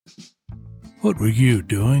What were you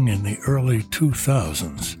doing in the early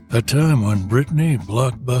 2000s? A time when Britney,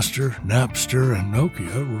 Blockbuster, Napster, and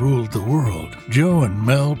Nokia ruled the world. Joe and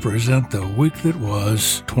Mel present The Week That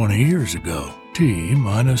Was 20 years ago.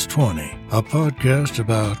 T-20, a podcast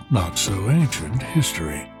about not-so-ancient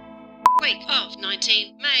history. Week of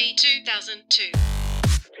 19 May 2002.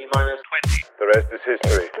 T-20. The rest is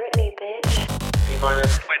history. Britney, bitch.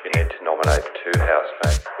 T-20. You need to nominate 2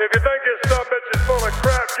 housemates. If you think your son bitch is full of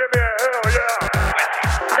crap, give me a hell yeah.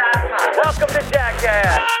 Welcome to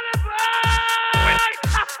Jackass.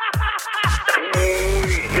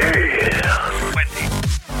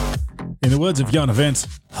 In the words of Jan Event,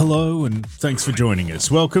 hello and thanks for joining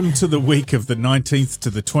us. Welcome to the week of the 19th to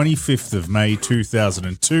the 25th of May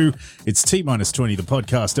 2002. It's T-20, the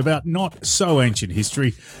podcast about not so ancient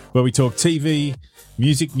history, where we talk TV,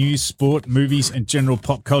 music, news, sport, movies, and general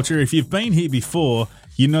pop culture. If you've been here before,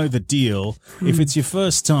 you know the deal. If it's your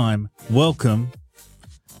first time, welcome.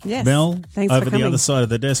 Yes. Mel, Thanks over for the coming. other side of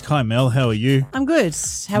the desk. Hi, Mel. How are you? I'm good.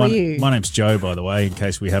 How are you? My name's Joe, by the way, in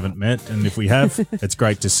case we haven't met. And if we have, it's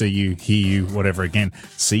great to see you, hear you, whatever again.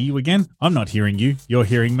 See you again? I'm not hearing you. You're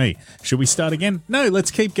hearing me. Should we start again? No, let's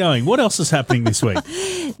keep going. What else is happening this week?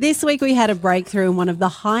 This week we had a breakthrough in one of the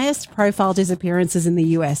highest profile disappearances in the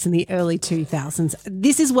US in the early 2000s.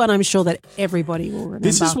 This is one I'm sure that everybody will remember.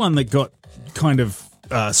 This is one that got kind of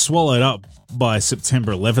swallowed up by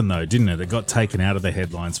September 11, though, didn't it? It got taken out of the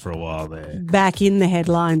headlines for a while there. Back in the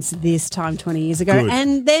headlines this time 20 years ago. Good.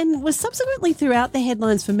 And then was subsequently throughout the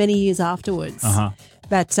headlines for many years afterwards.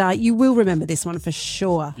 But you will remember this one for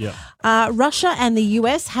sure. Yeah. Russia and the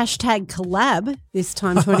US #collab this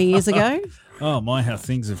time 20 years ago. Oh, my, how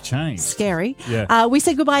things have changed. Scary. Yeah. We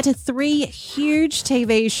said goodbye to 3 huge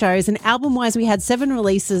TV shows, and album-wise, we had 7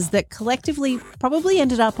 releases that collectively probably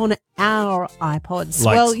ended up on our iPods.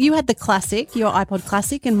 Like- Well, you had the classic, your iPod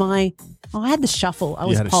Classic, and I had the Shuffle. I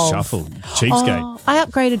was You had a Pov. shuffle. Cheapskate. Oh, I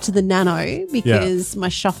upgraded to the Nano because my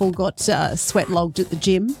Shuffle got sweat logged at the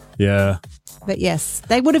gym. Yeah. But yes,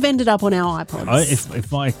 they would have ended up on our iPods.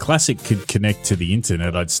 If my Classic could connect to the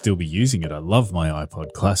internet, I'd still be using it. I love my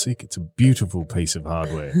iPod Classic. It's a beautiful piece of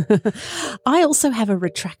hardware. I also have a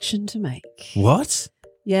retraction to make. What?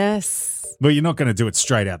 Yes. Well, you're not going to do it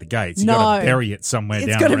straight out the gates. You've No. got to bury it somewhere It's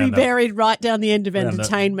down got to around be buried right down the end of round the-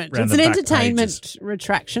 entertainment. round It's the an back entertainment pages.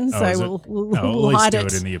 retraction, Oh, is so it? we'll at we'll least hide do it.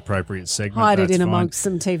 it in the appropriate segment. Hide it That's in fine. amongst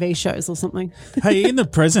some TV shows or something. Hey, in the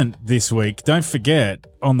present this week, don't forget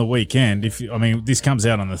on the weekend, this comes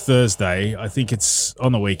out on the Thursday. I think it's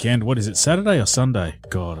on the weekend. What is it, Saturday or Sunday?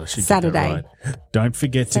 God, I should Saturday. get that right. Don't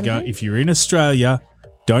forget to go. Saturday? If you're in Australia,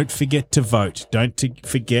 don't forget to vote.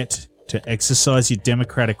 Forget to exercise your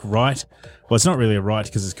democratic right. Well, it's not really a right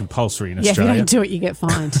because it's compulsory in Yeah, if you Australia. don't do it, you get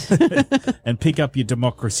fined. And pick up your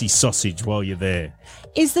democracy sausage while you're there.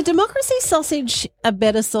 Is the democracy sausage a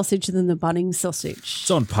better sausage than the Bunnings sausage?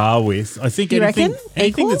 It's on par with. I think You anything reckon?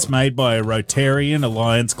 Equal? that's made by a Rotarian, a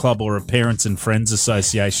Lions Club, or a Parents and Friends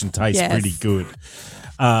Association tastes Yes. pretty good.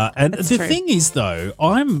 And That's the true. thing is, though,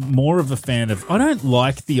 I'm more of a fan of. I don't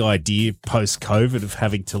like the idea post-COVID of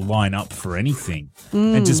having to line up for anything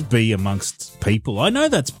and just be amongst people. I know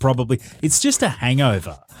that's probably it's just a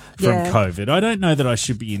hangover from Yeah. COVID. I don't know that I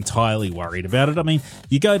should be entirely worried about it. I mean,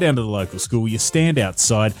 you go down to the local school, you stand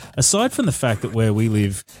outside. Aside from the fact that where we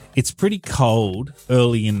live, it's pretty cold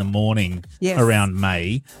early in the morning Yes. around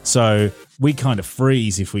May, so we kind of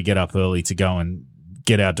freeze if we get up early to go and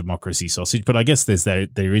get our democracy sausage. But I guess there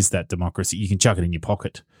is that democracy. You can chuck it in your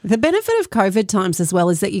pocket. The benefit of COVID times as well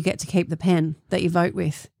is that you get to keep the pen that you vote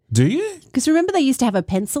with. Do you? Because remember they used to have a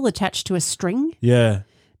pencil attached to a string? Yeah.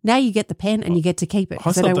 Now you get the pen and you get to keep it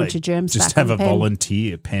because they thought don't want your germs just back have on a the pen.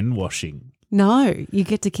 volunteer pen washing. No, you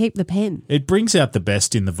get to keep the pen. It brings out the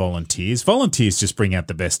best in the volunteers. Volunteers just bring out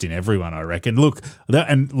the best in everyone, I reckon. Look,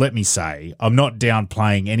 and let me say, I'm not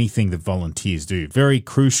downplaying anything that volunteers do. Very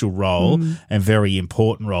crucial role and very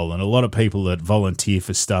important role. And a lot of people that volunteer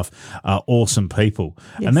for stuff are awesome people.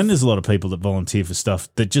 Yes. And then there's a lot of people that volunteer for stuff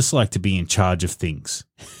that just like to be in charge of things.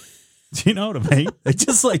 Do you know what I mean? They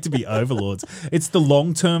just like to be overlords. It's the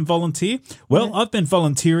long-term volunteer. Well, I've been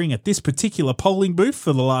volunteering at this particular polling booth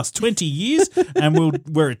for the last 20 years, and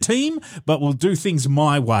we're a team, but we'll do things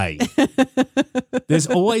my way. There's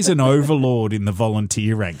always an overlord in the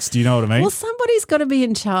volunteer ranks. Do you know what I mean? Well, somebody's got to be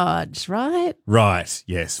in charge, right? Right.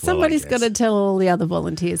 Yes. Well, Somebody's I got guess. to tell all the other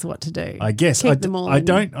volunteers what to do. I guess. Keep them all I in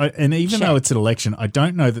don't. And even though check. it's an election, I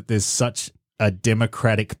don't know that there's such a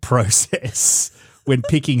democratic process when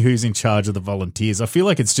picking who's in charge of the volunteers. I feel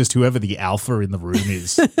like it's just whoever the alpha in the room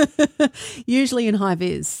is. Usually in high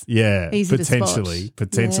vis. Yeah, Easy to spot.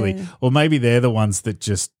 potentially. Yeah. Or maybe they're the ones that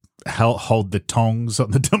just hold the tongs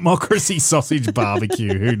on the democracy sausage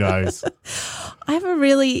barbecue. Who knows? I have a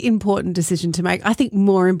really important decision to make. I think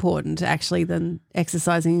more important, actually, than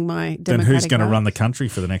exercising my democratic Then who's going to rights. run the country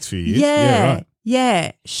for the next few years? Yeah, right.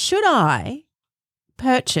 yeah. Should I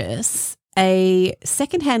purchase a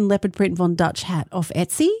secondhand leopard print Von Dutch hat off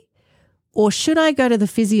Etsy? Or should I go to the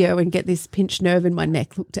physio and get this pinched nerve in my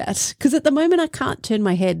neck looked at? Because at the moment I can't turn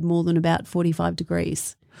my head more than about 45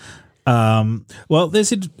 degrees. Well,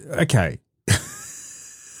 there's okay.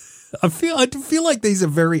 I feel like these are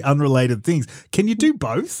very unrelated things. Can you do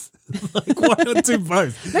both? Like, why not do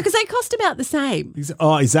both? No, because they cost about the same.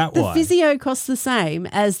 Oh, is that The why? physio costs the same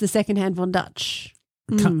as the secondhand Von Dutch.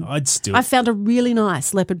 I'd still. I found a really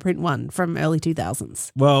nice leopard print one from early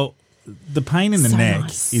 2000s. Well, the pain in the So neck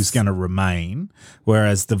nice. is going to remain,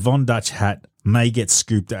 whereas the Von Dutch hat may get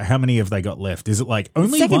scooped out. How many have they got left? Is it like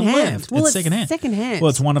only one Secondhand. left? Well, it's secondhand. secondhand. Well,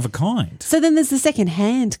 it's one of a kind. So then there's the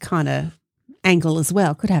secondhand kind of angle as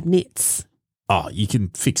well. Could have knits. Oh, you can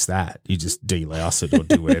fix that. You just delouse it or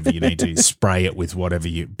do whatever you need to. Spray it with whatever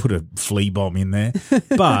you put a flea bomb in there.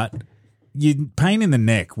 But your pain in the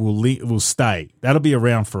neck will stay. That'll be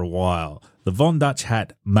around for a while. The Von Dutch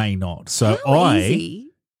hat may not. So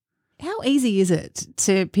How easy is it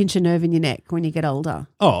to pinch a nerve in your neck when you get older?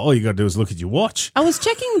 all you got to do is look at your watch. I was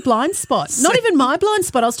checking blind spot. Not even my blind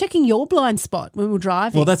spot. I was checking your blind spot when we were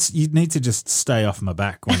driving. Well, you need to just stay off my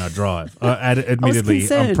back when I drive. Admittedly,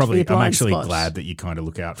 concerned for your I'm blind actually spot. glad that you kind of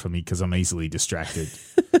look out for me because I'm easily distracted.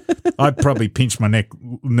 I'd probably pinch my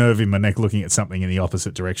nerve in my neck looking at something in the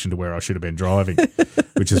opposite direction to where I should have been driving,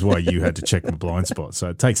 which is why you had to check my blind spot. So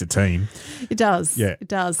it takes a team. It does. Yeah. It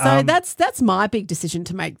does. So that's my big decision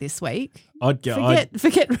to make this week.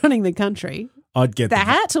 Forget running the country. I'd get The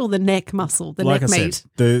hat or the neck muscle, the like neck I meat.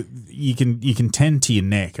 said, you can tend to your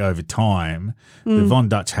neck over time. The Von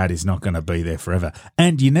Dutch hat is not going to be there forever,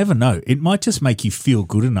 and you never know. It might just make you feel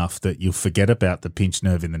good enough that you'll forget about the pinched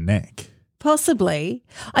nerve in the neck. Possibly.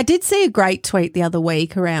 I did see a great tweet the other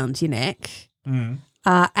week around your neck.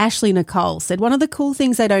 Ashley Nicole said, one of the cool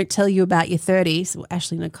things they don't tell you about your 30s, well,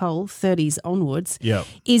 Ashley Nicole, 30s onwards, Yep.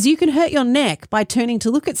 is you can hurt your neck by turning to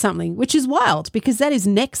look at something, which is wild because that is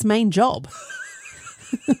neck's main job.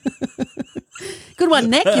 Good one,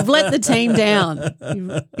 Neck. You've let the team down.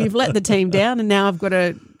 You've let the team down, and now I've got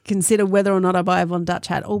to consider whether or not I buy a Von Dutch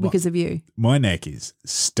hat, all because of you. My neck is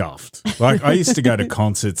stuffed. Like I used to go to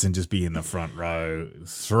concerts and just be in the front row,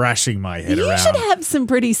 thrashing my head You around. should have some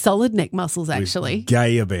pretty solid neck muscles, with actually.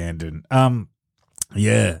 gay abandon.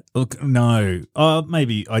 Yeah. Look, no.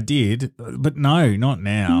 Maybe I did, but no, not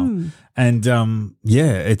now. And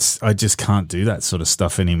I just can't do that sort of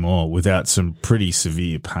stuff anymore without some pretty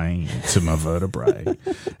severe pain to my vertebrae.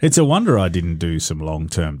 It's a wonder I didn't do some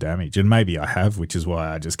long-term damage, and maybe I have, which is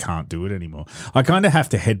why I just can't do it anymore. I kind of have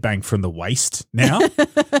to headbang from the waist now.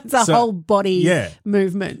 It's a whole body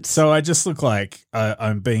movement. So I just look like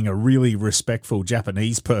I'm being a really respectful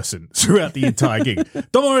Japanese person throughout the entire gig.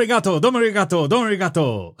 Domo arigato, domo arigato, domo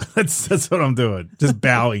arigato. That's what I'm doing. Just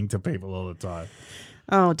bowing to people all the time.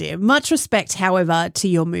 Oh, dear. Much respect, however, to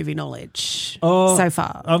your movie knowledge so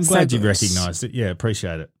far. I'm So glad you good. recognised it. Yeah,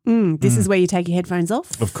 appreciate it. This is where you take your headphones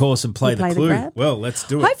off. Of course, and play You the play the clue. grab? Well, let's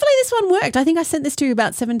do it. Hopefully this one worked. I think I sent this to you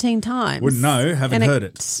about 17 times. Wouldn't know. Haven't And heard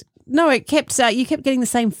it. No, it kept. You kept getting the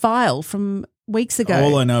same file from weeks ago.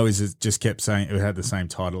 All I know is it just kept saying it had the same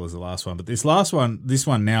title as the last one. But this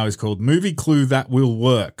one now is called Movie Clue That Will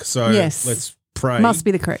Work. So Yes. let's pray. Must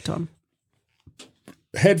be the correct one.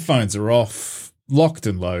 Headphones are off, locked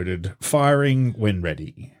and loaded, firing when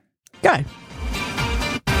ready. Go.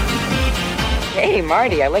 Hey,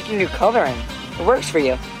 Marty, I like your new coloring. It works for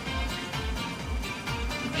you.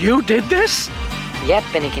 You did this? Yep,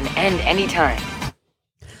 and it can end anytime.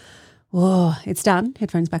 Whoa, it's done.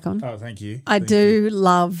 Headphones back on. Oh, thank you. I do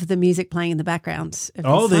love the music playing in the background.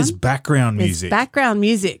 Of this There's one. background There's music. background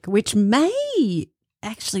music, which may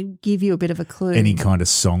actually give you a bit of a clue. Any kind of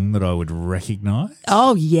song that I would recognise?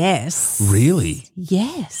 Oh, yes. Really?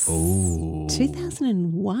 Yes. Oh.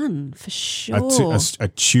 2001, for sure. A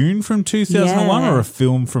tune from 2001 Yeah. or a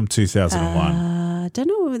film from 2001? I don't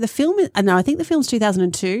know. The film is, no, I think the film's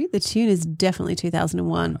 2002. The tune is definitely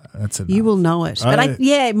 2001. That's enough. You will know it. But I-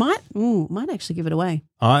 it might actually give it away.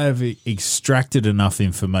 I have extracted enough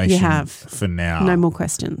information You have. for now. No more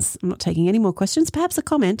questions. I'm not taking any more questions. Perhaps a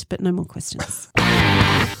comment, but no more questions.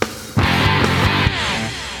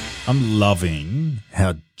 I'm loving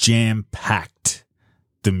how jam-packed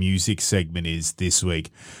the music segment is this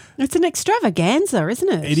week. It's an extravaganza, isn't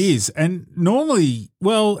it? It is. And normally,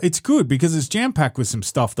 well, it's good because it's jam-packed with some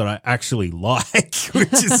stuff that I actually like,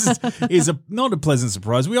 which is not a pleasant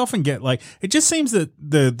surprise. We often get it just seems that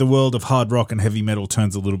the world of hard rock and heavy metal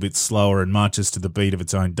turns a little bit slower and marches to the beat of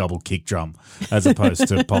its own double kick drum as opposed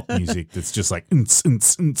to pop music that's just like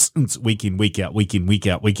week in, week out, week in, week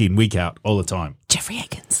out, week in, week out all the time. Jeffrey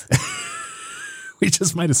Aikens. We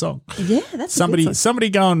just made a song. Yeah, that's a good song.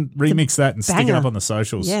 Somebody go and remix that and stick it up on the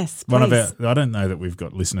socials. Yes, One of please. I don't know that we've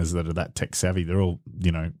got listeners that are that tech savvy. They're all,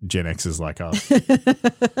 Gen Xers like us. They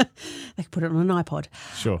could put it on an iPod.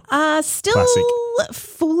 Sure. Still Classic.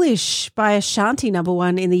 Foolish by Ashanti,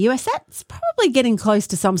 #1 in the US. That's probably getting close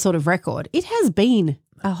to some sort of record. It has been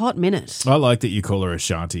a hot minute. I like that you call her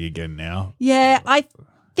Ashanti again now. Yeah, I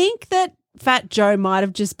think that Fat Joe might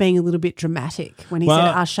have just been a little bit dramatic when he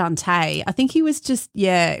said Ashanti. I think he was just,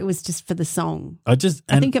 it was just for the song. I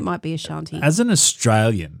think it might be Ashanti. As an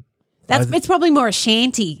Australian. It's probably more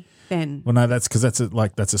Ashanti then. Well, no, that's because that's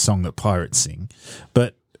a song that pirates sing.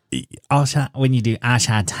 But when you do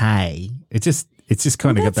Ashanti, it's just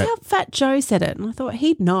kind of got that. That's how Fat Joe said it, and I thought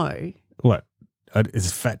he'd know. What?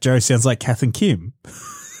 Is Fat Joe sounds like Kath and Kim?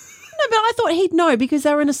 No, but I thought he'd know because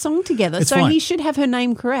they were in a song together, It's so fine. he should have her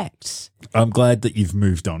name correct. I'm glad that you've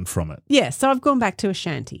moved on from it. Yeah, so I've gone back to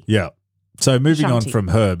Ashanti. Yeah. So moving Ashanti. on from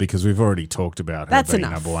her, because we've already talked about her That's being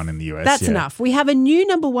enough. #1 in the US. That's yeah. enough. We have a new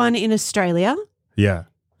 #1 in Australia. Yeah.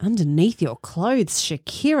 Underneath Your Clothes,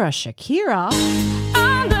 Shakira.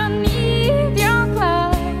 Underneath your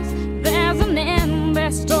clothes, there's an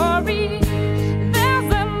endless story.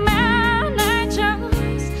 There's a man I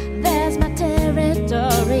chose. There's my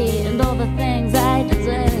territory and all the things I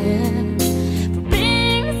deserve for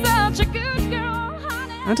being such a good girl,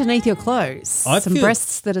 honey. Underneath Your Clothes. I Some feel-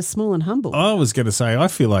 breasts that are small and humble. I was going to say, I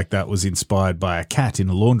feel like that was inspired by a cat in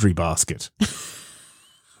a laundry basket.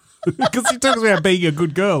 Because he talks about being a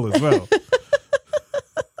good girl as well.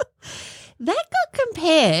 That got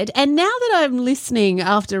compared, and now that I'm listening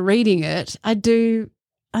after reading it, I do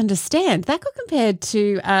understand. That got compared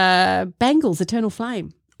to Bangles' Eternal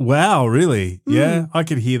Flame. Wow, really? Yeah, I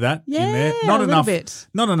could hear that Yeah, in there. a Not little enough. bit.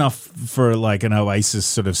 Not enough for like an Oasis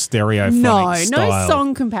sort of stereophonic No style.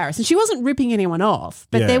 song comparison. She wasn't ripping anyone off,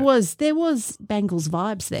 but Yeah. there was Bangles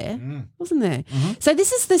vibes there, wasn't there? Mm-hmm. So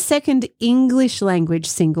this is the second English language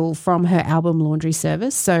single from her album Laundry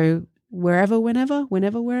Service. So wherever, whenever,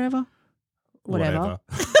 wherever. Whatever.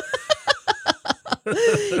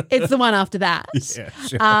 It's the one after that. Yeah,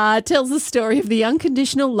 sure. Tells the story of the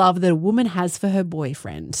unconditional love that a woman has for her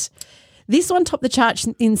boyfriend. This one topped the charts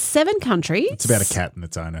in 7 countries. It's about a cat and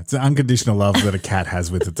its owner. It's the unconditional love that a cat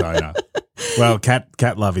has with its owner. Well, cat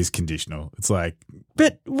love is conditional. It's like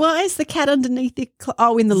But why is the cat underneath the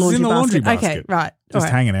in the laundry in the basket? laundry Okay, basket. right. just All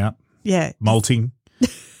right. hanging out, Yeah. molting.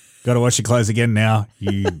 Got to wash your clothes again now,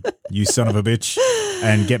 you son of a bitch,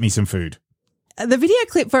 and get me some food. The video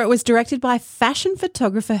clip for it was directed by fashion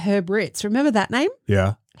photographer Herb Ritts. Remember that name?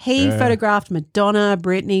 Yeah. He Yeah. photographed Madonna,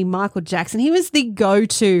 Britney, Michael Jackson. He was the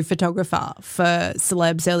go-to photographer for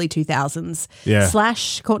celebs early 2000s. Yeah.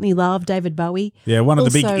 / Courtney Love, David Bowie. Yeah, one of the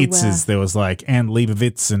big Also, itzes, there was like Anne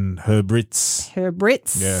Leibovitz and Herb Ritts. Herb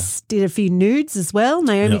Ritts Yeah. did a few nudes as well.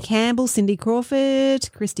 Naomi Yep. Campbell, Cindy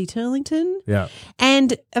Crawford, Christy Turlington. Yeah.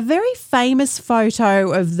 And a very famous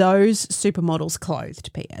photo of those supermodels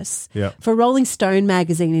clothed, P.S. Yeah. For Rolling Stone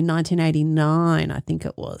magazine in 1989, I think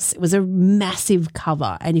it was. It was a massive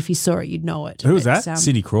cover, and if you saw it, you'd know it. Who was But, that?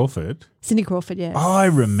 Cindy Crawford. Cindy Crawford, yeah. Oh, I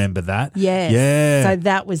remember that. Yes. Yeah. So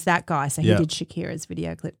that was that guy. So he Yeah. did Shakira's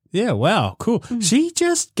video clip. Yeah, wow, cool. She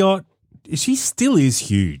still is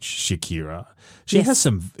huge, Shakira. She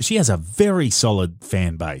has a very solid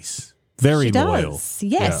fan base. Very She loyal. does,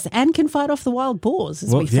 yes, Yeah. and can fight off the wild boars, as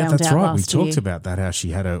Well, we yeah, found that's out right. We last talked year. about that. How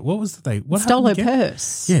she had what Stole her happened again?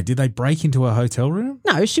 purse. Yeah, did they break into a hotel room?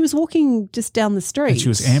 No, she was walking just down the street. And she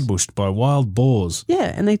was ambushed by wild boars.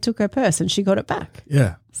 Yeah, and they took her purse and she got it back.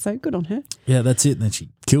 Yeah. So good on her. Yeah, that's it. And then she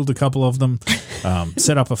killed a couple of them,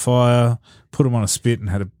 set up a fire, put them on a spit, and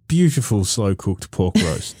had a beautiful slow cooked pork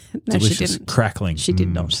roast. No, she Delicious, didn't. crackling. She did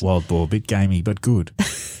not. Wild boar, bit gamey, but good.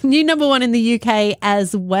 New #1 in the UK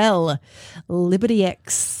as well, Liberty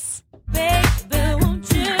X. Baby, won't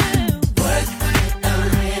you work it a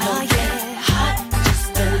little, yeah, hot,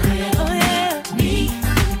 just a little, yeah, me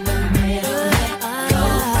in the middle, let go,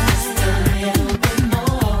 just a little bit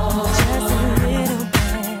more, just a little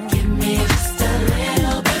bit, give me just a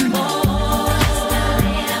little bit more,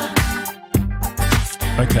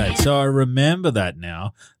 Okay, so I remember that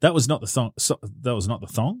now. That was not the song. That was not the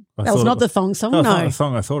thong. That was not the thong song, no. The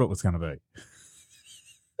thong I thought it was going to be.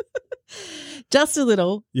 Just a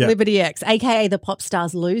little. Yeah. Liberty X, aka the Pop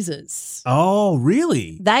Stars Losers. Oh,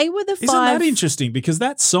 really? They were the Isn't five. that interesting? Because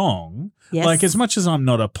that song, Yes. like as much as I'm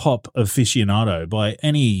not a pop aficionado by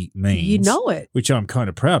any means, You know it. which I'm kind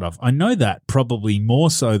of proud of, I know that probably more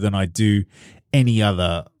so than I do any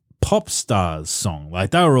other pop stars song.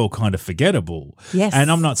 Like they were all kind of forgettable. Yes. And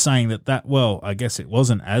I'm not saying that, well, I guess it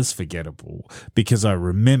wasn't as forgettable because I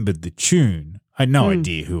remembered the tune. I had no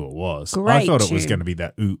idea who it was. I Great thought it was tune. going to be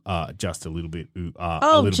that just a little bit a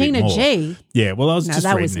Oh, little Gina bit more. G. Yeah, well, I was No, just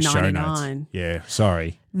that reading was the show 99. notes. Yeah,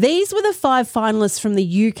 sorry. These were the five finalists from the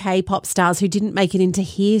UK pop stars who didn't make it into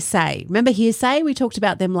Hearsay. Remember Hearsay? We talked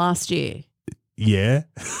about them last year. Yeah.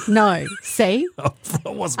 No, see? I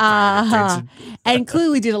wasn't paying attention. And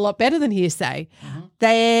clearly did a lot better than Hearsay.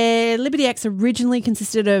 Their Liberty X originally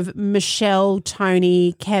consisted of Michelle,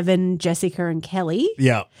 Tony, Kevin, Jessica, and Kelly.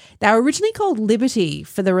 Yeah. They were originally called Liberty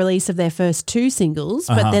for the release of their first two singles,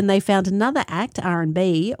 but then they found another act,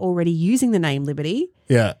 R&B, already using the name Liberty.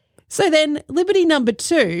 Yeah. So then Liberty number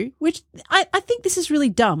 2, which I think this is really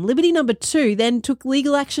dumb, Liberty number 2 then took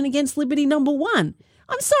legal action against Liberty number 1.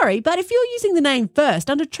 I'm sorry, but if you're using the name first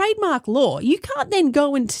under trademark law, you can't then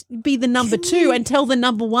go and be the number 2 and tell the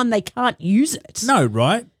number 1 they can't use it. No,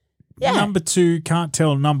 right? Yeah. Number 2 can't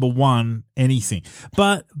tell number 1 anything.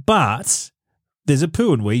 But there's a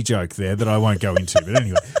poo and wee joke there that I won't go into. But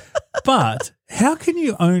anyway, but how can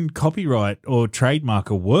you own copyright or trademark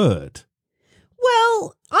a word?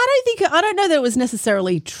 Well, I don't know that it was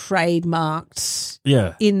necessarily trademarked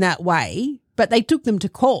Yeah. in that way, but they took them to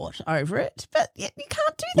court over it. But you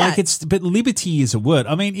can't do that. But liberty is a word.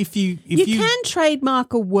 I mean, if you can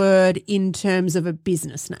trademark a word in terms of a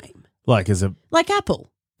business name, like as a, like Apple.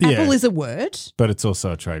 Yeah. Apple is a word. but it's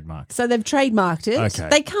also a trademark. So they've trademarked it. Okay.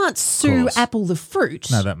 They can't sue course. Apple the fruit.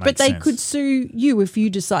 No, that makes But they sense. could sue you if you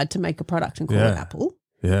decide to make a product and call it Yeah. Apple.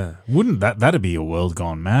 Yeah. Wouldn't that'd be a world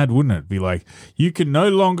gone mad, wouldn't it? Be like, you can no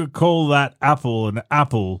longer call that apple an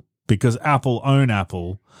apple because Apple own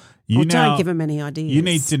Apple. Or don't give them any ideas. You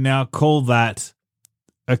need to now call that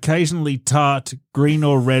occasionally tart green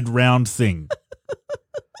or red round thing.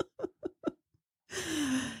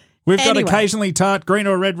 We've got Anyway. occasionally tart green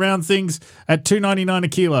or red round things at $2.99 a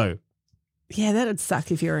kilo. Yeah, that'd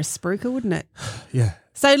suck if you're a spruiker, wouldn't it? Yeah.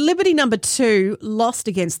 So Liberty number 2 lost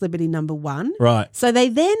against Liberty number 1. Right. So they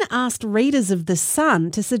then asked readers of The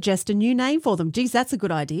Sun to suggest a new name for them. Geez, that's a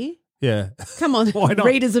good idea. Yeah. Come on, Why not?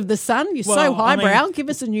 readers of The Sun. You're so Well, I mean, highbrow. Give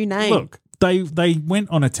us a new name. Look, they went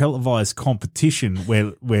on a televised competition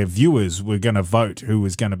where viewers were going to vote who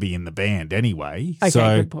was going to be in the band anyway. Okay,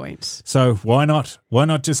 so, good point. So why not? Why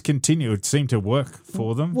not just continue? It seemed to work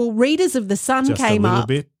for them. Well, readers of The Sun just came a little up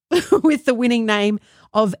bit. with the winning name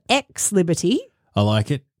of X Liberty. I like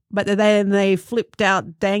it. But then they flipped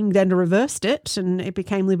out, danged and reversed it, and it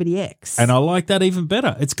became Liberty X. And I like that even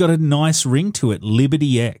better. It's got a nice ring to it.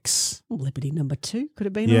 Liberty X. Liberty number 2 could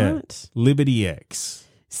have been Yeah. all right. Liberty X.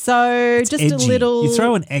 So It's just edgy. a little You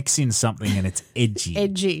throw an X in something and it's edgy.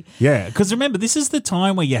 edgy. Yeah, because remember, this is the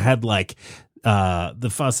time where you had like the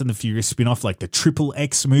Fast and the Furious spin-off, like the Triple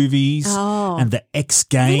X movies Oh. and the X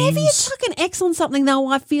Games. Whenever you tuck an X on something, though,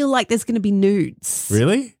 I feel like there's going to be nudes.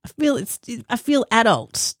 Really? I feel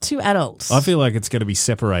adult, too adult. I feel like it's going to be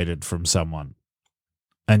separated from someone.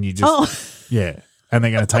 And you just, Oh, yeah. And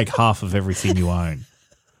they're going to take half of everything you own.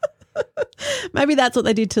 maybe that's what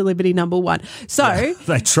they did to Liberty number 1. So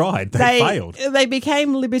They tried. They failed. They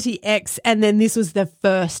became Liberty X, and then this was the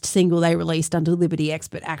first single they released under Liberty X,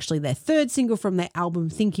 but actually their third single from their album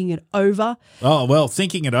Thinking It Over. Oh, well,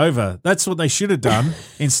 thinking it over. That's what they should have done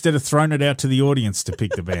instead of throwing it out to the audience to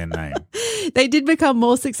pick the band name. They did become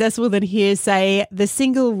more successful than Hearsay. The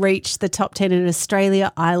single reached the top 10 in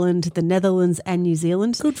Australia, Ireland, the Netherlands, and New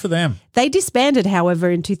Zealand. Good for them. They disbanded, however,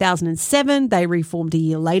 in 2007. They reformed a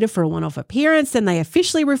year later for a one-off appearance. Then they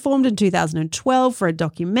officially reformed in 2012 for a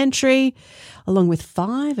documentary, along with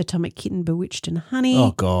 5, Atomic Kitten, Bewitched and Honey.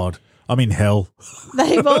 Oh, God. I'm in hell.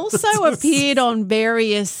 They've also appeared on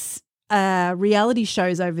various reality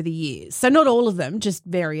shows over the years. So not all of them, just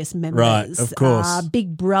various members. Right, of course.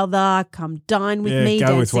 Big Brother, Come Dine With Yeah, Me,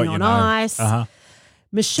 go with Dancing what you on know. Ice. Uh-huh.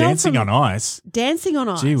 Michelle Dancing from on Ice. Dancing on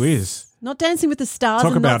Ice. Gee whiz. Not Dancing with the Stars Talk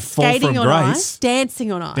and about not fall skating from on grace. ice.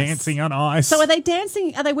 Dancing on ice. Dancing on Ice. So are they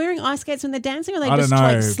dancing? Are they wearing ice skates when they're dancing, or are they I just don't know,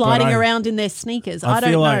 like but sliding I- around in their sneakers? I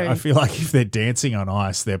don't feel know. I feel like if they're dancing on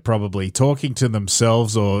ice, they're probably talking to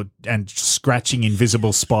themselves and scratching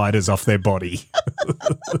invisible spiders off their body.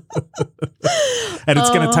 And it's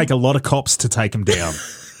going to take a lot of cops to take them down.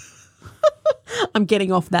 I'm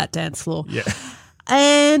getting off that dance floor. Yeah.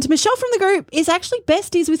 And Michelle from the group is actually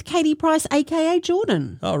besties with Katie Price, aka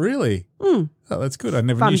Jordan. Oh, really? Oh, that's good. I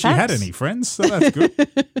never Fun knew she had fact. any friends, so that's good.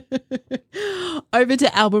 Over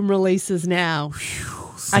to album releases now.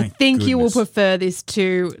 I Thank think you will goodness. prefer this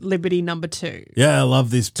to Liberty number 2. Yeah, I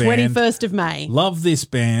love this band. 21st of May. Love this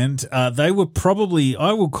band. They were probably,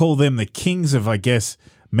 I will call them the kings of, I guess,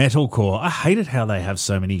 metalcore. I hated how they have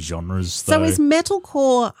so many genres, though. So is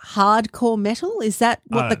metalcore hardcore metal? Is that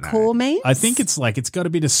I what the don't know. core means? I think it's like it's got a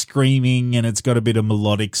bit of screaming and it's got a bit of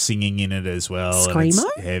melodic singing in it as well. and it's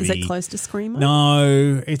Screamo? heavy. Is it close to Screamo?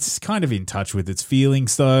 No, it's kind of in touch with its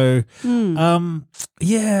feelings, though.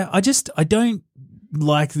 Yeah, I don't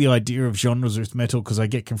like the idea of genres with metal because I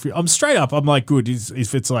get confused. I'm straight up. I'm like, good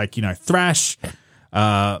if it's like, thrash,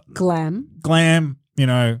 Glam. glam,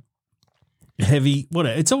 heavy,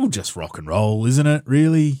 whatever. It's all just rock and roll, isn't it?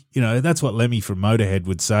 Really? That's what Lemmy from Motorhead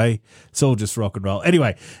would say. It's all just rock and roll.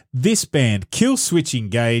 Anyway, this band, Kill Switch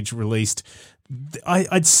Engage, released,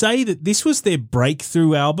 I'd say that this was their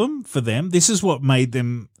breakthrough album for them. This is what made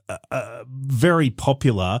them very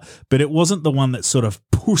popular, but it wasn't the one that sort of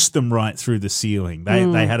pushed them right through the ceiling.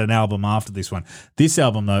 They had an album after this one. This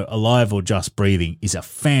album, though, Alive or Just Breathing, is a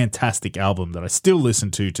fantastic album that I still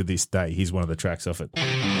listen to this day. Here's one of the tracks off it.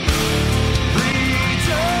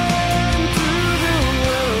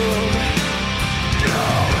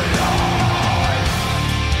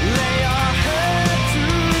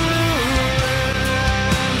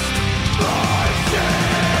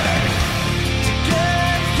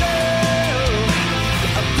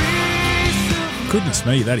 Goodness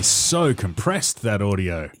me, that is so compressed, that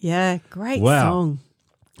audio. Yeah, great Wow. song.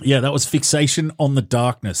 Yeah, that was Fixation on the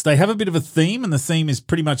Darkness. They have a bit of a theme, and the theme is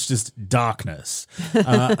pretty much just darkness.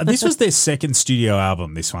 This was their second studio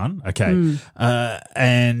album, this one. Okay.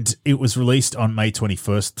 And it was released on May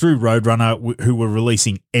 21st through Roadrunner, who were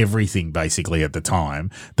releasing everything basically at the time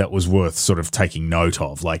that was worth sort of taking note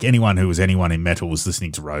of. Like anyone who was anyone in metal was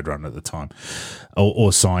listening to Roadrunner at the time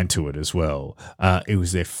or signed to it as well. It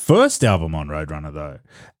was their first album on Roadrunner, though.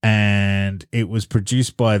 And it was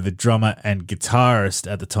produced by the drummer and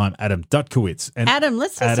guitarist at the time, Adam Dutkowitz. And Adam,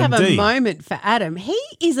 let's just Adam have a D. moment for Adam. He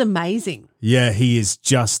is amazing. Yeah, he is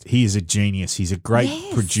a genius. He's a great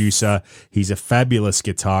producer. He's a fabulous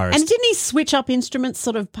guitarist. And didn't he switch up instruments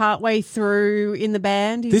sort of partway through in the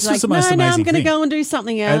band? He's This was like, the most no, I'm amazing going to thing. go and do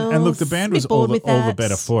something else. And look, the band Bit was all bored the with that.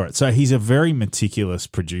 better for it. So he's a very meticulous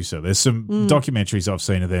producer. There's some documentaries I've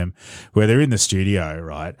seen of them where they're in the studio,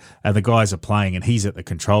 right? And the guys are playing and he's at the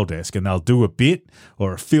control desk and they'll do a bit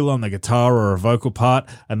or a fill on the guitar or a vocal part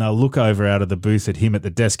and they'll look over out of the booth at him at the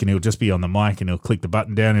desk and he'll just be on the mic and he'll click the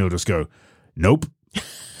button down and he'll just go, nope.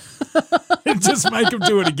 And just make him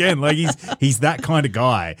do it again. Like he's that kind of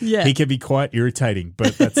guy. Yeah. He can be quite irritating,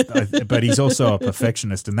 but he's also a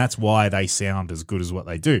perfectionist, and that's why they sound as good as what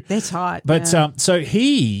they do. They're tight. But yeah. so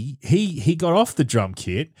he got off the drum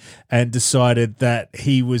kit and decided that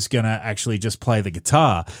he was going to actually just play the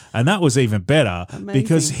guitar, and that was even better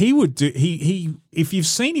because he would do he. If you've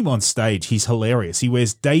seen him on stage, he's hilarious. He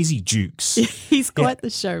wears Daisy Dukes. He's quite the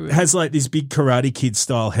showman. Has like this big Karate Kid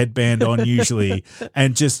style headband on usually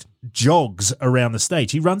and just jogs around the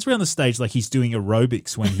stage. He runs around the stage like he's doing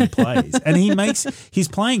aerobics when he plays. And his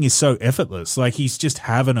playing is so effortless. Like he's just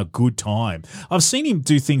having a good time. I've seen him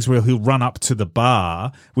do things where he'll run up to the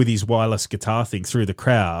bar with his wireless guitar thing through the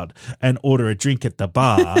crowd and order a drink at the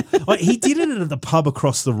bar. Like he did it at the pub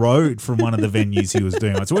across the road from one of the venues he was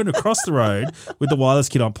doing. So I went across the road with the wireless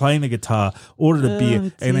kit on, playing the guitar, ordered a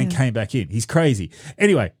beer, and then came back in. He's crazy.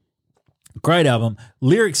 Anyway, great album.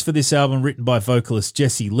 Lyrics for this album written by vocalist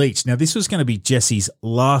Jesse Leach. Now, this was going to be Jesse's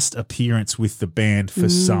last appearance with the band for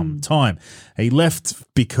some time. He left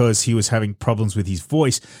because he was having problems with his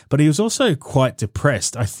voice, but he was also quite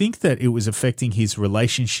depressed. I think that it was affecting his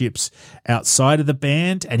relationships outside of the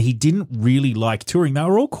band, and he didn't really like touring. They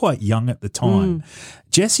were all quite young at the time.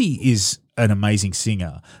 Jesse is an amazing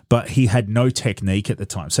singer, but he had no technique at the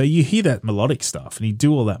time. So you hear that melodic stuff and he'd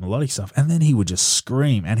do all that melodic stuff and then he would just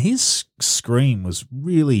scream, and his scream was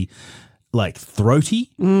really like throaty.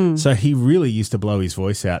 So he really used to blow his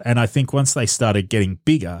voice out. And I think once they started getting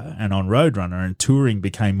bigger and on Roadrunner and touring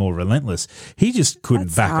became more relentless, he just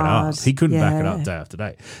couldn't back it up. He couldn't back it up day after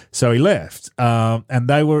day. So he left. And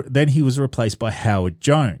then he was replaced by Howard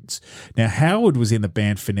Jones. Now, Howard was in the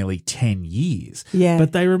band for nearly 10 years,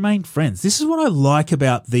 but they remained friends. This is what I like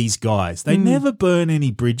about these guys. They never burn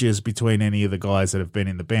any bridges between any of the guys that have been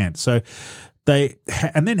in the band. So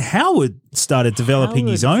and then Howard started developing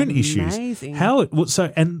his own issues. amazing.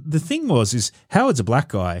 And the thing is Howard's a black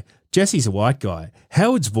guy. Jesse's a white guy.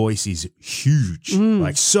 Howard's voice is huge,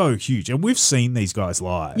 like so huge. And we've seen these guys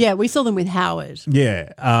live. Yeah, we saw them with Howard.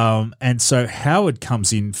 Yeah. And so Howard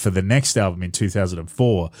comes in for the next album in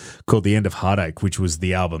 2004 called The End of Heartache, which was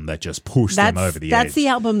the album that just pushed them over the edge. That's the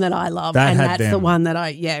album that I love. That and had that's the them- one that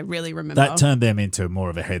I, really remember. That turned them into more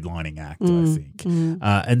of a headlining act, I think.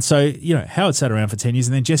 And so, Howard sat around for 10 years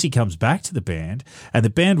and then Jesse comes back to the band and the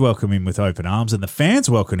band welcome him with open arms and the fans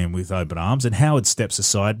welcome him with open arms and Howard steps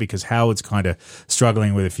aside because Howard's kind of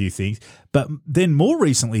struggling with a few things. But then more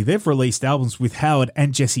recently, they've released albums with Howard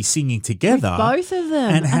and Jesse singing together. With both of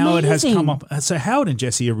them. And Howard has Amazing. come up. So Howard and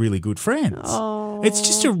Jesse are really good friends. Oh. It's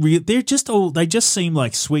just they just seem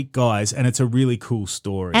like sweet guys and it's a really cool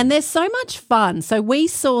story. And they're so much fun. So we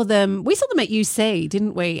saw them at UC,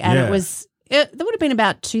 didn't we? And Yeah. that would have been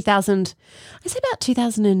about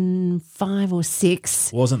 2005 or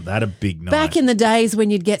 6. Wasn't that a big night? Back in the days when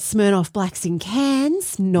you'd get Smirnoff Blacks in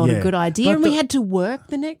cans, not Yeah. a good idea. But And we had to work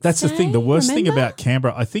the next That's day. the thing. The worst thing remember? about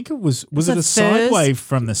Canberra, I think it was it a a side wave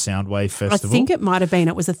from the Soundwave Festival? I think it might have been.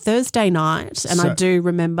 It was a Thursday night, and I So- do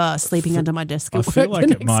remember sleeping under my desk. I At feel work like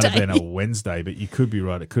the it might next have been day. a Wednesday, but you could be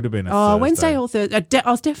right. It could have been a Oh, Thursday. Wednesday or Thursday.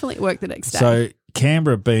 I was definitely at work the next day. So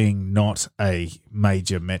Canberra being not a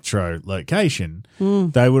major metro location, Hmm.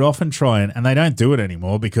 they would often try and they don't do it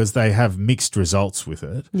anymore because they have mixed results with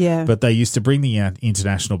it. Yeah. But they used to bring the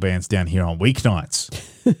international bands down here on weeknights.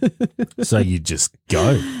 So you just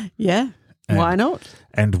go. yeah, why not?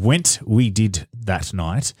 And went we did that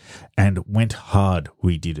night and went hard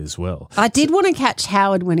we did as well. I did want to catch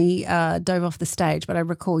Howard when he dove off the stage, but I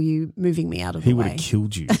recall you moving me out of He the would way. have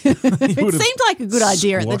killed you. It seemed like a good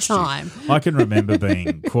idea at the time. I can remember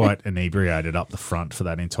being quite inebriated up the front for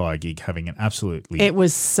that entire gig, having an absolutely It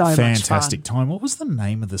was so fantastic much fun. time. What was the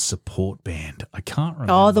name of the support band? I can't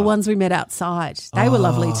remember. Oh, the ones we met outside. They were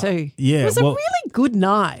lovely too. yeah, It was a well- really good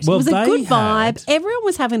night. well, it was a they good vibe. had- Everyone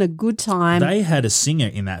was having a good time. They had a singer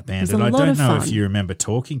in that band, was and a I lot don't of know if fun. you remember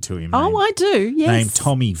talking to him. Oh, I do. Yes. Named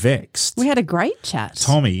Tommy Vexed. We had a great chat.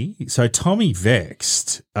 Tommy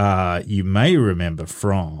Vexed, you may remember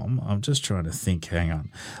from, I'm just trying to think, hang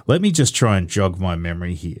on. Let me just try and jog my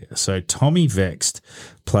memory here. So Tommy Vexed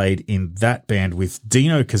played in that band with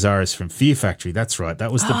Dino Cazares from Fear Factory. That's right.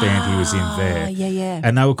 That was the band he was in there. yeah.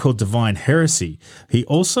 And they were called Divine Heresy. He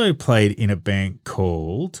also played in a band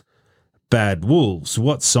called Bad Wolves.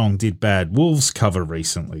 What song did Bad Wolves cover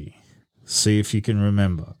recently? See if you can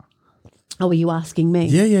remember. Oh, were you asking me?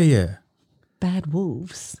 Yeah. Bad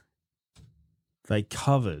Wolves. They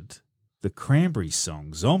covered the Cranberries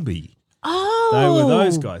song Zombie. Oh. They were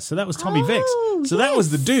those guys. So that was Tommy Vex. So that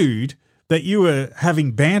was the yes. dude that you were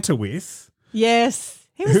having banter with. Yes.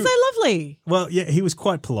 He was Who- so lovely. Well, yeah, he was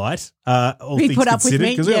quite polite, all He things put up with considered,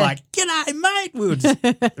 me, because we were yeah. like, "G'day, mate." We were just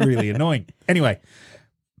really annoying. Anyway,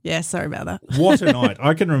 Yeah, sorry about that. what a night.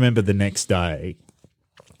 I can remember the next day,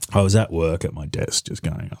 I was at work at my desk just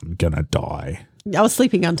going, I'm going to die. I was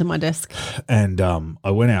sleeping under my desk. And I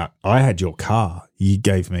went out. I had your car. You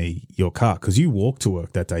gave me your car because you walked to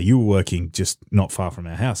work that day. You were working just not far from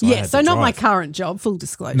our house. I Yeah, had so to not my drive. current job, full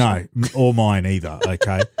disclosure. No, or mine either.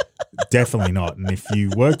 Okay, definitely not. And if you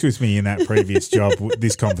worked with me in that previous job,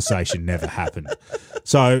 this conversation never happened.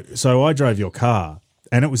 So I drove your car,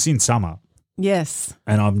 and it was in summer, Yes.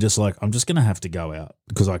 and I'm just like, I'm just going to have to go out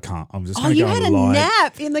because I can't. I'm just Oh, going to you go had and a lie.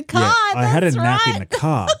 nap in the car. Yeah, I had a that's nap right. in the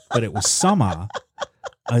car, but it was summer.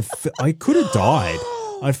 I could have died.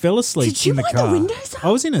 I fell asleep Did you in the wind the car. windows up?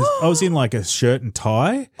 I was in like a shirt and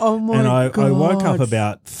tie. Oh my and I woke up God.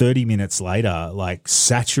 about 30 minutes later, like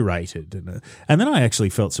saturated, and then I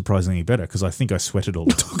actually felt surprisingly better because I think I sweated all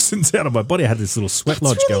the toxins out of my body. I had this little sweat That's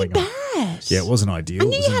lodge really going on. bad. Yeah, it wasn't ideal. I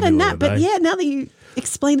knew It was you in had the a middle nap, of the but day. yeah, now that you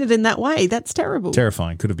explain it in that way, that's terrible.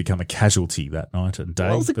 Terrifying. Could have become a casualty that night and day.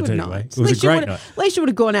 Well, it was a but good anyway, night. it was a great night. At least you would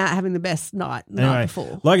have gone out having the best night the night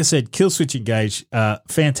before. Like I said, Killswitch Engage,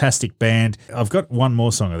 fantastic band. I've got one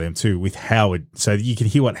more song of them too with Howard, so you can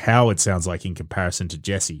hear what Howard sounds like in comparison to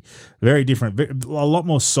Jesse. Very different, a lot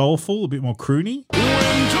more soulful, a bit more croony.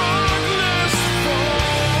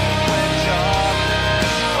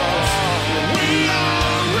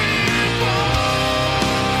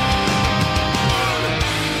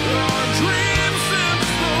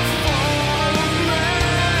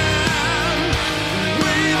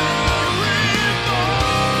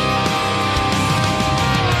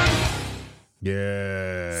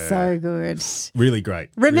 Yeah. So good. Really great.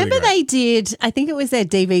 Remember Really great. they did, I think it was their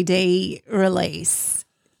DVD release,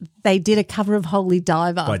 they did a cover of Holy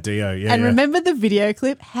Diver. By Dio, yeah. And yeah. remember the video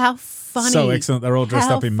clip? How funny. So excellent. They're all dressed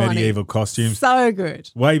How up in funny. medieval costumes. So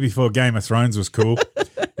good. Way before Game of Thrones was cool.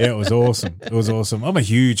 Yeah, it was awesome. It was awesome. I'm a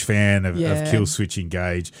huge fan of Killswitch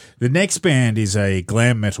Engage. The next band is a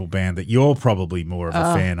glam metal band that you're probably more of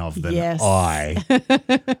a fan of than yes. I.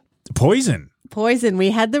 Poison. Poison.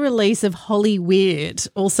 We had the release of Holly Weird,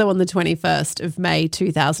 also on the 21st of May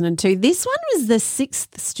 2002. This one was the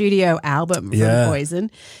 6th studio album from Poison.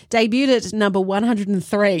 Debuted at number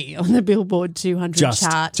 103 on the Billboard 200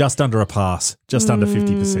 chart. Just under a pass. Just under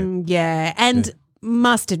 50%. Yeah, and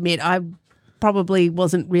must admit, I probably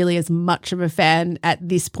wasn't really as much of a fan at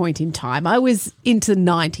this point in time. I was into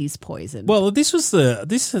 90s Poison. Well, this was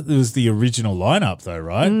the original lineup, though,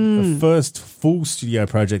 right? The first full studio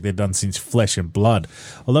project they've done since Flesh and Blood.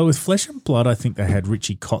 Although with Flesh and Blood, I think they had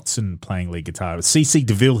Richie Kotzen playing lead guitar. CC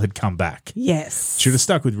DeVille had come back. Yes. Should have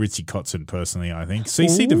stuck with Richie Kotzen, personally, I think.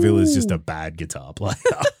 CC DeVille is just a bad guitar player.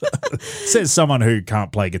 Says someone who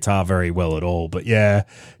can't play guitar very well at all. But yeah,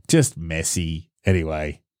 just messy.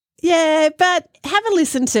 Anyway. Yeah, but have a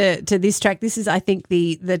listen to this track. This is, I think,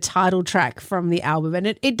 the title track from the album, and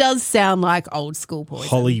it does sound like old school Poison.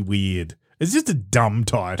 Holly Weird. It's just a dumb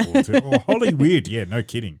title. Too. Oh, Holly Weird. Yeah, no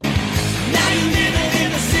kidding. Now you living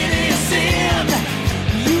in the city of sin.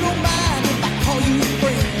 You don't mind if I call you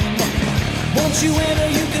friend. Once you enter,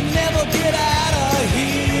 you can never get out of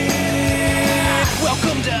here.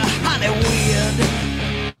 Welcome to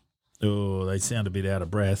Hollywood. Oh, they sound a bit out of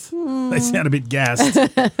breath. They sound a bit gassed,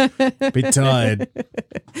 a bit tired.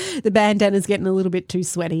 The bandana's getting a little bit too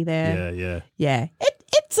sweaty there. Yeah.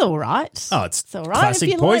 It's all right. Oh, it's all right.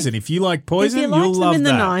 classic Poison. If you like Poison, if you you'll love them in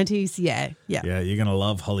that. the 90s, yeah. Yeah, you're going to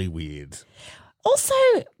love Holly Weird. Also,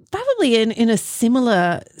 probably in a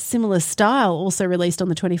similar style, also released on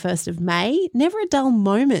the 21st of May, Never a Dull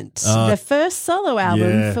Moment, the first solo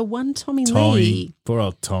album for one Tommy Lee. Poor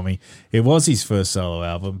old Tommy. It was his first solo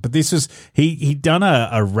album, but this was he'd done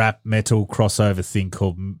a rap metal crossover thing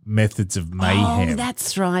called Methods of Mayhem. Oh,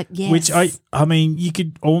 that's right. Yes. Which I mean, you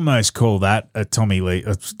could almost call that a Tommy Lee.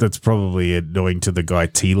 That's probably annoying to the guy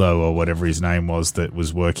Tilo or whatever his name was that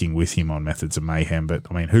was working with him on Methods of Mayhem. But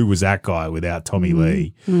I mean, who was that guy without Tommy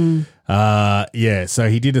Lee? Yeah. So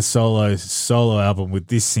he did a solo album with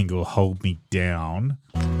this single, "Hold Me Down."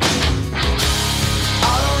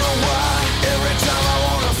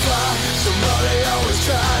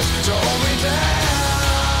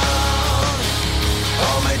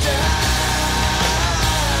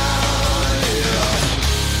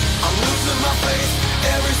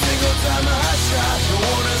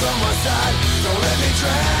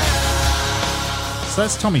 So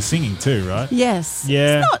that's Tommy singing too, right? Yes.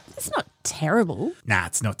 Yeah. It's not terrible. Nah,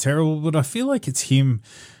 it's not terrible, but I feel like it's him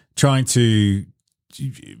trying to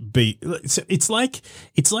be. It's like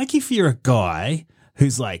if you're a guy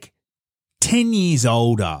who's like 10 years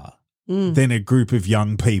older than a group of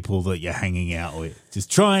young people that you're hanging out with, just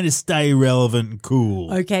trying to stay relevant and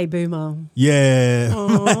cool. Okay, boomer. Yeah,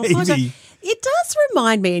 Oh, maybe. It does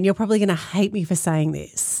remind me, and you're probably going to hate me for saying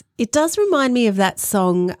this, it does remind me of that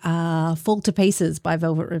song Fall to Pieces by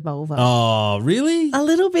Velvet Revolver. Oh, really? A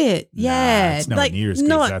little bit, yeah. it's nowhere near as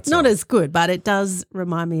good as that song. Not as good, but it does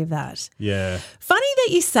remind me of that. Yeah. Funny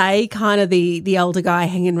that you say kind of the older guy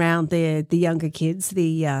hanging around the younger kids,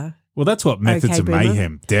 Well, that's what Methods of Boomer.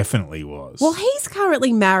 Mayhem definitely was. Well, he's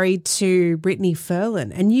currently married to Brittany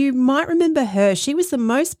Ferlin, and you might remember her. She was the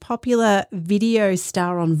most popular video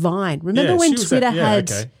star on Vine. Remember when Twitter had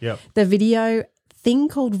the video thing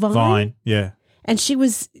called Vine? Vine, yeah. And she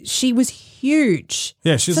was huge.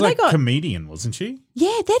 Yeah, she was So they like got- a comedian, wasn't she?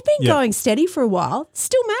 Yeah, they'd been Yeah. going steady for a while.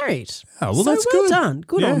 Still married. Oh, well, So that's well good. done.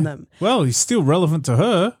 Good Yeah. on them. Well, he's still relevant to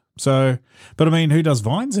her. So, but I mean, who does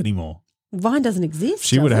Vines anymore? Vine doesn't exist.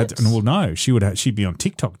 She would have does had, it? well, no, she'd be on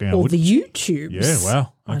TikTok now. Or wouldn't the she? YouTubes. Yeah,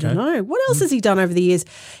 wow. I Okay. don't know. What else has he done over the years?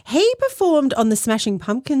 He performed on the Smashing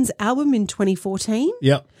Pumpkins album in 2014.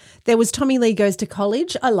 Yep. There was Tommy Lee Goes to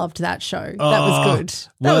College. I loved that show. That was good.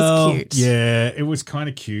 That was cute. Yeah, it was kind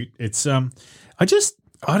of cute. It's I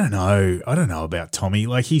don't know. I don't know about Tommy.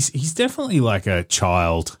 Like he's definitely like a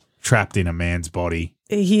child trapped in a man's body.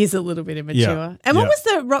 He is a little bit immature. Yeah. And what Yeah. was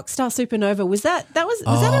the Rockstar Supernova? Was that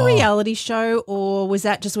a reality show, or was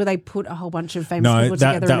that just where they put a whole bunch of famous No, people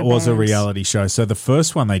together? that in was a band? reality show. So the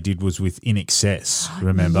first one they did was with In Excess,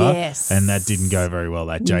 remember? Yes. And that didn't go very well.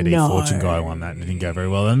 That JD No. Fortune guy won that and it didn't go very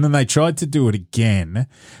well. And then they tried to do it again,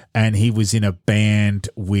 and he was in a band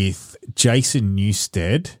with Jason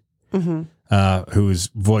Newsted, Mm-hmm. who was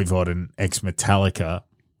Voivod and ex-Metallica.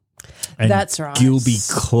 And That's right. Gilby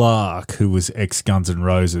Clarke, who was ex Guns N'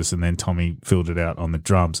 Roses, and then Tommy filled it out on the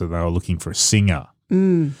drums, and they were looking for a singer.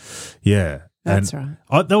 Yeah. That's And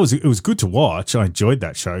right. it was good to watch. I enjoyed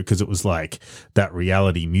that show because it was like that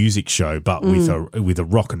reality music show, but with a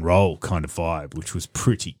rock and roll kind of vibe, which was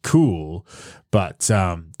pretty cool. But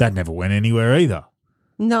that never went anywhere either.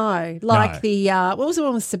 No, like the what was the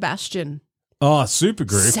one with Sebastian? Oh,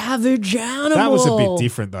 Supergroup. Savage Animal. That was a bit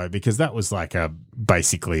different though, because that was like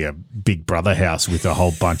basically a Big Brother house with a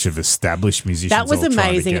whole bunch of established musicians. That was all trying to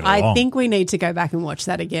amazing. get I along. think we need to go back and watch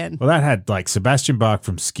that again. Well, that had like Sebastian Bach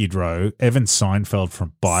from Skid Row, Evan Seinfeld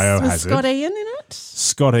from Biohazard, Was Scott Ian in it?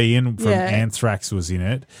 Scott Ian from Yeah. Anthrax was in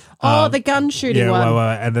it. Oh, the gun shooting Yeah, one. well,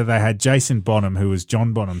 and then they had Jason Bonham, who was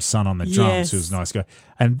John Bonham's son on the drums, Yes. who was a nice guy.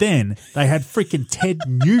 And then they had freaking Ted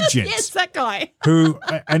Nugent. Yes, that guy. Who,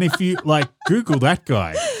 and if you like Google that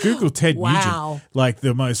guy, Google Ted Wow. Nugent, like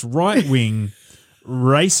the most right wing,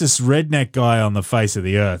 racist redneck guy on the face of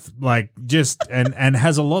the earth, like just, and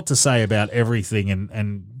has a lot to say about everything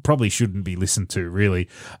and probably shouldn't be listened to, really.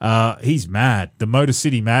 He's mad. The Motor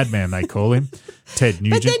City Madman, they call him, Ted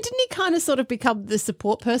Nugent. But then didn't he kind of sort of become the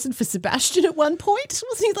support person for Sebastian at one point?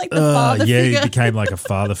 Wasn't he like the father yeah, figure? he became like a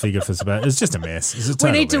father figure for Sebastian. It's just a mess. It's a We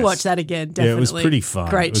total need to mess. watch that again, definitely. Yeah, it was pretty fun.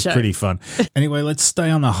 Great It was show. pretty fun. Anyway, let's stay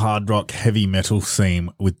on the hard rock heavy metal theme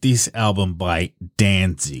with this album by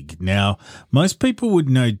Danzig. Now, most people would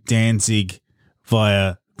know Danzig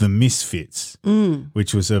via The Misfits,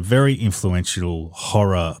 which was a very influential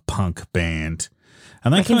horror punk band.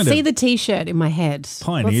 And they I can kind see of the T-shirt in my head.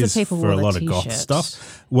 pioneers Lots of people for wore a the lot of goth T-shirt.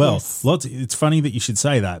 stuff. Well, Yes. it's funny that you should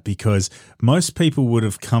say that because most people would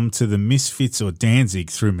have come to the Misfits or Danzig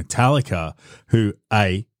through Metallica, who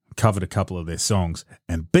A, covered a couple of their songs,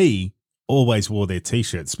 and B, always wore their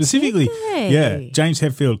T-shirts. Specifically, Did they? James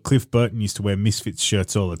Hetfield, Cliff Burton used to wear Misfits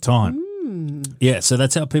shirts all the time. Yeah, so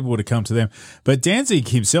that's how people would have come to them. But Danzig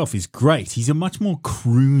himself is great. He's a much more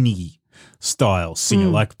croony style singer.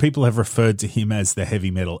 Like people have referred to him as the heavy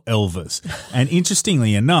metal Elvis. And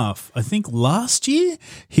interestingly enough, I think last year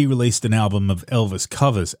he released an album of Elvis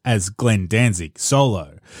covers as Glenn Danzig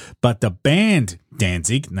solo. But the band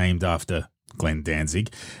Danzig, named after Glenn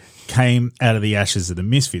Danzig, came out of the ashes of the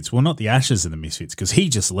Misfits. Well, not the ashes of the Misfits, because he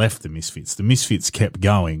just left the Misfits. The Misfits kept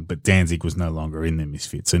going, but Danzig was no longer in the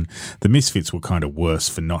Misfits. And the Misfits were kind of worse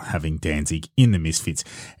for not having Danzig in the Misfits.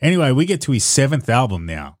 Anyway, we get to his seventh album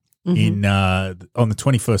now on the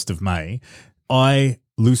 21st of May, I,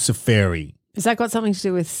 Luciferi. Has that got something to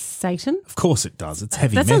do with Satan? Of course it does. It's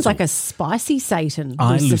heavy That metal. sounds like a spicy Satan.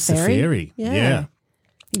 I, Luciferi. Luciferi. Yeah.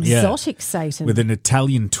 Exotic Satan. With an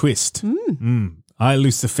Italian twist. I,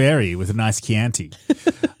 Luciferi with a nice Chianti.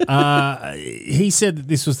 He said that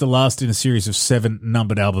this was the last in a series of 7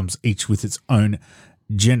 numbered albums, each with its own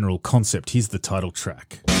general concept. Here's the title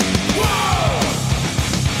track.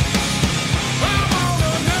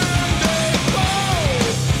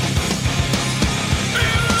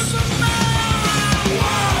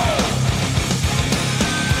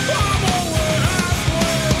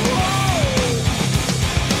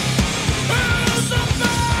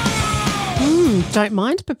 Don't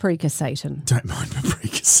mind Paprika Satan. Don't mind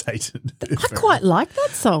Paprika Satan. I quite like that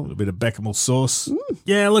A song. little bit of Bechamel sauce.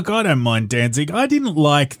 Yeah, look, I don't mind Danzig. I didn't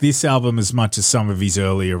like this album as much as some of his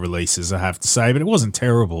earlier releases, I have to say, but it wasn't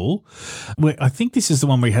terrible. I think this is the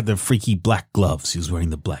one where he had the freaky black gloves. He was wearing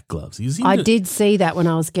the black gloves. He was I into- did see that when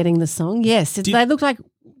I was getting the song. Yes, they look like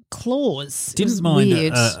claws. It Didn't was mind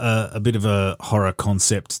weird. a bit of a horror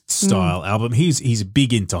concept style album. He's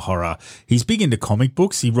big into horror. He's big into comic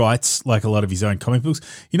books. He writes like a lot of his own comic books.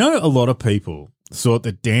 You know, a lot of people thought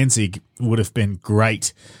that Danzig would have been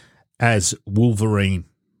great as Wolverine.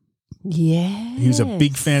 Yeah. He was a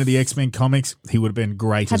big fan of the X-Men comics. He would have been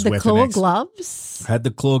great Had as the Weapon claw X. gloves. Had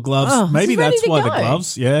the claw gloves. Oh, Maybe he's ready that's to why the go.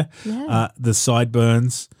 gloves. Yeah. Yeah. The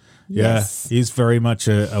sideburns. Yes. Yeah. He's very much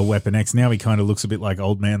a Weapon X. Now he kind of looks a bit like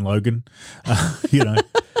Old Man Logan, you know.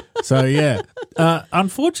 So, yeah.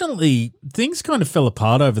 Unfortunately, things kind of fell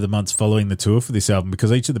apart over the months following the tour for this album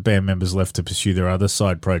because each of the band members left to pursue their other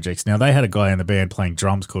side projects. Now, they had a guy in the band playing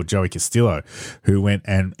drums called Joey Castillo who went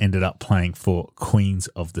and ended up playing for Queens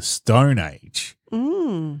of the Stone Age.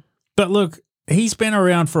 But look, he's been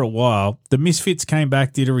around for a while. The Misfits came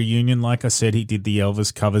back, did a reunion. Like I said, he did the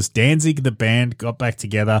Elvis covers. Danzig, the band, got back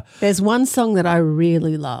together. There's one song that I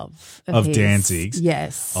really love Of his. Danzig's?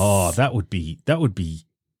 Yes. Oh, that would be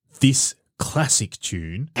this classic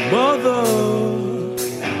tune. Mother,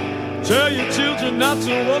 tell your children not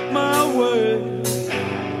to walk my way.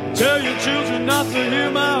 Tell your children not to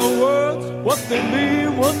hear my words, what they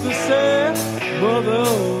mean, what they say.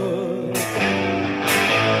 Mother.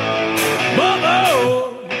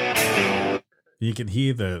 You can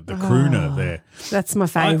hear the crooner there. That's my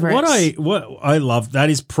favourite. What I love, that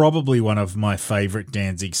is probably one of my favourite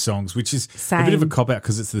Danzig songs, which is a bit of a cop-out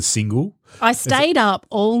because it's the single. I stayed up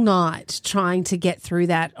all night trying to get through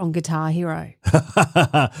that on Guitar Hero.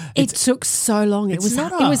 It took so long. It was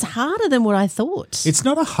harder than what I thought. It's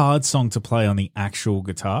not a hard song to play on the actual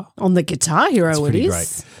guitar. On the Guitar Hero, it pretty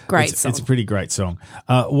is. Great song. It's a pretty great song.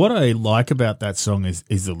 What I like about that song is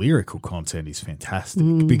the lyrical content is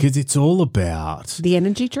fantastic because it's all about The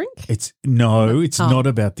energy drink? It's not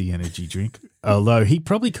about the energy drink. Although he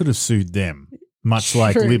probably could have sued them, much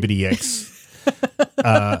like Liberty X.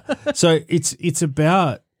 So it's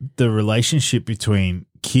about the relationship between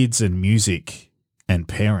kids and music and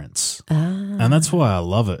parents. And that's why I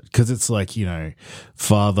love it, because it's like,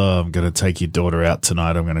 Father, I'm going to take your daughter out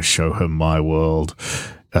tonight. I'm going to show her my world.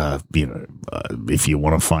 If you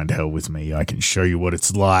want to find hell with me, I can show you what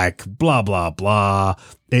it's like, blah, blah, blah.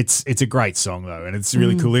 It's a great song, though, and it's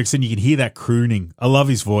really cool lyrics, and you can hear that crooning. I love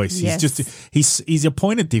his voice. Yes. He's a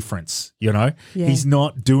point of difference, Yeah. He's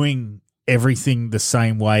not doing everything the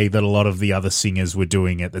same way that a lot of the other singers were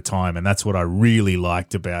doing at the time, and that's what I really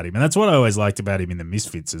liked about him, and that's what I always liked about him in the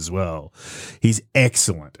Misfits as well. He's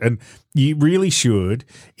excellent, and you really should,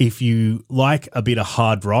 if you like a bit of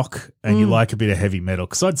hard rock and you like a bit of heavy metal,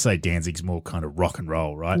 because I'd say Danzig's more kind of rock and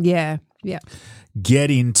roll, right? Yeah.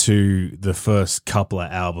 Get into the first couple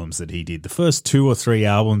of albums that he did. The first 2 or 3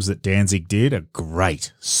 albums that Danzig did are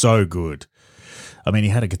great, so good. I mean, he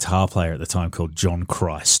had a guitar player at the time called John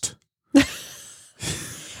Christ.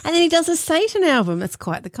 And then he does a Satan album. That's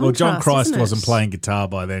quite the contrast. Well, John Christ isn't it? wasn't playing guitar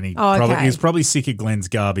by then. He okay. was probably sick of Glenn's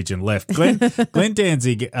garbage and left. Glenn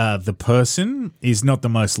Danzig, the person, is not the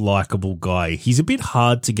most likable guy. He's a bit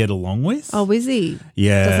hard to get along with. Oh, is he?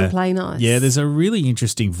 Yeah. Doesn't play nice. Yeah, there's a really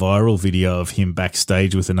interesting viral video of him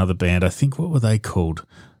backstage with another band. I think, what were they called?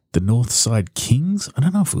 The Northside Kings? I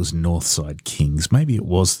don't know if it was Northside Kings. Maybe it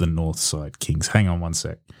was the Northside Kings. Hang on one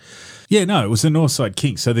sec. Yeah, no, it was the Northside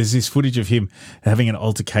Kings. So there's this footage of him having an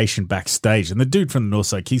altercation backstage. And the dude from the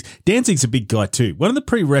Northside Kings, Danzig's a big guy too. One of the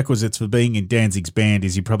prerequisites for being in Danzig's band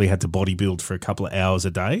is you probably had to bodybuild for a couple of hours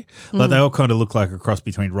a day. Like they all kind of look like a cross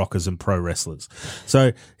between rockers and pro wrestlers.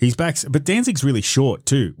 So he's back. But Danzig's really short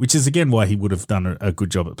too, which is again why he would have done a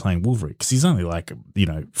good job at playing Wolverine, because he's only like,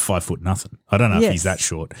 5 foot nothing. I don't know if he's that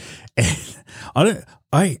short. And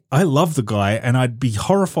I love the guy, and I'd be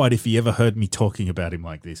horrified if he ever heard me talking about him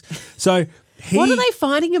like this. So what are they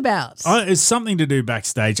fighting about? It's something to do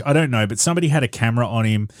backstage. I don't know, but somebody had a camera on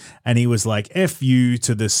him, and he was like, F you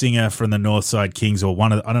to the singer from the Northside Kings, or I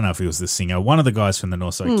don't know if he was the singer, one of the guys from the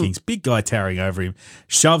Northside Kings, big guy towering over him,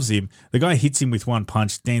 shoves him. The guy hits him with one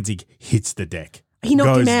punch. Danzig hits the deck. He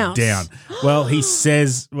knocked him goes out. Down. Well, he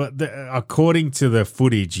says, according to the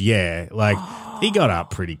footage, he got up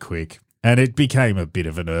pretty quick. And it became a bit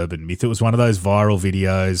of an urban myth. It was one of those viral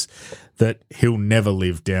videos that he'll never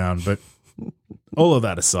live down. But all of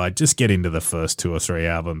that aside, just get into the first 2 or 3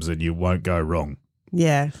 albums and you won't go wrong.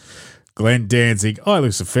 Yeah. Glenn Danzig, I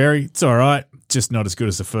Luciferi, it's all right. Just not as good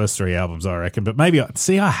as the first 3 albums, I reckon. But maybe,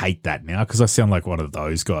 I hate that now because I sound like one of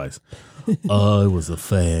those guys. I was a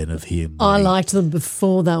fan of him. I liked them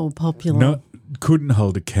before they were popular. No, couldn't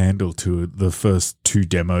hold a candle to the first 2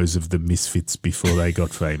 demos of the Misfits before they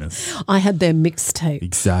got famous. I had their mixtape.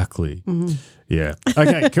 Exactly. Yeah.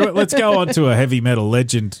 Okay, let's go on to a heavy metal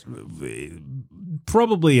legend,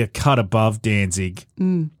 probably a cut above Danzig,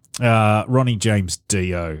 Ronnie James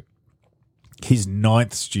Dio. His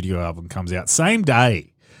 9th studio album comes out same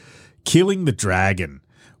day, Killing the Dragon.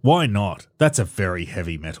 Why not? That's a very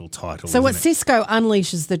heavy metal title. So what? isn't it? Cisco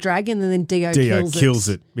unleashes the dragon, and then Dio kills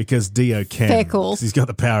it because Dio can. Fair call. 'Cause he's got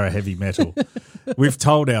the power of heavy metal. We've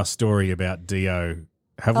told our story about Dio,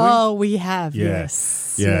 have we? Oh, we have. Yeah.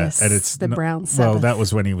 Yes. Yeah, Yes. and it's the Brown Sabbath. Well, that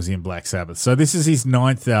was when he was in Black Sabbath. So this is his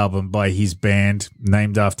 9th album by his band,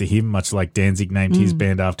 named after him, much like Danzig named his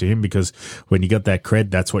band after him, because when you got that cred,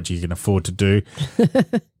 that's what you can afford to do.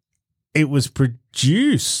 It was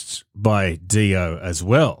produced by Dio as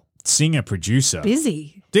well, singer-producer.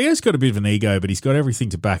 Busy. Dio's got a bit of an ego, but he's got everything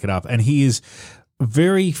to back it up, and he is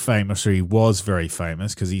very famous, or he was very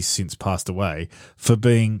famous, because he's since passed away, for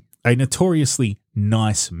being a notoriously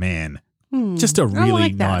nice man. Just a really I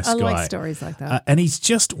like that. nice I guy. like stories like that. And he's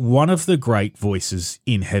just one of the great voices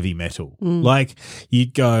in heavy metal. Like,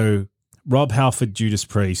 you'd go Rob Halford, Judas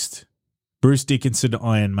Priest, Bruce Dickinson,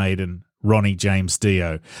 Iron Maiden, Ronnie James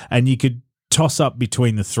Dio, and you could toss up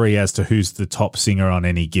between the 3 as to who's the top singer on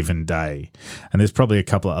any given day. And there's probably a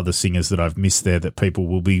couple of other singers that I've missed there that people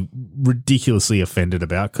will be ridiculously offended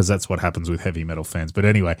about, because that's what happens with heavy metal fans. But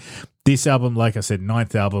anyway, this album, like I said,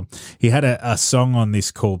 9th album, he had a song on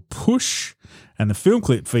this called Push, And the film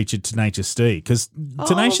clip featured Tenacious D because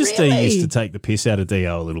Tenacious D really? used to take the piss out of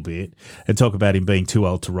Dio a little bit and talk about him being too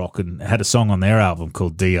old to rock, and had a song on their album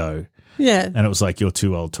called Dio. Yeah. And it was like, you're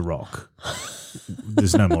too old to rock.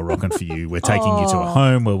 There's no more rocking for you. We're taking you to a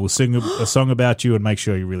home where we'll sing a song about you and make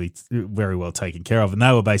sure you're really very well taken care of. And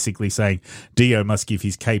they were basically saying Dio must give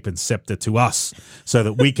his cape and scepter to us so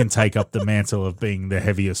that we can take up the mantle of being the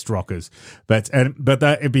heaviest rockers. But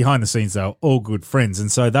behind the scenes, they were all good friends. And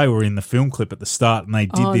so they were in the film clip at the start, and they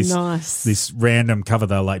did this random cover.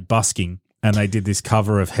 They were like busking. And they did this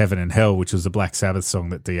cover of Heaven and Hell, which was the Black Sabbath song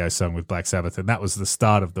that Dio sung with Black Sabbath. And that was the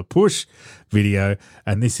start of the Push video.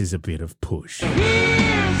 And this is a bit of Push.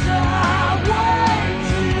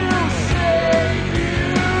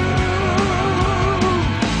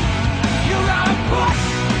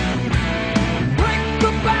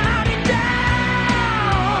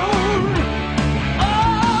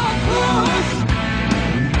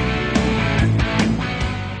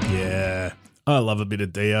 I love a bit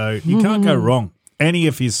of Dio. You can't go wrong. Any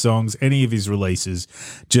of his songs, any of his releases,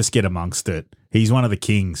 just get amongst it. He's one of the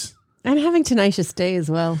kings. And having Tenacious D as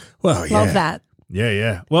well. Well, yeah. Love that.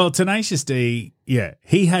 Yeah. Well, Tenacious D,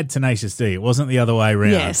 he had Tenacious D. It wasn't the other way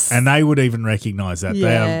around. Yes. And they would even recognise that.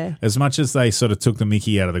 Yeah. As much as they sort of took the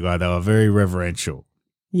mickey out of the guy, they were very reverential.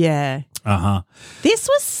 Yeah. Uh-huh. This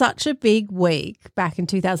was such a big week back in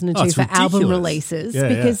 2002 it's for album ridiculous. releases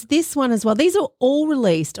because this one as well. These are all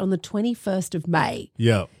released on the 21st of May.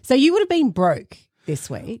 Yeah. So you would have been broke this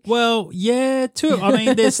week. Well, yeah, too. I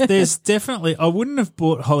mean, there's definitely. I wouldn't have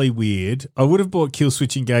bought Holly Weird. I would have bought Kill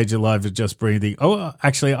Switch Engage Alive with Just Breathing. Oh,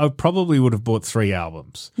 actually, I probably would have bought 3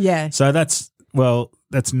 albums. Yeah. So that's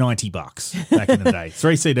 $90 back in the day.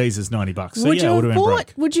 3 CDs is $90. So Would I would have been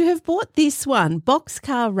broke. Would you have bought this one,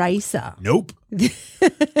 Boxcar Racer? Nope.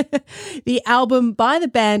 The album by the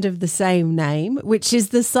band of the same name, which is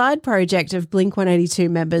the side project of Blink-182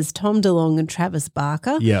 members Tom DeLonge and Travis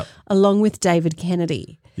Barker, along with David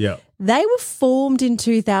Kennedy. Yeah. They were formed in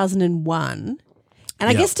 2001. And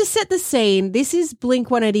I guess to set the scene, this is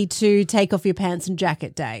Blink-182 Take Off Your Pants and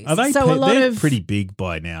Jacket days. Are they so they're pretty big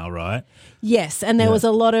by now, right? Yes, and there was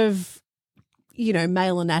a lot of,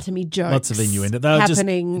 male anatomy jokes. Lots of innuendo. They were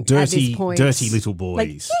happening just at this point. dirty little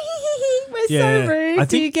boys. We're so rude.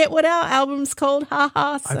 Do you get what our album's called? Ha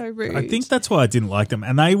ha, so rude. I think that's why I didn't like them.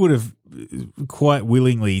 And they would have quite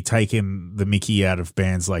willingly taken the mickey out of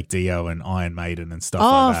bands like Dio and Iron Maiden and stuff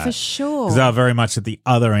like that. Oh, for sure. Because they were very much at the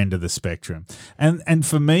other end of the spectrum. And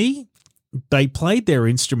for me, they played their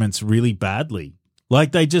instruments really badly.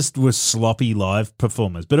 Like they just were sloppy live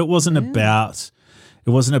performers. But it wasn't about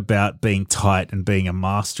being tight and being a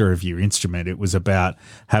master of your instrument. It was about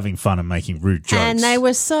having fun and making rude jokes. And they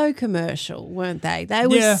were so commercial, weren't they? They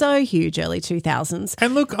were so huge early 2000s.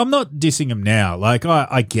 And look, I'm not dissing them now. Like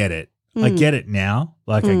I get it. I get it now.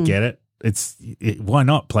 Like I get it. Why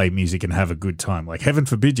not play music and have a good time? Like heaven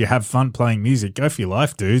forbid you have fun playing music. Go for your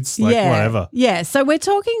life, dudes. Like whatever. Yeah. So we're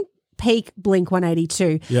talking peak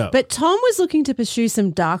Blink-182. Yeah. But Tom was looking to pursue some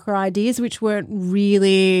darker ideas which weren't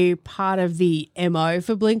really part of the MO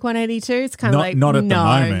for Blink-182. It's kind of not at the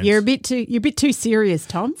moment. You're a bit too serious,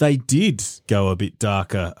 Tom. They did go a bit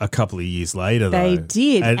darker a couple of years later, though. They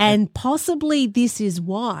did, and possibly this is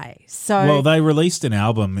why. So, well, they released an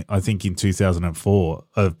album, I think, in 2004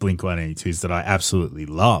 of Blink-182s that I absolutely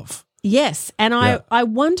love. Yes, and I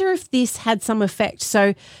wonder if this had some effect.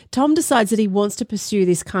 So Tom decides that he wants to pursue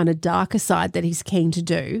this kind of darker side that he's keen to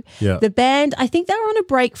do. Yeah. The band, I think they were on a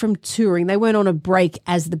break from touring. They weren't on a break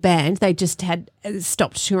as the band. They just had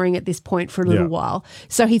stopped touring at this point for a little while.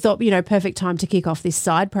 So he thought, perfect time to kick off this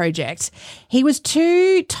side project. He was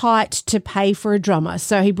too tight to pay for a drummer,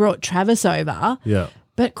 so he brought Travis over. Yeah.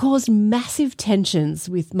 But caused massive tensions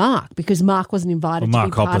with Mark because Mark wasn't invited to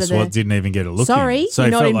be part of the... Mark didn't even get a look Sorry, in. So you're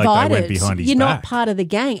he not felt invited. like they went behind his you're back. not part of the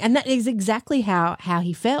gang. And that is exactly how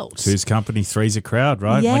he felt. Two's company, three's a crowd,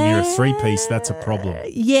 right? When you're a three-piece, that's a problem.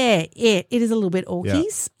 Yeah, it is a little bit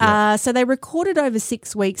orkies. Yeah. So they recorded over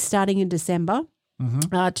 6 weeks starting in December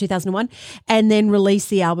 2001 and then released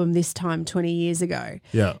the album this time 20 years ago.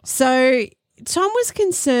 Yeah. So... Tom was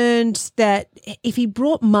concerned that if he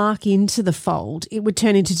brought Mark into the fold, it would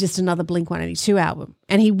turn into just another Blink-182 album,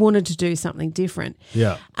 and he wanted to do something different.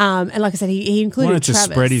 Yeah. And like I said, he included wanted to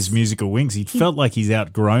Travis. spread his musical wings. He felt like he's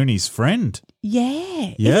outgrown his friend.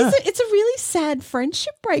 Yeah. Yeah. It's a really sad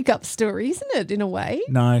friendship breakup story, isn't it, in a way?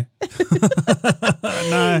 No.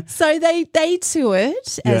 No. So they toured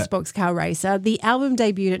Yeah. as Boxcar Racer. The album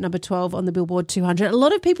debuted at number 12 on the Billboard 200. A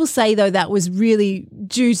lot of people say, though, that was really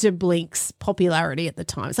due to Blink's popularity at the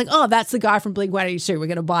time. It's like, oh, that's the guy from Blink-182. We're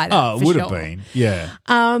going to buy that. Oh, it for would sure. have been. Yeah.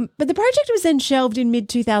 But the project was then shelved in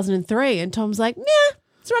mid-2003, and Tom's like, yeah,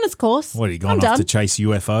 it's run its course. What, he I'm gone off done. to chase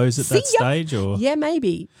UFOs at that See ya. stage? Or Yeah,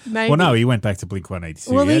 maybe. Well, no, he went back to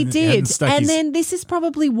Blink-182. Well, he hadn't did. stuck And his- then this is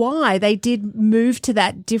probably why they did move to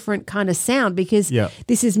that different kind of sound, because Yeah.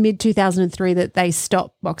 this is mid-2003 that they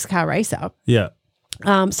stopped Boxcar Racer. Yeah.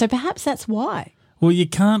 So perhaps that's why. Well, you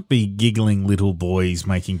can't be giggling little boys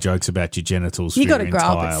making jokes about your genitals. You for got to your grow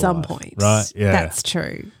up entire at some life, point. right? Yeah, That's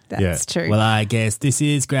true. That's true. Well, I guess this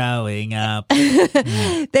is growing up.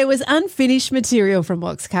 There was unfinished material from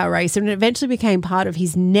Boxcar Racer, and it eventually became part of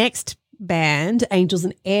his next band, Angels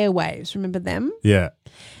and Airwaves. Remember them? Yeah,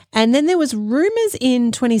 And then there was rumours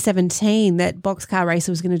in 2017 that Boxcar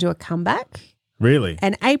Racer was going to do a comeback. really.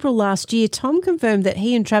 And April last year, Tom confirmed that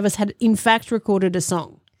he and Travis had in fact recorded a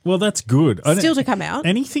song. Well, that's good. I Still don't- to come out.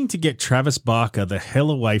 Anything to get Travis Barker the hell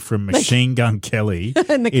away from Machine Gun Kelly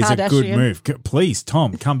And the is a good Kardashian. move. Please,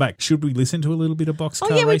 Tom, come back. Should we listen to a little bit of Boxcar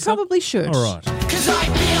Oh, yeah, we Racer? probably should. All right. Cause I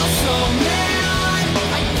feel so mad,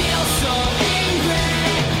 I feel so angry,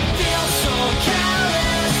 feel so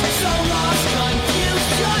careless, so lost, confused,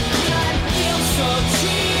 shotgun, feel so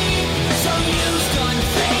cheap, so used,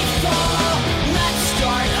 unfaithful. Let's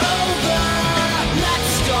start over, let's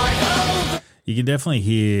start over. You can definitely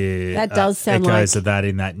hear That does sound echoes like- of that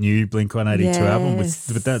in that new Blink-182 album. Yes.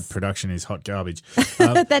 But that production is hot garbage.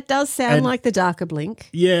 That does sound and- like the darker Blink.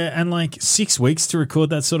 Yeah, and like 6 weeks to record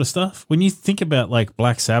that sort of stuff. When you think about like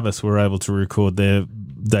Black Sabbath were able to record their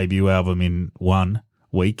debut album in 1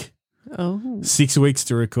 week. Oh. 6 weeks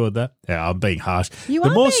to record that. Yeah, I'm being harsh. You the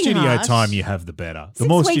are more being studio harsh. time you have, the better. The 6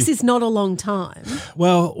 more weeks is not a long time.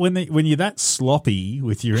 well, when you're that sloppy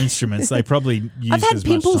with your instruments, they probably use I've had as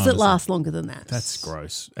much pimples time that as- last longer than that. That's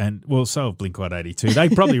gross. And well, so have Blink-182. They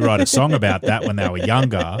probably write a song about that when they were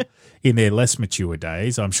younger, in their less mature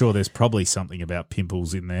days. I'm sure there's probably something about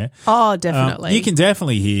pimples in there. Oh, definitely. You can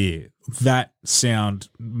definitely hear that sound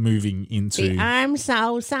moving into. I'm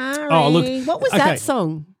so sorry. Oh, look, What was okay. that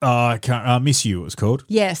song? I can't. Miss You. It was called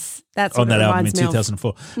Yes, that's on what that it album in reminds me of.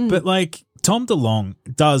 2004. But like Tom DeLonge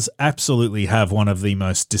does absolutely have one of the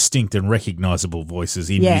most distinct and recognizable voices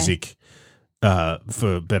in Yeah. music.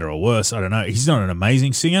 For better or worse, I don't know. He's not an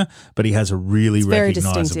amazing singer, but he has a really It's very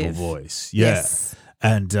recognizable distinctive. voice. Yeah. Yes.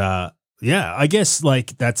 And yeah, I guess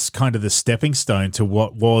like that's kind of the stepping stone to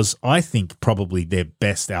what was, I think, probably their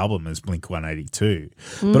best album as Blink-182.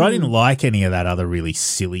 But I didn't like any of that other really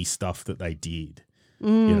silly stuff that they did. You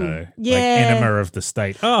know, Yeah. like Enema of the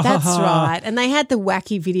State. Oh, That's ha, ha. right. And they had the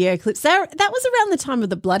wacky video clips. That was around the time of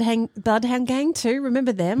the Bloodhound Gang too.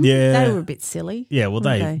 Remember them? Yeah. They were a bit silly. Yeah, well,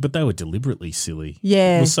 weren't but they were deliberately silly.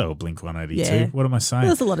 Yeah. Well, so were Blink-182. Yeah. What am I saying? There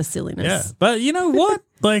was a lot of silliness. Yeah, but you know what?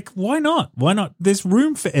 Like, why not? Why not? There's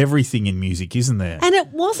room for everything in music, isn't there? And it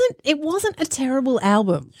wasn't a terrible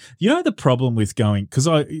album. You know the problem with going, because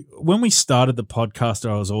when we started the podcast,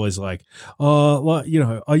 I was always like, oh, well, you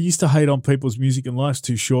know, I used to hate on people's music and life's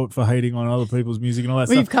too short for hating on other people's music and all that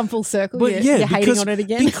Well, stuff. you've come full circle. But You're hating on it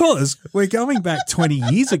again. Because we're going back 20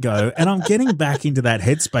 years ago and I'm getting back into that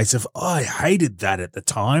headspace of, oh, I hated that at the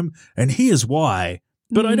time and here's why.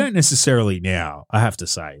 But I don't necessarily now, I have to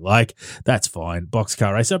say. Like, that's fine.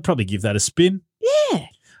 Boxcar Racer, I'd probably give that a spin Yeah.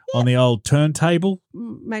 on the old turntable.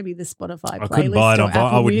 Maybe the Spotify playlist. I couldn't buy it or on vinyl. I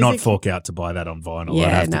Apple would not Music. fork out to buy that on vinyl. I'd Yeah,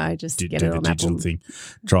 have no, to just do get it the on digital Apple. thing.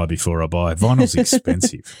 Try before I buy. Vinyl's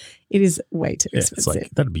expensive. It is way too Yeah, it's expensive.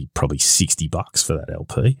 like that'd be probably $60 for that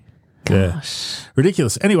LP. Yeah.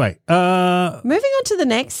 Ridiculous. Anyway, Moving on to the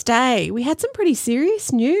next day, we had some pretty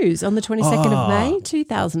serious news on the 22nd of May,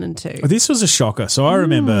 2002. this was a shocker. So I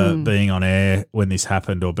remember being on air when this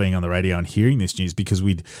happened or being on the radio and hearing this news because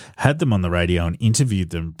we'd had them on the radio and interviewed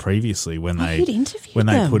them previously when Oh, they you'd interviewed when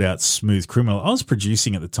they them. put out Smooth Criminal. I was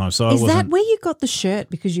producing at the time, so I Is wasn't that where you got the shirt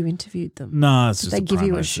because you interviewed them? No, it's Did just they give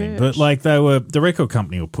you a promo thing. shirt? But like the record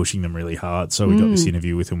company were pushing them really hard, so we got this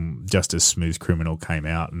interview with them just as Smooth Criminal came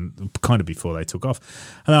out and kind of before they took off.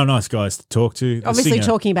 And they were nice guys to talk to. The Obviously singer-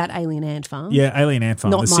 talking about Alien Ant Farm. Yeah, Alien Ant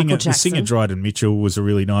Farm. Not The Michael singer Jackson. Dryden Mitchell was a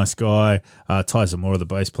really nice guy. Ty Zamora, the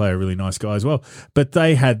bass player, a really nice guy as well. But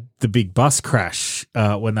they had the big bus crash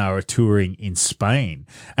when they were touring in Spain,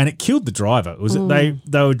 and it killed the driver. It was they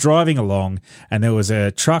were driving along, and there was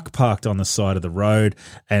a truck parked on the side of the road,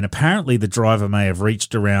 and apparently the driver may have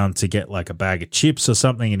reached around to get like a bag of chips or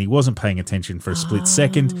something, and he wasn't paying attention for a split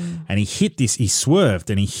second, and he swerved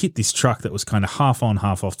and he hit this truck that was kind of half on,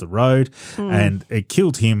 half off the road, and it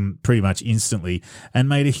killed him pretty much instantly and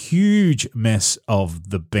made a huge mess of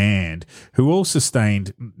the band, who all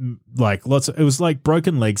sustained like lots of, it was like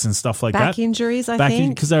broken legs and stuff like Back that. injuries, I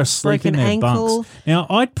think. Because they were asleep in Broken their ankle. bunks. Now,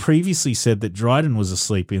 I'd previously said that Dryden was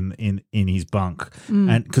asleep in his bunk,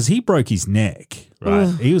 and because he broke his neck, right?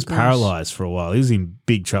 Oh, He was gosh. paralyzed for a while. He was in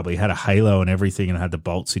big trouble. He had a halo and everything and had the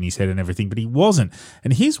bolts in his head and everything, but he wasn't.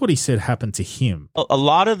 And here's what he said happened to him. A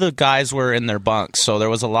lot of the guys were in their bunks, so there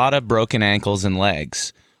was a lot of broken ankles and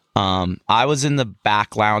legs. I was in the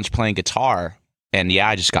back lounge playing guitar, and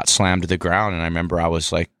I just got slammed to the ground, and I remember I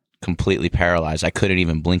was like completely paralyzed. I couldn't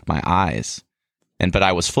even blink my eyes. But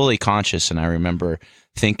I was fully conscious, and I remember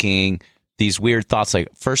thinking these weird thoughts. Like,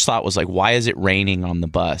 first thought was like, why is it raining on the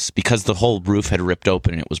bus? Because the whole roof had ripped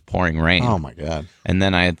open and it was pouring rain. Oh my God. And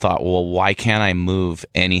then I had thought, well, why can't I move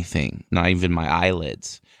anything? Not even my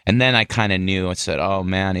eyelids. And then I kind of knew. I said, oh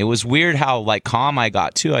man, it was weird how like calm I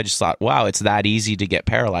got too. I just thought, wow, it's that easy to get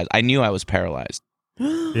paralyzed. I knew I was paralyzed.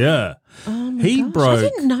 Yeah. Oh my He gosh. broke- I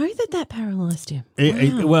didn't know that paralyzed him.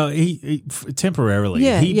 He temporarily,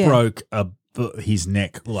 Yeah, he yeah. broke his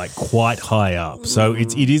neck like quite high up. So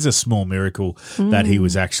it is a small miracle that he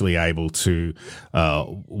was actually able to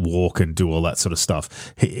walk and do all that sort of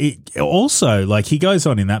stuff. He also, like, he goes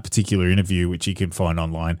on in that particular interview, which you can find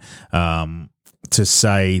online, to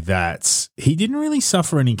say that he didn't really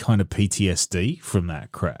suffer any kind of PTSD from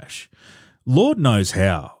that crash. Lord knows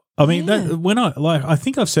how. I mean, I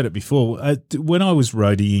think I've said it before. When I was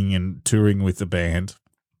roadieing and touring with the band,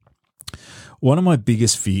 one of my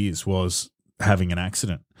biggest fears was having an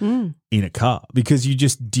accident in a car, because you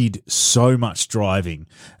just did so much driving,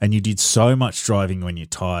 and you did so much driving when you're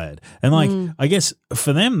tired. And like, I guess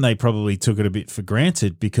for them, they probably took it a bit for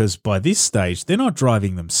granted, because by this stage, they're not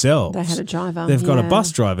driving themselves. They had a driver. They've got a yeah.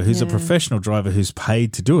 bus driver who's a Yeah. professional driver who's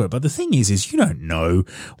paid to do it. But the thing is you don't know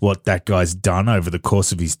what that guy's done over the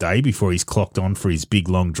course of his day before he's clocked on for his big,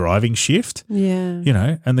 long driving shift. Yeah. You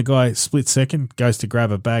know, and the guy split second goes to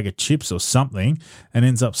grab a bag of chips or something and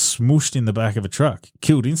ends up smooshed in the back of a truck,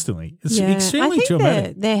 killed instantly. It's extremely I think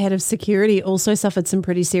traumatic. their head of security also suffered some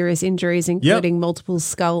pretty serious injuries, including multiple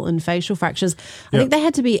skull and facial fractures. I think they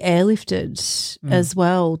had to be airlifted as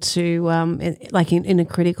well to, in a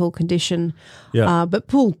critical condition. Yeah. But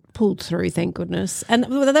pulled through, thank goodness. And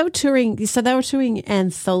they were touring. So they were touring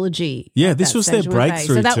Anthology. Yeah, at this that was their stage, weren't they?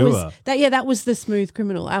 breakthrough so that tour. Was, that was the Smooth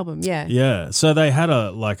Criminal album. Yeah. Yeah, so they had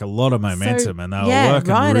a lot of momentum, and they were working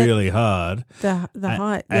right at really hard. The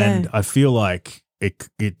height. And yeah. I feel like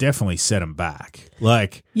it definitely set them back.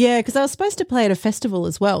 Like, Yeah, because I was supposed to play at a festival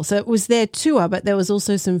as well. So it was their tour, but there was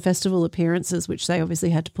also some festival appearances, which they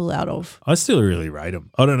obviously had to pull out of. I still really rate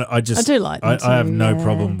them. I don't know. I do like them I have too, no yeah.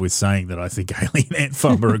 problem with saying that I think Alien Ant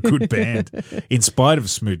Farm are a good band, in spite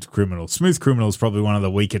of Smooth Criminal. Smooth Criminal is probably one of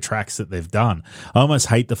the weaker tracks that they've done. I almost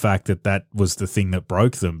hate the fact that was the thing that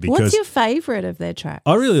broke them, because What's your favourite of their tracks?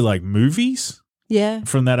 I really like Movies Yeah.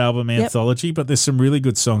 from that album Anthology, but there's some really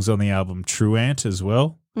good songs on the album True Ant as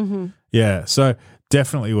well. Mm-hmm. Yeah, so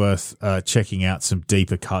definitely worth checking out some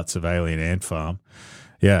deeper cuts of Alien Ant Farm.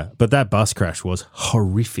 Yeah, but that bus crash was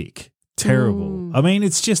horrific, terrible. I mean,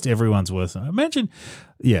 it's just everyone's worst. Imagine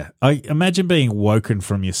being woken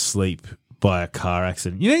from your sleep by a car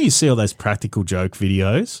accident. You know, you see all those practical joke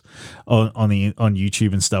videos on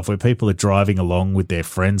YouTube and stuff where people are driving along with their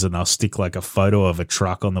friends and they'll stick like a photo of a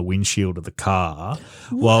truck on the windshield of the car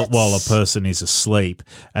while a person is asleep,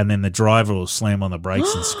 and then the driver will slam on the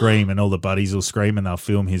brakes and scream, and all the buddies will scream, and they'll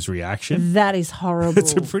film his reaction. That is horrible.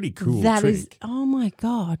 It's a pretty cool That trick. is, oh my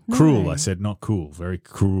God. No. Cruel, I said, not cool. Very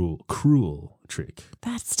cruel trick.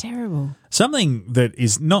 That's terrible. Something that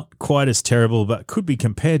is not quite as terrible but could be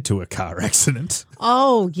compared to a car accident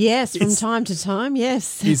Oh, yes, from time to time,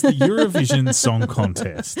 yes. is the Eurovision Song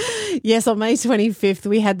Contest. Yes, on May 25th,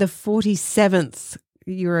 we had the 47th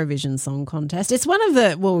Eurovision Song Contest. It's one of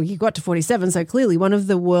the, well, you got to 47, so clearly one of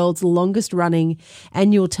the world's longest running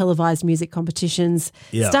annual televised music competitions.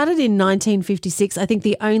 Yeah. Started in 1956. I think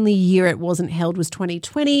the only year it wasn't held was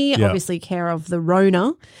 2020, Yeah. obviously care of the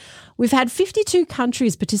Rona. We've had 52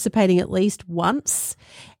 countries participating at least once.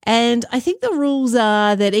 And I think the rules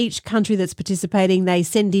are that each country that's participating, they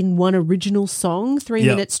send in one original song, 3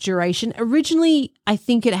 Yeah. minutes duration. Originally, I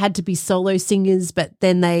think it had to be solo singers, but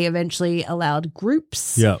then they eventually allowed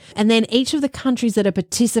groups. Yeah. And then each of the countries that are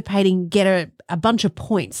participating get a bunch of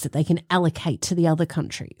points that they can allocate to the other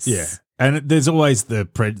countries. Yeah. And there's always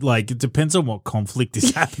it depends on what conflict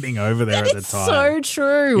is happening over there at the It's time. so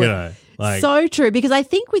true. You know, like, So true, because I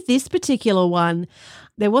think with this particular one,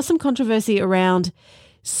 there was some controversy around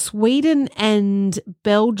Sweden and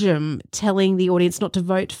Belgium telling the audience not to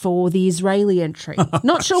vote for the Israeli entry.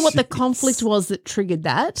 Not sure what the conflict was that triggered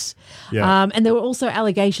that. Yeah. And there were also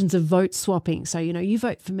allegations of vote swapping. So, you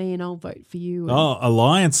vote for me and I'll vote for you. And Oh,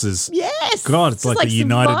 alliances. yes. God, it's like the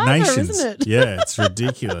United Survivor, Nations. isn't it? Yeah, it's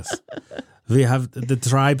ridiculous. The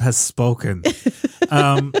tribe has spoken.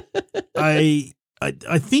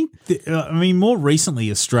 I think, more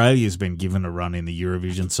recently, Australia's been given a run in the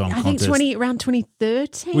Eurovision Song I think Contest. around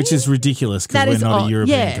 2013. Which is ridiculous That because is we're not odd. a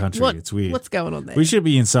European Yeah. country. What- It's weird. What's going on there? We should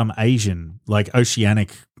be in some Asian,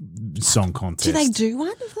 oceanic song contest. Do they do one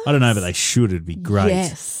of those? I don't know, but they should. It'd be great.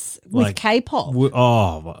 Yes. With Like, K-pop.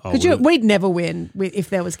 Could We'd never win if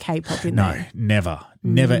there was K-pop in No, there. never,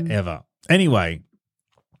 Mm. ever. Anyway,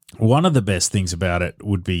 one of the best things about it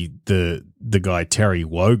would be the guy Terry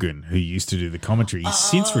Wogan, who used to do the commentary. He's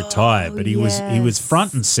since retired, but he was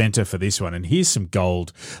front and center for this one. And here's some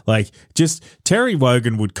gold. Just Terry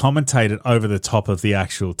Wogan would commentate it over the top of the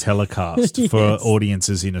actual telecast Yes. for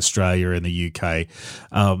audiences in Australia and the UK.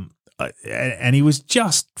 And he was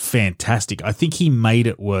just fantastic. I think he made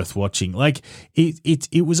it worth watching.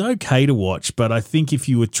 It was okay to watch, but I think if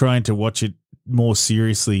you were trying to watch it more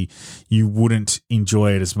seriously, you wouldn't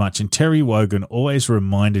enjoy it as much. And Terry Wogan always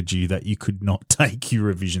reminded you that you could not take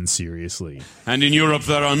Eurovision seriously. And in Europe,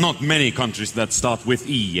 there are not many countries that start with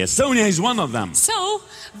E. Estonia is one of them. So,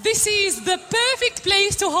 this is the perfect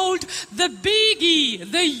place to hold the Big E,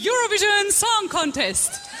 the Eurovision Song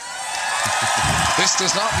Contest. This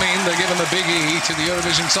does not mean they're giving the Big E to the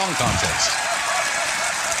Eurovision Song Contest.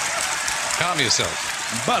 Calm yourself.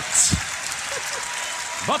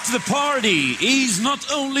 But the party is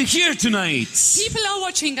not only here tonight. People are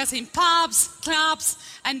watching us in pubs, clubs,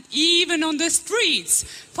 and even on the streets.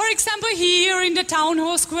 For example, here in the town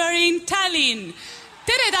hall square in Tallinn.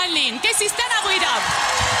 Tere Tallinn, kes siis täna võidab?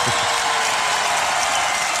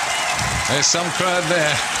 There's some crowd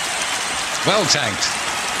there. Well tanked.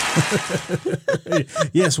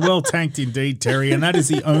 Yes, well tanked indeed, Terry. And that is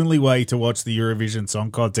the only way to watch the Eurovision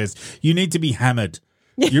Song Contest. You need to be hammered.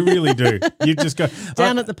 You really do. You just go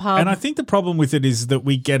Down at the pub. And I think the problem with it is that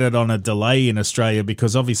we get it on a delay in Australia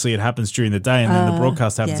because obviously it happens during the day and then the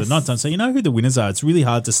broadcast happens yes. at night time. So you know who the winners are. It's really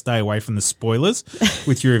hard to stay away from the spoilers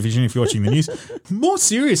with Eurovision if you're watching the news. More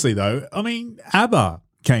seriously, though, ABBA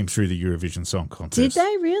came through the Eurovision Song Contest. Did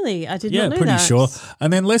they really? I did not know pretty that. sure.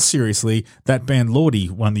 And then less seriously, that band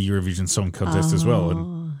Lordi won the Eurovision Song Contest as well.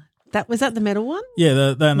 And Was that the medal one?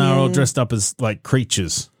 yeah, they're all Yeah. dressed up as like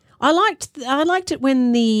creatures. I liked it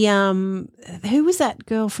when the who was that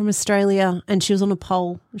girl from Australia and she was on a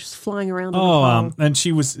pole, she was flying around on a pole. And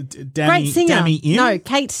she was Great singer. Dami Im. No,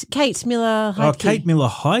 Kate Miller. Oh, Kate Miller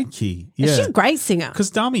Heidke. Yeah. She's a great singer.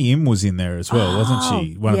 Because Dami Im was in there as well, wasn't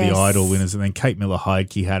she? One of yes. the Idol winners. And then Kate Miller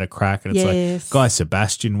Heidke had a crack. And it's Yes. like Guy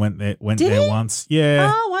Sebastian went there Did he? once.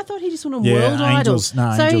 Yeah. Oh, I thought he just won a Yeah, World Angels- Idol.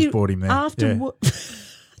 no, Angels brought him there. After Yeah.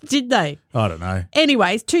 did they? I don't know.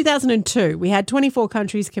 Anyways, 2002, we had 24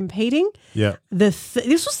 countries competing. Yeah. This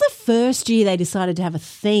was the first year they decided to have a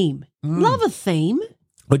theme. Love a theme.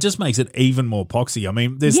 It just makes it even more poxy. I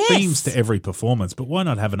mean, there's Yes. themes to every performance, but why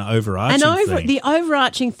not have an overarching theme? The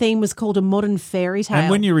overarching theme was called A Modern Fairy Tale. And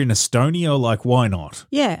when you're in Estonia, why not?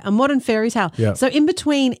 Yeah, A Modern Fairy Tale. Yeah. So in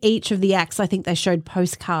between each of the acts, I think they showed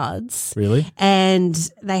postcards. Really? And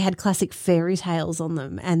they had classic fairy tales on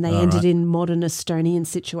them, and they All ended right. in modern Estonian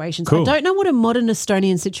situations. Cool. I don't know what a modern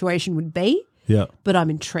Estonian situation would be, Yeah. but I'm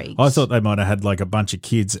intrigued. I thought they might have had like a bunch of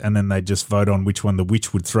kids and then they'd just vote on which one the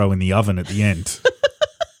witch would throw in the oven at the end.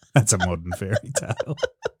 That's a modern fairy tale.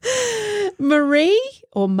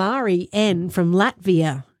 Mari N from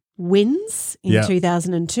Latvia wins in Yeah.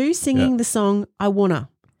 2002 singing Yeah. the song I Wanna.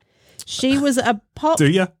 She was a pop. Do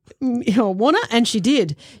you? Wanna, and she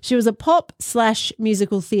did. She was a pop /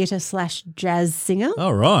 musical theatre / jazz singer.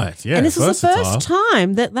 All right. Yeah. and this was the versatile. first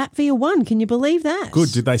time that Latvia won. Can you believe that?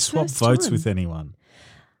 Good. Did they swap First votes time. with anyone?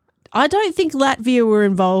 I don't think Latvia were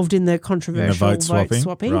involved in the controversial vote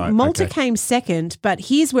swapping? Right, Malta okay. came second, but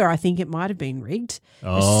here's where I think it might have been rigged.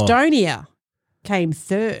 Oh. Estonia came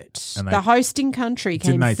third. And The hosting country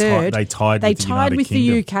came Didn't they third. they tied with the United with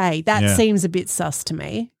Kingdom. the UK. That Yeah. seems a bit sus to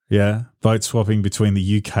me. Yeah. Vote swapping between the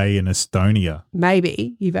UK and Estonia.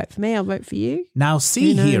 Maybe you vote for me, I'll vote for you. Now,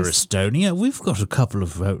 see Who here, knows? Estonia, we've got a couple of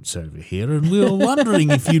votes over here, and we were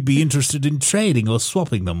wondering if you'd be interested in trading or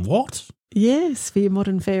swapping them. What? Yes, for your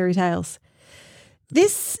modern fairy tales. So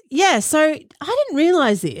I didn't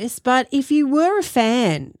realise this, but if you were a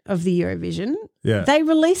fan of the Eurovision, Yeah. they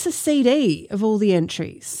release a CD of all the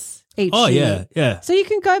entries each Oh, year. yeah. So you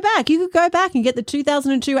can go back. You could go back and get the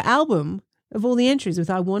 2002 album of all the entries with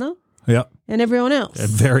I Wanna. Yep. and everyone else. And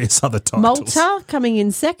various other titles. Malta coming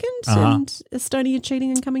in second Uh-huh. and Estonia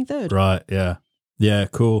cheating and coming third. Right, yeah. Yeah,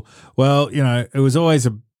 cool. Well, it was always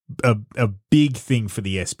a big thing for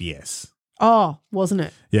the SBS. Oh, wasn't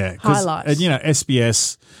it? Yeah. Highlight. And,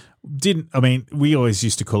 SBS we always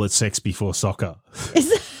used to call it Sex Before Soccer.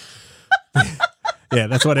 Yeah,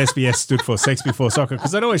 that's what SBS stood for, Sex Before Soccer,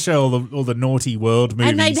 because they'd always show all the naughty world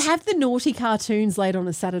movies. And they'd have the naughty cartoons late on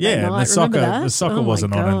a Saturday yeah, night. and Remember the soccer Oh my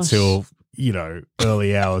wasn't on gosh. until,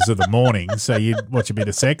 early hours of the morning. So you'd watch a bit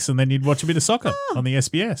of sex and then you'd watch a bit of soccer on the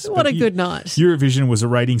SBS. What But a good night. Eurovision was a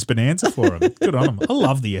ratings bonanza for them. Good on them. I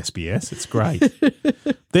love the SBS. It's great.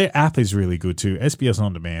 Their app is really good too. SBS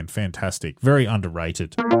On Demand, fantastic. Very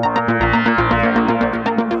underrated.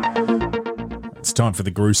 It's time for the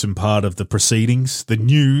gruesome part of the proceedings, the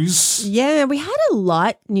news. Yeah, we had a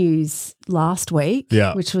light news last week,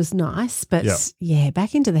 Yeah. which was nice. But Yeah.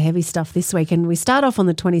 back into the heavy stuff this week. And we start off on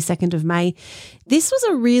the 22nd of May. This was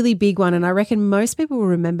a really big one, and I reckon most people will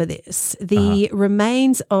remember this. The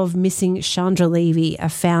remains of missing Chandra Levy are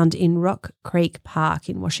found in Rock Creek Park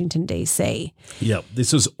in Washington, D.C. Yep.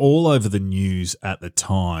 This was all over the news at the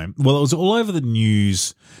time. Well, it was all over the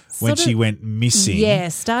news when Sort she of- went missing. Yeah,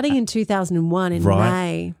 starting in 2001 in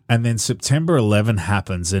May. And then September 11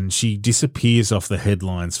 happens and she disappears off the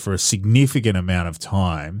headlines for a significant amount of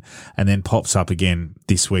time and then pops up again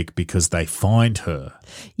this week because they find her.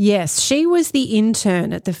 Yes, she was the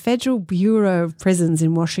intern at the Federal Bureau of Prisons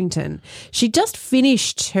in Washington. She just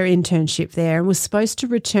finished her internship there and was supposed to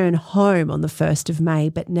return home on the 1st of May,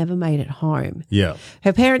 but never made it home. Yeah.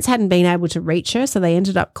 Her parents hadn't been able to reach her, so they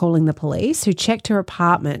ended up calling the police, who checked her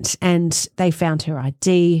apartment and they found her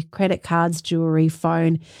ID, credit cards, jewellery,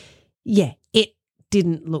 phone. Yeah, it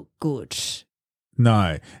didn't look good.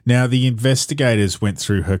 No. Now, the investigators went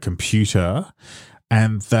through her computer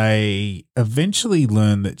and they eventually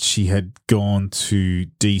learned that she had gone to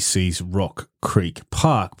DC's Rock Creek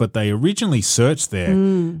Park, but they originally searched there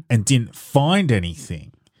and didn't find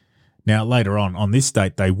anything. Now, later on this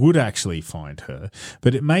date, they would actually find her,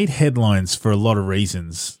 but it made headlines for a lot of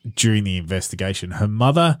reasons during the investigation. Her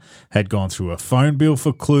mother had gone through a phone bill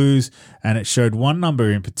for clues, and it showed one number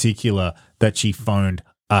in particular that she phoned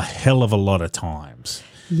a hell of a lot of times.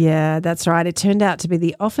 Yeah, that's right. It turned out to be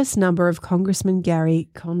the office number of Congressman Gary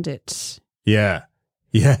Condit. Yeah.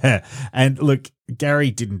 Yeah. And look,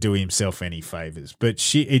 Gary didn't do himself any favors, but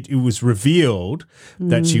it was revealed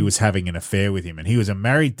that she was having an affair with him. And he was a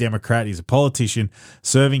married Democrat. He's a politician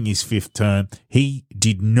serving his 5th term. He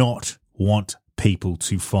did not want people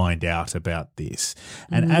to find out about this.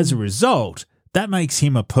 And as a result, that makes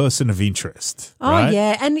him a person of interest. Oh, right?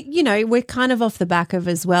 yeah. And, we're kind of off the back of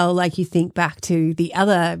as well, like you think back to the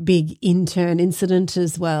other big intern incident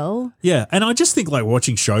as well. Yeah. And I just think like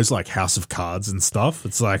watching shows like House of Cards and stuff,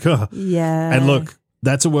 it's like, Yeah. And look,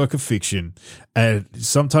 that's a work of fiction. And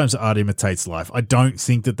sometimes art imitates life. I don't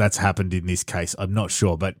think that that's happened in this case. I'm not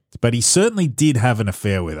sure. But he certainly did have an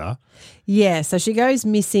affair with her. Yeah, so she goes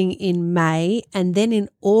missing in May, and then in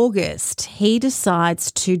August, he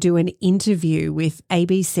decides to do an interview with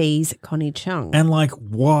ABC's Connie Chung. And like,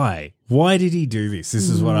 why? Why did he do this? This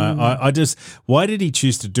is what why did he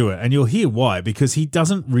choose to do it? And you'll hear why, because he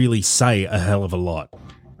doesn't really say a hell of a lot.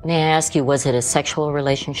 May I ask you, was it a sexual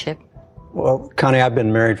relationship? Well, Connie, I've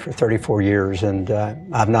been married for 34 years, and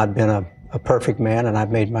I've not been a perfect man, and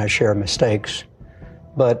I've made my share of mistakes.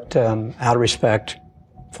 But out of respect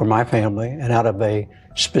for my family and out of a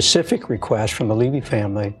specific request from the Levy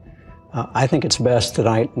family, I think it's best that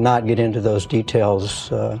I not get into those details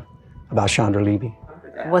about Chandra Levy.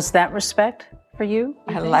 Was that respect for you?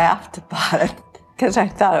 I laughed about it because I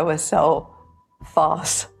thought it was so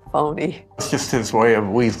false, phony. It's just his way of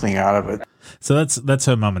weaseling out of it. So that's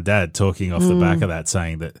her mum and dad talking off the back of that,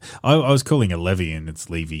 saying that I was calling her Levy and it's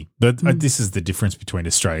Levy. But this is the difference between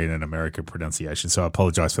Australian and American pronunciation, so I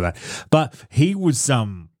apologise for that. But he was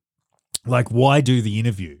like, why do the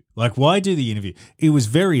interview? Like, why do the interview? It was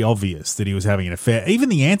very obvious that he was having an affair. Even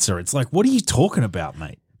the answer, it's like, what are you talking about,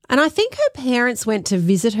 mate? And I think her parents went to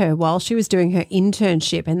visit her while she was doing her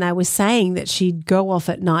internship, and they were saying that she'd go off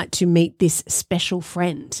at night to meet this special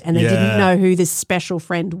friend, and they didn't know who this special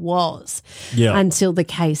friend was until the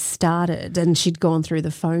case started and she'd gone through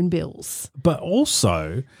the phone bills. But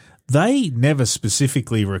also, they never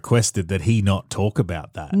specifically requested that he not talk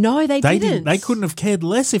about that. No, they didn't. They couldn't have cared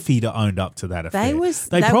less if he'd owned up to that affair.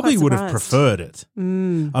 They probably were would have surprised. preferred it.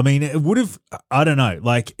 I mean, it would have, I don't know,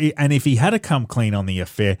 and if he had to come clean on the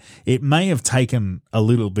affair, it may have taken a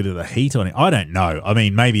little bit of the heat on it. I don't know. I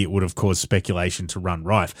mean, maybe it would have caused speculation to run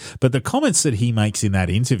rife. But the comments that he makes in that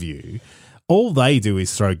interview all they do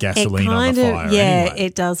is throw gasoline on the fire. Yeah, anyway.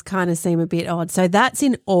 it does kind of seem a bit odd. So that's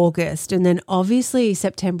in August, and then obviously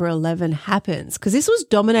September 11 happens because this was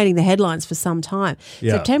dominating the headlines for some time.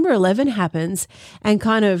 Yeah. September 11 happens and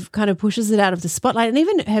kind of pushes it out of the spotlight. And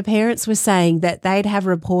even her parents were saying that they'd have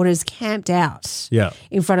reporters camped out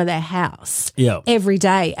in front of their house every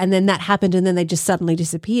day, and then that happened, and then they just suddenly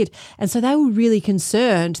disappeared. And so they were really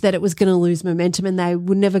concerned that it was going to lose momentum, and they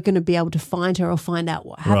were never going to be able to find her or find out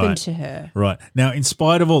what happened to her. Right. Now, in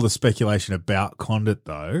spite of all the speculation about Condit,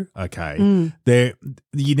 though, okay,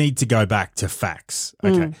 you need to go back to facts.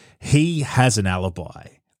 Okay. He has an alibi.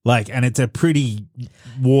 And it's a pretty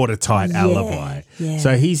watertight alibi. Yeah.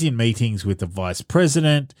 So he's in meetings with the vice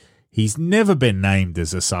president. He's never been named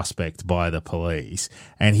as a suspect by the police,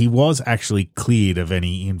 and he was actually cleared of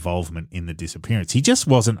any involvement in the disappearance. He just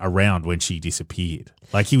wasn't around when she disappeared.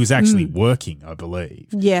 He was actually working, I believe.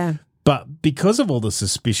 Yeah. But because of all the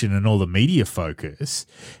suspicion and all the media focus,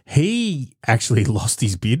 he actually lost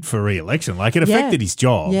his bid for re-election. It affected his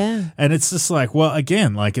job. Yeah. And it's just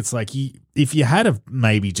if you had have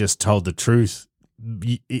maybe just told the truth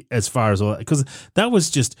as far as all, because that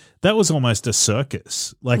was almost a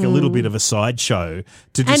circus, a little bit of a sideshow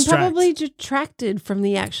to distract. And probably detracted from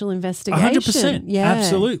the actual investigation. 100%. Yeah.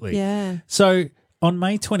 Absolutely. Yeah. So on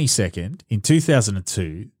May 22nd in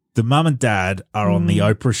 2002, the mum and dad are on the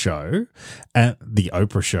Oprah show. The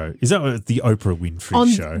Oprah show. Is that what, the Oprah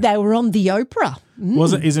Winfrey show? They were on the Oprah.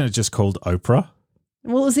 Isn't it just called Oprah?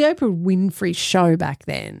 Well, it was the Oprah Winfrey show back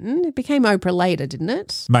then. It became Oprah later, didn't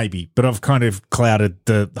it? Maybe, but I've kind of clouded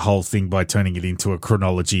the whole thing by turning it into a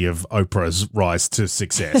chronology of Oprah's rise to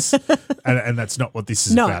success. and that's not what this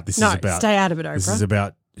is about. This is about stay out of it, Oprah. This is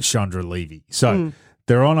about Chandra Levy. So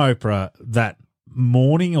they're on Oprah that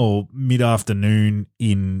morning or mid-afternoon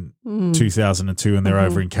in 2002, and they're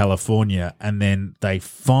over in California, and then they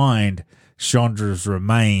find Chandra's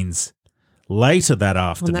remains later that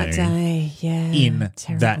afternoon on that day, in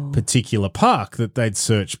that particular park that they'd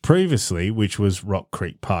searched previously, which was Rock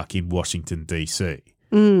Creek Park in Washington, D.C.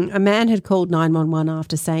 A man had called 911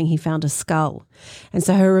 after saying he found a skull. And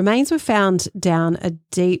so her remains were found down a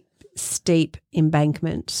deep, steep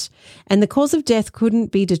embankment. And the cause of death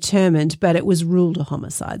couldn't be determined, but it was ruled a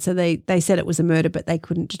homicide. So they said it was a murder, but they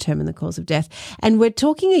couldn't determine the cause of death. And we're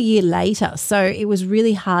talking a year later, so it was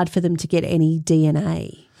really hard for them to get any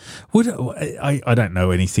DNA. I don't know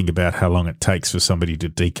anything about how long it takes for somebody to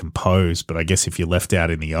decompose, but I guess if you're left out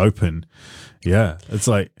in the open,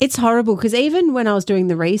 it's horrible because even when I was doing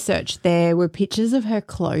the research, there were pictures of her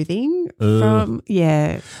clothing and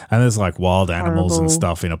there's wild animals and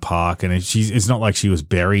stuff in a park, and it's not like she was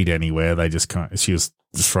buried anywhere. She was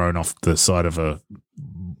thrown off the side of a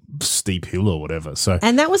steep hill or whatever.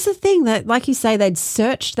 And that was the thing that, like you say, they'd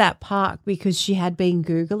searched that park because she had been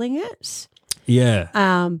Googling it. Yeah.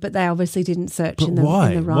 But they obviously didn't search But in the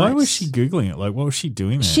why? in the right. Why was she Googling it? What was she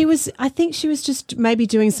doing there? I think she was just maybe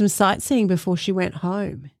doing some sightseeing before she went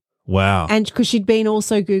home. Wow. And because she'd been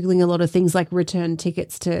also Googling a lot of things like return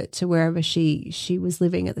tickets to wherever she was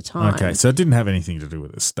living at the time. Okay, so it didn't have anything to do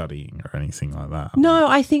with her studying or anything like that. No,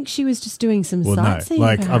 I think she was just doing some sightseeing.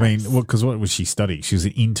 No. Because what was she studying? She was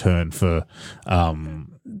an intern for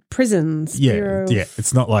prisons. Yeah.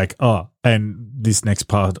 It's not and this next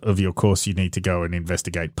part of your course you need to go and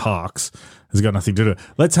investigate parks. Has got nothing to do.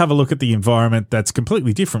 Let's have a look at the environment that's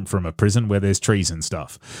completely different from a prison where there's trees and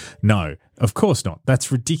stuff. No, of course not.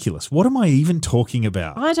 That's ridiculous. What am I even talking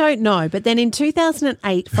about? I don't know. But then in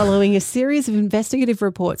 2008, following a series of investigative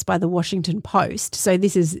reports by the Washington Post, so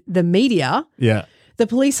this is the media. Yeah. The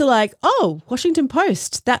police are like, oh, Washington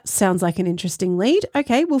Post, that sounds like an interesting lead.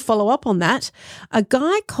 Okay, we'll follow up on that. A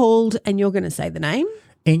guy called, and you're going to say the name.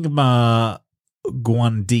 Ingmar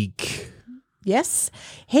Guandik. Yes.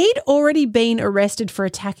 He'd already been arrested for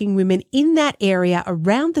attacking women in that area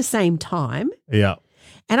around the same time. Yeah.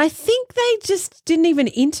 And I think they just didn't even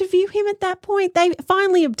interview him at that point. They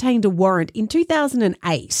finally obtained a warrant in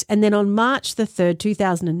 2008. And then on March the 3rd,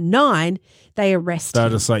 2009, they arrested him.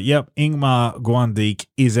 They're just like, yep, Ingmar Guandik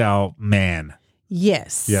is our man.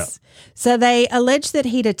 Yes. Yeah. So they alleged that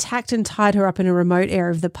he'd attacked and tied her up in a remote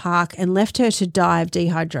area of the park and left her to die of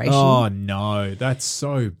dehydration. Oh, no. That's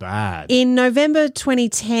so bad. In November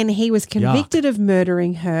 2010, he was convicted of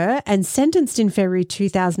murdering her and sentenced in February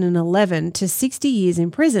 2011 to 60 years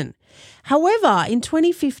in prison. However, in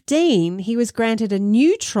 2015, he was granted a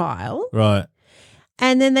new trial. Right.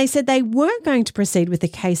 And then they said they weren't going to proceed with the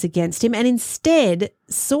case against him and instead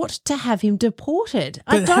sought to have him deported.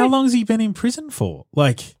 But how long has he been in prison for?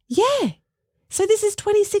 Yeah. So this is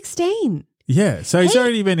 2016. Yeah. So he's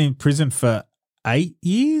already been in prison for 8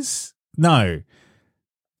 years? No.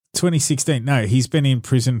 2016. No, he's been in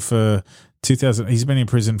prison for 2000. He's been in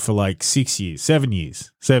prison for like 7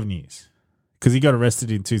 years. Because he got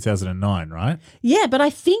arrested in 2009, right? Yeah, but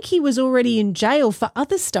I think he was already in jail for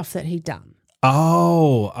other stuff that he'd done.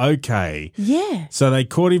 Oh, okay. Yeah. So they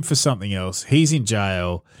caught him for something else. He's in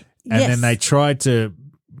jail, and then they tried to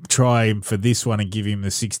try him for this one and give him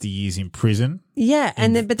the 60 years in prison. Yeah,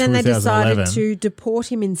 and then they decided 2011. to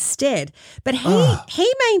deport him instead. But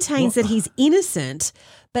he maintains that he's innocent,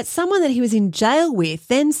 but someone that he was in jail with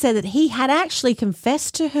then said that he had actually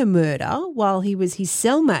confessed to her murder while he was his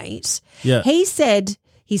cellmate. Yeah.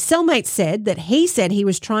 His cellmate said that he said he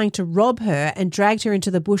was trying to rob her and dragged her into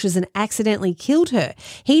the bushes and accidentally killed her.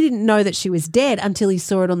 He didn't know that she was dead until he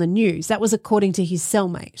saw it on the news. That was according to his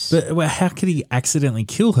cellmate. But well, how could he accidentally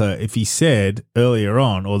kill her if he said earlier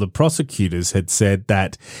on, or the prosecutors had said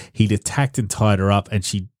that he'd attacked and tied her up and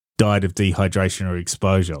she died of dehydration or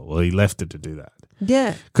exposure? Well, he left her to do that.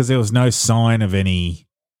 Yeah. Because there was no sign of any,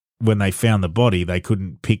 when they found the body, they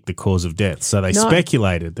couldn't pick the cause of death. So they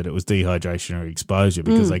speculated that it was dehydration or exposure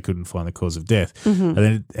because they couldn't find the cause of death. Mm-hmm. And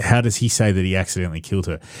then how does he say that he accidentally killed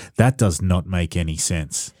her? That does not make any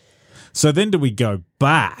sense. So then do we go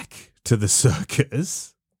back to the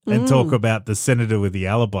circus and talk about the senator with the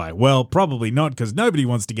alibi? Well, probably not, because nobody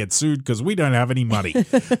wants to get sued because we don't have any money.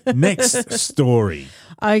 Next story.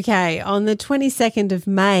 Okay, on the 22nd of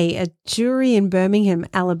May, a jury in Birmingham,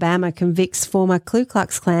 Alabama convicts former Ku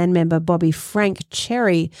Klux Klan member Bobby Frank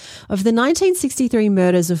Cherry of the 1963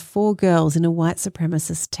 murders of 4 girls in a white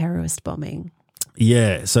supremacist terrorist bombing.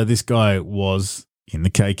 Yeah, so this guy was in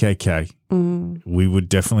the KKK. We would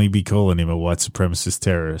definitely be calling him a white supremacist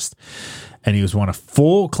terrorist. And he was one of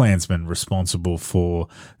 4 Klansmen responsible for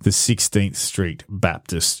the 16th Street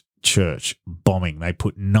Baptist Church bombing. They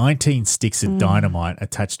put 19 sticks of dynamite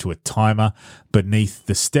attached to a timer beneath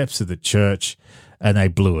the steps of the church, and they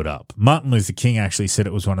blew it up. Martin Luther King actually said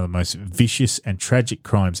it was one of the most vicious and tragic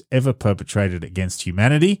crimes ever perpetrated against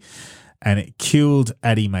humanity, and it killed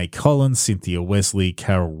Addie Mae Collins, Cynthia Wesley,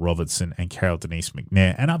 Carol Robertson, and Carol Denise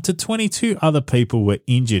McNair, and up to 22 other people were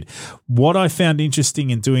injured. What I found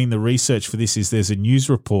interesting in doing the research for this is there's a news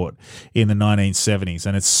report in the 1970s,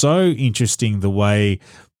 and it's so interesting the way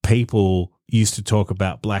people used to talk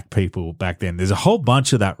about black people back then. There's a whole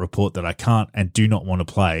bunch of that report that I can't and do not want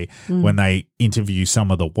to play when they interview some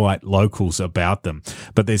of the white locals about them.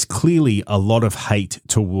 But there's clearly a lot of hate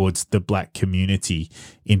towards the black community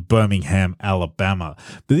in Birmingham, Alabama.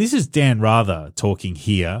 But this is Dan Rather talking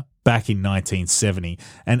here back in 1970,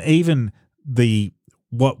 and even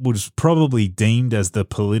what was probably deemed as the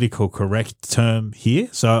political correct term here.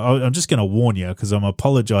 So I'm just going to warn you, because I'm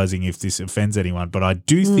apologizing if this offends anyone, but I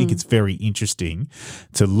do think it's very interesting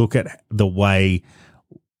to look at the way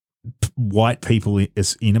white people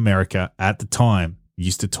in America at the time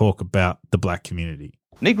used to talk about the black community.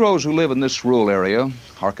 Negroes who live in this rural area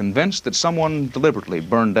are convinced that someone deliberately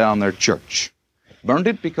burned down their church. Burned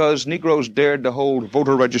it because Negroes dared to hold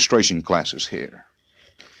voter registration classes here.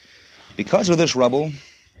 Because of this rubble,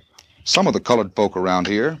 some of the colored folk around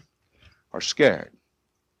here are scared.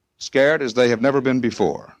 Scared as they have never been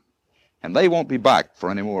before. And they won't be back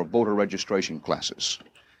for any more voter registration classes.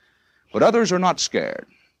 But others are not scared,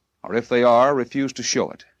 or if they are, refuse to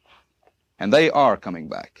show it. And they are coming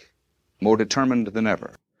back, more determined than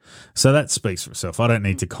ever. So that speaks for itself. I don't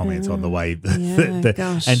need to comment on the way.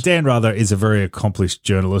 Gosh. And Dan Rather is a very accomplished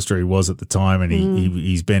journalist, or he was at the time, and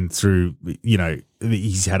he's been through,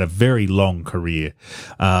 he's had a very long career.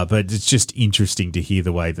 But it's just interesting to hear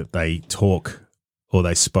the way that they talk or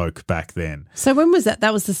they spoke back then. So when was that?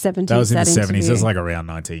 That was the 70s. That was in the 70s. interview. It was like around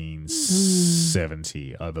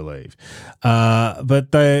 1970, I believe.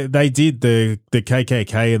 But they did, the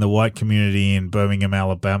KKK and the white community in Birmingham,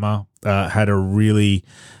 Alabama, had a really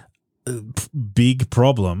big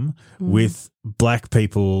problem with black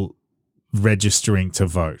people registering to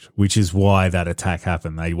vote, which is why that attack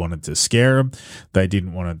happened. They wanted to scare them. They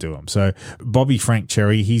didn't want to do them. So Bobby Frank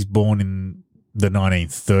Cherry, he's born in the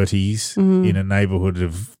 1930s in a neighborhood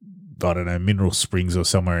of, I don't know, Mineral Springs or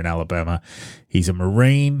somewhere in Alabama. He's a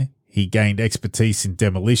Marine. He gained expertise in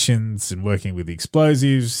demolitions and working with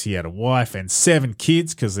explosives. He had a wife and 7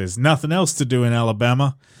 kids because there's nothing else to do in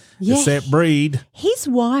Alabama. Except breed. His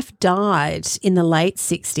wife died in the late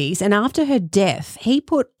 60s, and after her death, he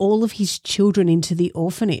put all of his children into the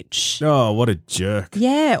orphanage. Oh, what a jerk.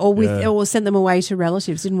 Yeah, or sent them away to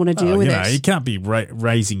relatives, didn't want to deal with it. You can't be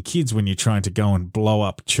raising kids when you're trying to go and blow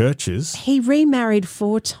up churches. He remarried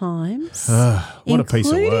 4 times. What a piece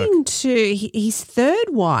of work. Including to his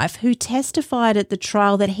 3rd wife, who testified at the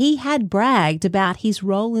trial that he had bragged about his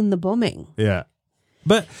role in the bombing. Yeah.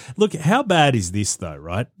 But look, how bad is this though,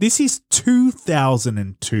 right? This is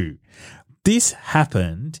 2002. This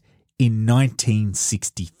happened in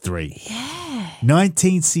 1963. Yeah.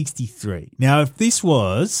 1963. Now, if this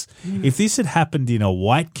had happened in a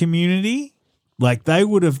white community, like they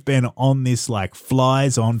would have been on this like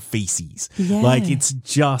flies on feces. Yeah. Like it's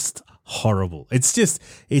just horrible.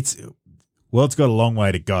 World's got a long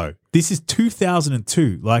way to go. This is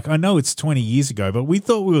 2002. Like, I know it's 20 years ago, but we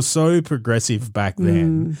thought we were so progressive back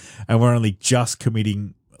then, and we're only just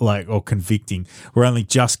convicting a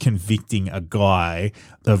guy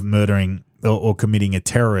of murdering or committing a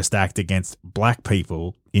terrorist act against black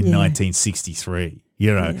people in 1963.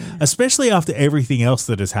 You know, especially after everything else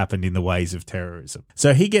that has happened in the ways of terrorism.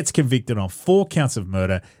 So he gets convicted on 4 counts of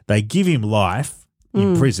murder. They give him life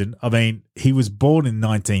in prison. I mean, he was born in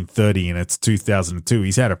 1930 and it's 2002.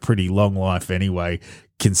 He's had a pretty long life anyway,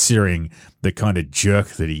 considering the kind of jerk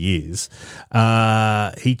that he is.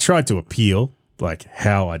 He tried to appeal, like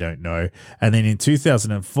how, I don't know. And then in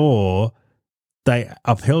 2004, they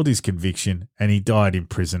upheld his conviction and he died in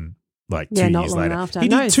prison like 2 not years long later. after. He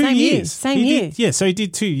No, did 2 same year, years. same He year. did- yeah, so he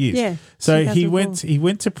did 2 years. Yeah, So he 2004.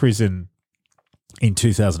 went to prison in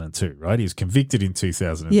 2002, right? He was convicted in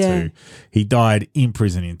 2002. Yeah. He died in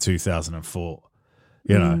prison in 2004,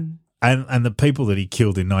 you know. And the people that he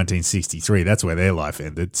killed in 1963, that's where their life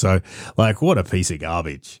ended. So, like, what a piece of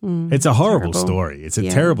garbage. It's a horrible terrible. story. It's a Yeah.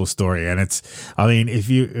 terrible story. And I mean, if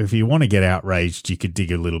you want to get outraged, you could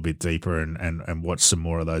dig a little bit deeper and watch some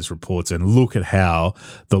more of those reports and look at how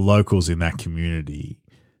the locals in that community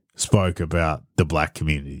spoke about the black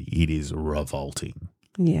community. It is revolting.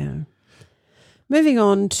 Yeah. Moving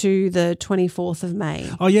on to the 24th of May.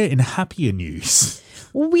 Oh, yeah, in happier news.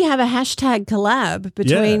 Well, we have a hashtag collab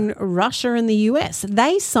between Russia and the US.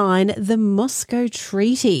 They sign the Moscow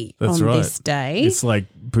Treaty That's on right. this day. It's like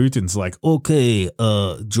Putin's like, okay,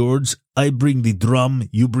 George, I bring the drum,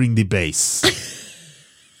 you bring the bass.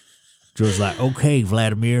 George's like, okay,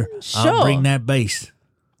 Vladimir, I'll Sure. bring that bass.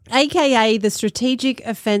 AKA the Strategic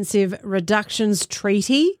Offensive Reductions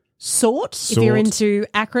Treaty, SORT, if you're SORT. into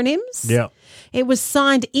acronyms. Yeah. It was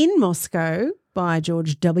signed in Moscow by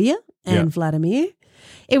George W. and Yeah. Vladimir.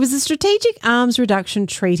 It was a strategic arms reduction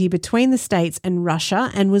treaty between the States and Russia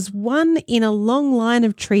and was one in a long line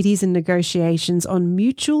of treaties and negotiations on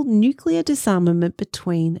mutual nuclear disarmament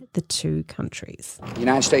between the two countries. The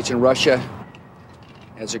United States and Russia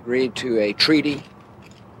has agreed to a treaty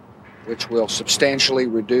which will substantially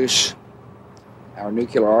reduce our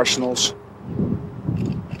nuclear arsenals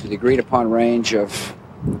to the agreed upon range of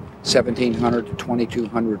 1,700 to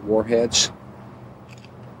 2,200 warheads.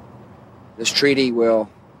 This treaty will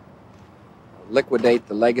liquidate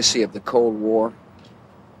the legacy of the Cold War.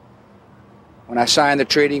 When I sign the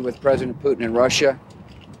treaty with President Putin in Russia,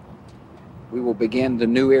 we will begin the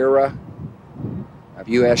new era of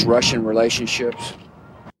U.S.-Russian relationships.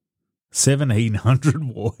 1,700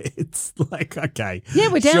 warheads. Like, okay. Yeah,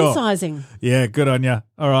 we're Sure. downsizing. Yeah, good on you.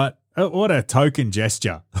 All right. What a token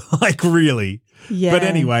gesture. Like, really. Yeah. But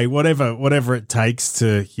anyway, whatever it takes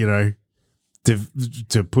to, you know,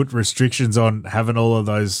 to put restrictions on having all of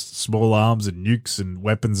those small arms and nukes and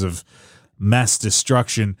weapons of mass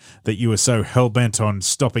destruction that you were so hell-bent on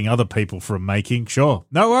stopping other people from making, sure.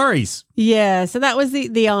 No worries. Yeah, so that was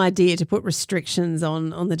the idea, to put restrictions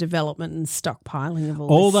on the development and stockpiling of all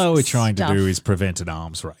All this we're trying stuff. to do is prevent an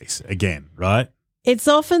arms race again, right? It's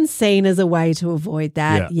often seen as a way to avoid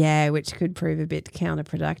that, which could prove a bit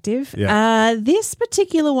counterproductive. Yeah. This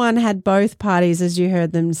particular one had both parties, as you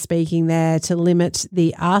heard them speaking there, to limit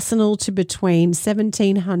the arsenal to between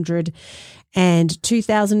 1,700 and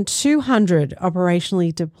 2,200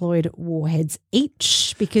 operationally deployed warheads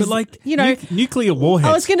each. Because, But like, you know, nuclear warheads.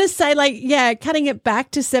 I was going to say, cutting it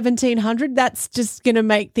back to 1,700, that's just going to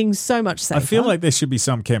make things so much safer. I feel like there should be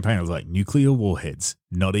some campaign of like nuclear warheads,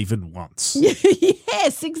 not even once.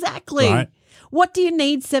 Yes, exactly. Right. What do you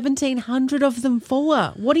need 1,700 of them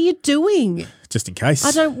for? What are you doing? Just in case.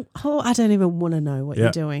 I don't even want to know what you're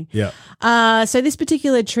doing. Yeah. So this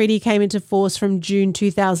particular treaty came into force from June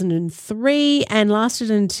 2003 and lasted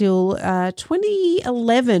until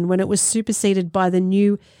 2011, when it was superseded by the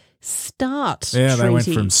new START Yeah, treaty. they went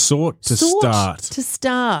from SORT to START. to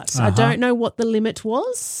START. I Uh-huh. don't know what the limit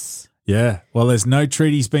was. Yeah. Well, there's no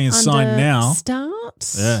treaties being signed Under now.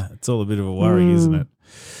 START. Yeah, it's all a bit of a worry, isn't it?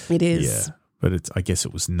 It is. Yeah. But I guess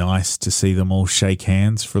it was nice to see them all shake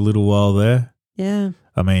hands for a little while there. Yeah.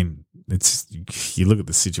 I mean, you look at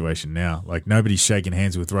the situation now. Like, nobody's shaking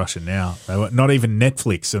hands with Russia now. Not even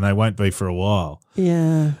Netflix, and they won't be for a while.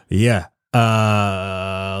 Yeah. Yeah.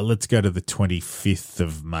 Let's go to the 25th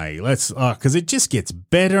of May. Because it just gets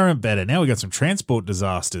better and better. Now we got some transport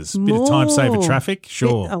disasters. Bit of time saver traffic,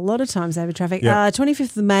 sure. A lot of time saver traffic. Yep.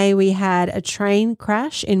 25th of May, we had a train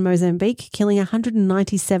crash in Mozambique, killing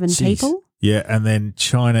 197 people. Yeah, and then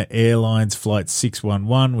China Airlines Flight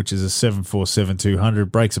 611, which is a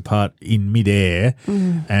 747-200, breaks apart in midair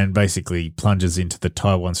and basically plunges into the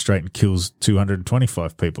Taiwan Strait and kills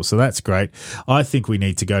 225 people. So that's great. I think we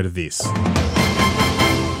need to go to this.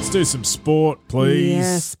 Let's do some sport, please.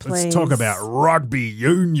 Yes, please. Let's talk about rugby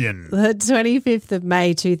union. The 25th of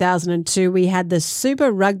May 2002, we had the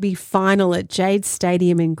Super Rugby final at Jade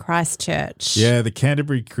Stadium in Christchurch. Yeah, the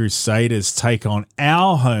Canterbury Crusaders take on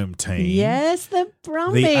our home team. Yes, the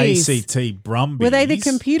Brumbies. The ACT Brumbies. Were they the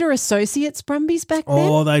Computer Associates Brumbies back then?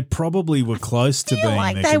 Oh, they probably were close to being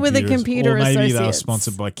like the they were the Computer Or maybe they were Associates.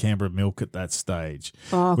 sponsored by Canberra Milk at that stage.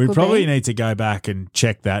 Oh, we could probably be. need to go back and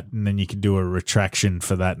check that, and then you can do a retraction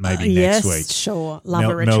for that maybe yes, next week. sure. Love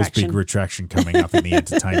a Mel's retraction. big retraction coming up in the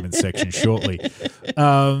entertainment section shortly.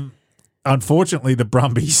 Unfortunately, the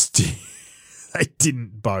Brumbies they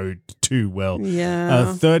didn't bode too well.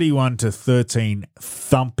 Yeah. 31-13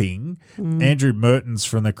 thumping. Andrew Mertens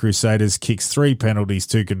from the Crusaders kicks 3 penalties,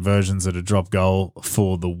 2 conversions and a drop goal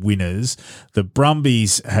for the winners. The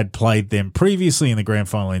Brumbies had played them previously in the grand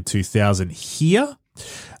final in 2000 here,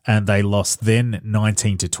 and they lost then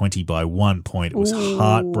 19-20 by 1 point. It was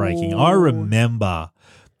heartbreaking. I remember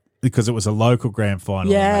because it was a local grand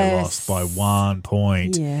final and they lost by 1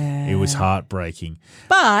 point. Yeah. It was heartbreaking.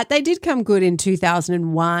 But they did come good in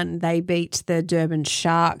 2001. They beat the Durban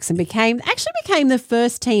Sharks and became the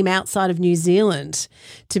first team outside of New Zealand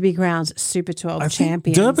to be crowned Super 12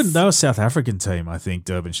 champions. Durban, they were a South African team, I think,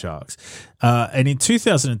 Durban Sharks. And in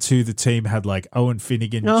 2002, the team had like Owen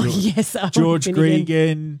Finnegan, Oh, yes, Owen George Finnegan.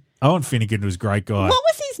 Gregan. Owen Finnegan was a great guy. What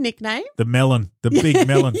was his nickname? The melon, the big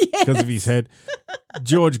melon, because of his head.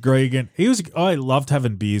 George Gregan. I loved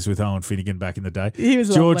having beers with Owen Finnegan back in the day. He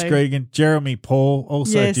was George lovely. Gregan, Jeremy Paul.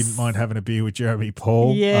 Also Yes. didn't mind having a beer with Jeremy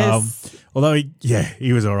Paul. Yes. Although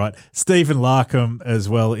he was all right. Stephen Larkham as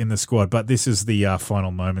well in the squad. But this is the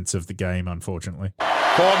final moments of the game, unfortunately.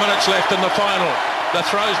 4 minutes left in the final. The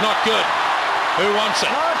throw's not good. Who wants it?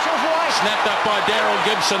 Snapped up by Daryl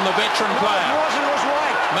Gibson, the veteran player.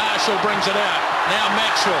 Marshall brings it out. Now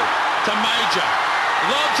Maxwell to Major.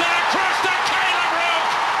 Lobs it across to Caleb Rook.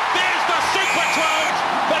 There's the Super 12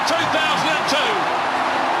 for 2002.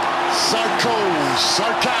 So cool, so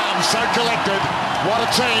calm, so collected. What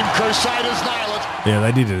a team. Crusaders nail it. Yeah,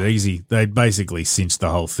 they did it easy. They basically cinched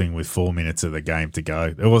the whole thing with 4 minutes of the game to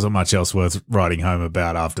go. There wasn't much else worth writing home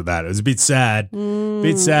about after that. It was a bit sad.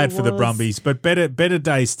 Bit sad for the Brumbies, but better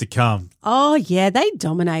days to come. Oh, yeah, they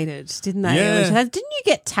dominated, didn't they? Yeah. Didn't you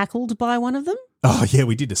get tackled by one of them? Oh, yeah,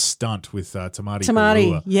 we did a stunt with Tamati.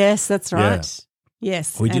 Tamati. Karua. Yes, that's right. Yeah.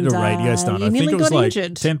 Yes. We did and, a radio stunt. you I think nearly it was got like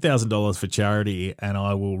injured. $10,000 for charity, and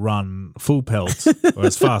I will run full pelt or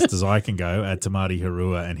as fast as I can go at Tamati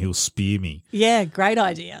Harua, and he'll spear me. Yeah, great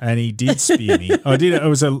idea. And he did spear me. I did. It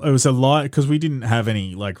was a lie because we didn't have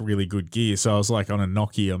any like really good gear, so I was like on a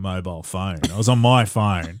Nokia mobile phone. I was on my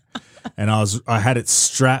phone, and I had it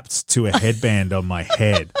strapped to a headband on my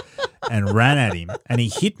head. And ran at him, and he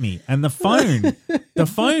hit me, and the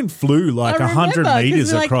phone flew like 100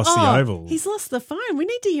 meters across the oval. He's lost the phone. We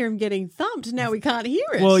need to hear him getting thumped. Now we can't hear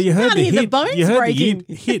it. Well, you heard can't the hear hit. the bones You heard breaking.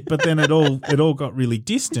 the hit, but then it all got really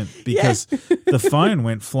distant because the phone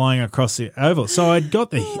went flying across the oval. So I'd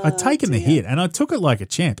taken the hit, and I took it like a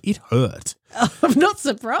champ. It hurt. I'm not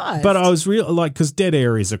surprised. But I was real because dead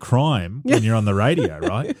air is a crime when you're on the radio,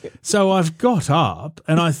 right? So I've got up,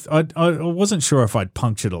 and I wasn't sure if I'd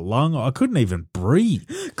punctured a lung. I couldn't even breathe.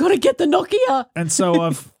 Got to get the Nokia. And so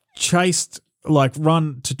I've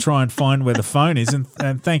run to try and find where the phone is,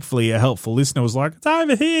 and thankfully a helpful listener was like, "It's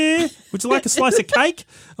over here. Would you like a slice of cake?"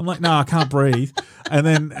 I'm like, "No, I can't breathe." And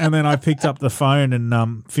then I picked up the phone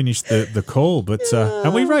and finished the call. But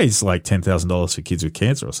and we raised like $10,000 for kids with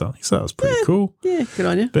cancer or something, so that was pretty cool. Yeah, good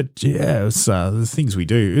on you. But yeah, it was the things we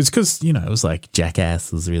do. It's because it was like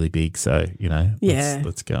Jackass was really big, so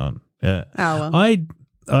let's go on. Yeah. Oh, well.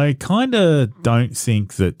 I kind of don't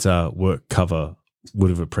think that Work Cover would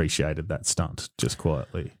have appreciated that stunt, just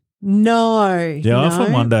quietly. No. Yeah, I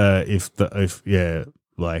often wonder if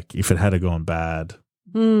it had gone bad.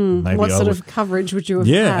 Maybe What I sort would- of coverage would you have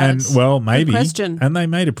Yeah, had? and well, maybe. Good question. And they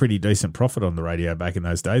made a pretty decent profit on the radio back in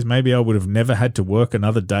those days. Maybe I would have never had to work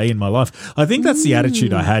another day in my life. I think that's the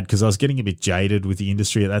attitude I had because I was getting a bit jaded with the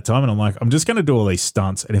industry at that time. And I'm like, I'm just going to do all these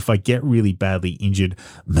stunts. And if I get really badly injured,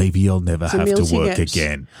 maybe I'll never It's a have meal to work ticket.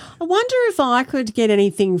 again. I wonder if I could get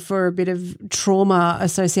anything for a bit of trauma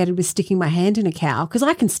associated with sticking my hand in a cow because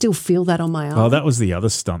I can still feel that on my arm. Oh, that was the other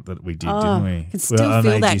stunt that we did, didn't we? I can still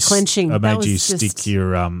feel that clenching. I That made was you just- stick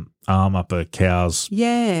your arm up a cow's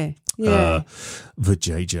Yeah.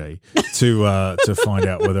 vajayjay to find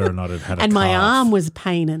out whether or not it had a And my calf. arm was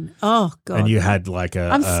paining. Oh, God. And you had like a.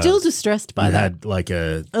 I'm still distressed by you that. had like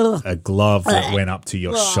a Ugh. glove that went up to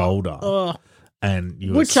your Ugh. shoulder, Ugh. and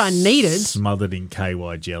you Which were I needed. smothered in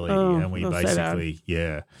KY jelly, Oh, and we I'll say that. basically,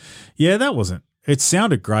 yeah, that wasn't. It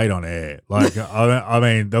sounded great on air. Like I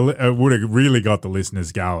mean, it would have really got the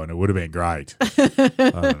listeners going. It would have been great. I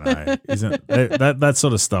don't know. Isn't that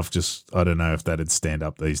sort of stuff? Just I don't know if that'd stand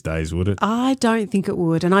up these days, would it? I don't think it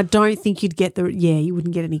would. And I don't think you'd get you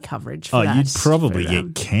wouldn't get any coverage for that. You'd probably for,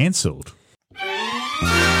 get cancelled.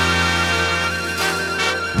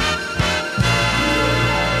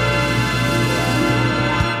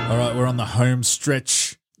 All right, we're on the home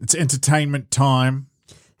stretch. It's entertainment time.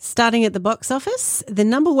 Starting at the box office, the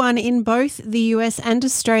number one in both the US and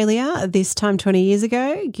Australia this time 20 years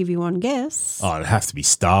ago. Give you one guess. Oh, it'd have to be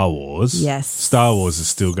Star Wars. Yes. Star Wars is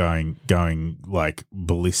still going like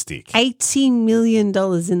ballistic. $80 million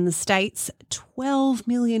in the States, 12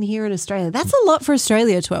 million here in Australia. That's a lot for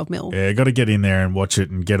Australia, 12 mil. Yeah, got to get in there and watch it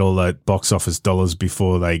and get all that box office dollars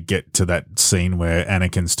before they get to that scene where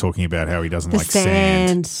Anakin's talking about how he doesn't The like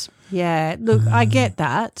sand. Yeah, look, I get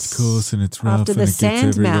that. Of course, and it's rough After and the it gets sand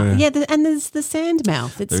everywhere. mouth. Yeah, and there's the sand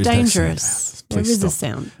mouth. It's There is no dangerous. sand mouth. There Please is a stop.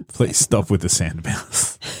 sound. Please stop with the sand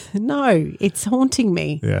mouth. No, it's haunting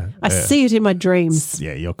me. Yeah, I yeah. see it in my dreams.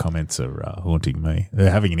 Yeah, your comments are haunting me. They're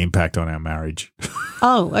having an impact on our marriage.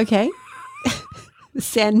 Oh, okay. The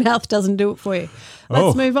sand mouth doesn't do it for you.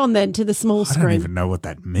 Let's move on then to the small I screen. don't even know what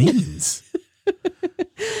that means.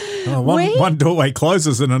 One doorway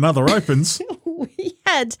closes and another opens. We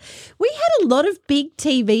had a lot of big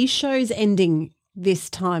TV shows ending this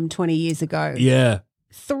time 20 years ago. Yeah.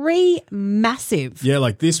 3 massive. Yeah,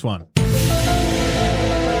 like this one.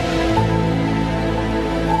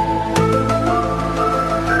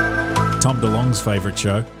 Tom DeLonge's favourite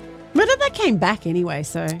show. But that came back anyway,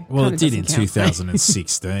 so Well, kinda it did in doesn't count.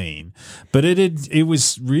 2016, but it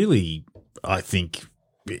was really, I think,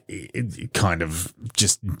 it kind of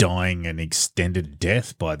just dying an extended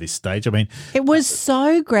death by this stage. I mean, It was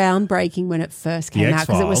so groundbreaking when it first came out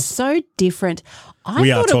because it was X-Files. so different.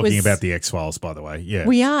 we are thought it talking was- about the X-Files, by the way. Yeah,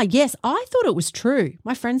 We are, yes. I thought it was true.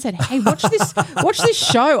 My friend said, "Hey, watch this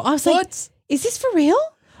show." I was like, "Is this for real?"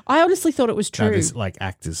 I honestly thought it was No, true. there's like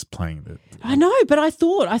actors playing the I know, but I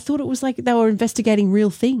thought it was like they were investigating real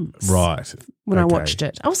things. right When I Okay. watched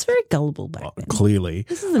it, I was very gullible back then. Clearly,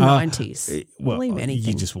 This is the 90s. Well, Believe anything.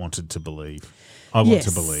 you just wanted to believe. I want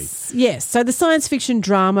to believe. Yes. So the science fiction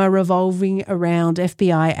drama revolving around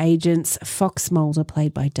FBI agents Fox Mulder,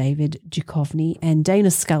 played by David Duchovny, and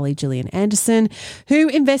Dana Scully, Gillian Anderson, who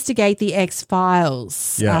investigate the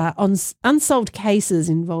X-Files on unsolved cases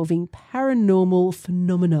involving paranormal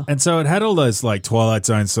phenomena. And so it had all those like Twilight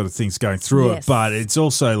Zone sort of things going through Yes. it, but it's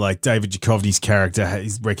also like David Duchovny's character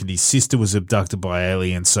reckoned his sister was abducted by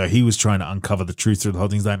aliens, so he was trying to uncover the truth through the whole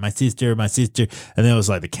thing. He's like, my sister. And then there was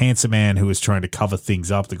like the cancer man who was trying to cover things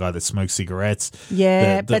up, the guy that smoked cigarettes.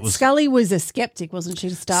 Yeah, that but was- Scully was a skeptic, wasn't she,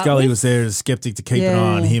 to start Scully with? was there as a skeptic to keep an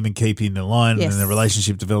eye on Yeah. him and keep him in line, Yes. and then the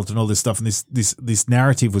relationship developed and all this stuff. And this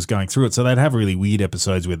narrative was going through it. So they'd have really weird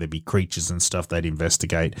episodes where there'd be creatures and stuff they'd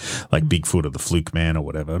investigate, like Bigfoot or the Fluke Man or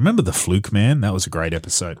whatever. Remember the Fluke Man? That was a great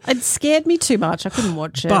episode. It scared me too much. I couldn't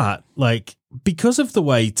watch it. But like because of the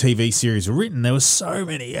way TV series were written, there were so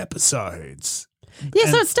many episodes. Yeah,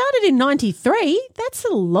 so it started in 93. That's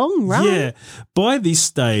a long run. Yeah. By this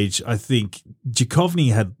stage, I think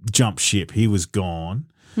Duchovny had jumped ship. He was gone.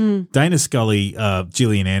 Dana Scully,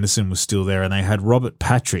 Gillian Anderson was still there, and they had Robert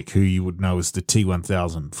Patrick, who you would know as the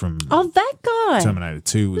T-1000 from Oh, that guy. Terminator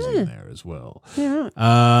 2 was in there as well. Yeah.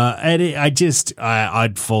 And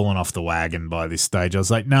I'd fallen off the wagon by this stage. I was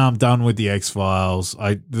like, no, I'm done with the X-Files.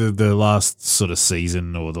 The last sort of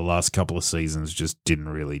season or the last couple of seasons just didn't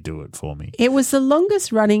really do it for me. It was the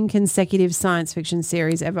longest running consecutive science fiction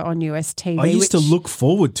series ever on US TV. I used to look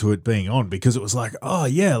forward to it being on because it was like, oh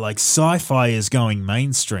yeah, like sci-fi is going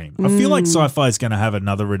mainstream mainstream. I feel like Mm. sci-fi is going to have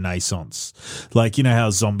another renaissance. Like, you know how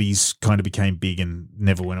zombies kind of became big and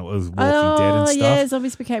never when it was Walking Dead and stuff? Yeah,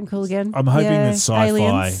 zombies became cool again. I'm hoping Yeah, that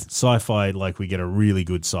aliens. sci-fi, like we get a really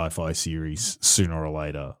good sci-fi series sooner or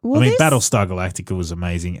later. Well, I mean, this- Battlestar Galactica was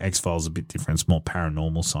amazing. X-Files a bit different. It's more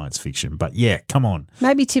paranormal science fiction. But yeah, come on.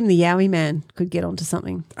 Maybe Tim the Yowie Man could get onto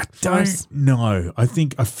something. Don't know. I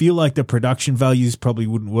feel like the production values probably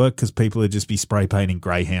wouldn't work because people would just be spray painting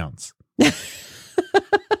greyhounds.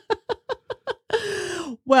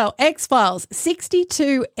 Well, X-Files,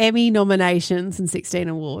 62 Emmy nominations and 16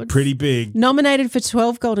 awards. Pretty big. Nominated for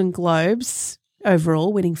 12 Golden Globes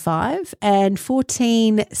overall, winning 5, and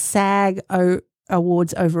 14 SAG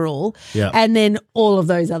awards overall. Yeah. And then all of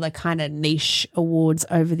those other kind of niche awards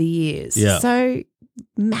over the years. Yeah. So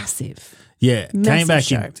massive. Yeah, came Massive back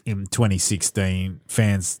show. in 2016.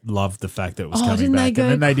 Fans loved the fact that it was Oh, coming didn't they back. go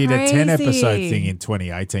And then they did a 10-episode crazy? thing in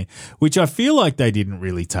 2018, which I feel like they didn't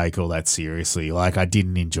really take all that seriously. Like, I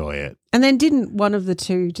didn't enjoy it. And then didn't one of the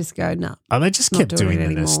two just go, no. Oh, they just Not kept doing doing it the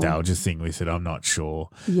anymore. nostalgia thing with it. I'm not sure.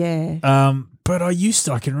 Yeah. But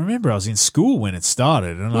I can remember I was in school when it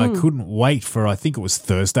started and I Mm. couldn't wait for, I think it was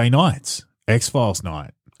Thursday nights, X-Files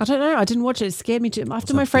night. I don't know. I didn't watch it. It scared me too.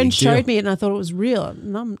 After my a friend big deal. showed me it and I thought it was real,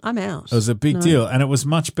 and I'm out. It was a big No. deal, and it was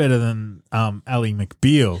much better than Ally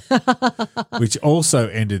McBeal, which also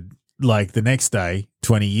ended like the next day,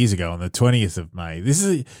 20 years ago, on the 20th of May.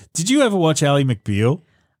 Did you ever watch Ally McBeal?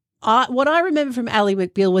 What I remember from Ally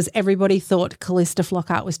McBeal was everybody thought Callista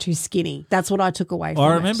Flockhart was too skinny. That's what I took away from it.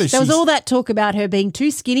 remember There was she's- all that talk about her being too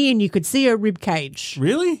skinny and you could see her rib cage.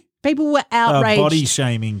 Really? People were outraged. Body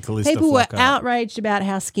shaming Callista People were Flockhart. outraged about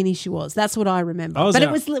how skinny she was. That's what I remember. I was but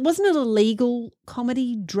out- wasn't it a legal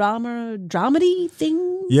comedy dramedy thing?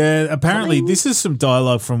 Yeah, apparently Something? this is some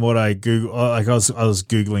dialogue from what I Google. Like I was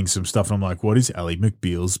googling some stuff, and I'm like, "What is Ally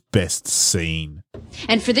McBeal's best scene?"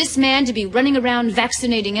 And for this man to be running around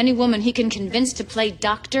vaccinating any woman he can convince to play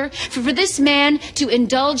doctor, for this man to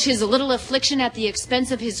indulge his little affliction at the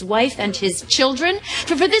expense of his wife and his children,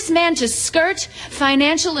 for this man to skirt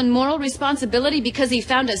financial and moral responsibility because he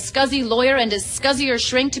found a scuzzy lawyer and a scuzzier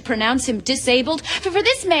shrink to pronounce him disabled, for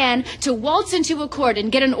this man to waltz into a court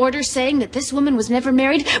and get an order saying that this woman was never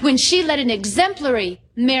married when she led an exemplary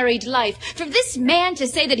married life, for this man to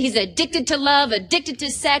say that he's addicted to love, addicted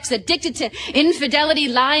to sex, addicted to infidelity,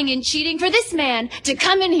 lying and cheating, for this man to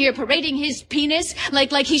come in here parading his penis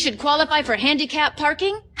like he should qualify for handicap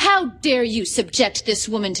parking? How dare you subject this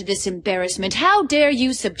woman to this embarrassment? How dare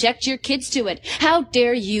you subject your kids to it? How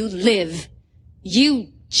dare you live? You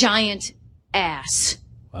giant ass.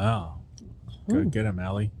 Wow, go get him,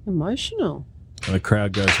 Ally. Emotional. And the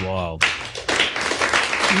crowd goes wild.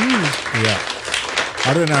 Yeah.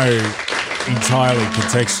 I don't know entirely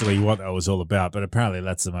contextually what that was all about, but apparently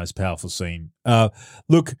that's the most powerful scene.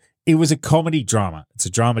 Look, it was a comedy drama. It's a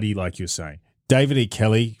dramedy, like you were saying. David E.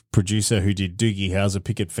 Kelly, producer who did Doogie Howser,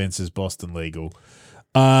 Picket Fences, Boston Legal.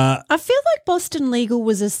 I feel like Boston Legal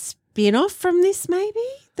was a spin-off from this, maybe?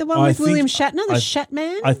 The one with William Shatner, the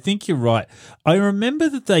Shatman? I think you're right. I remember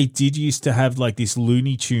that they did used to have like this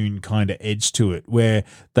Looney Tune kind of edge to it where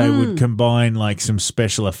they would combine like some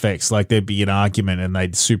special effects. Like there'd be an argument and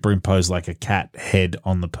they'd superimpose like a cat head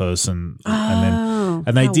on the person. And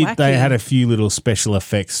they how did, they wacky. had a few little special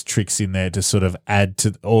effects tricks in there to sort of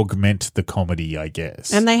augment the comedy, I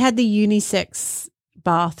guess. And they had the unisex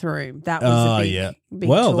bathroom. That was a big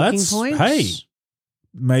well, talking that's, point. hey,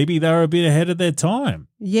 maybe they were a bit ahead of their time.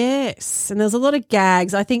 Yes. And there was a lot of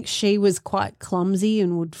gags. I think she was quite clumsy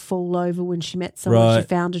and would fall over when she met someone she Right.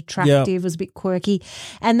 found attractive, was a bit quirky.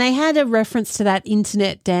 And they had a reference to that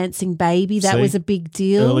internet dancing baby. That See? was a big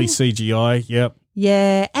deal. Early CGI, yep.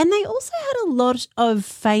 Yeah. And they also had a lot of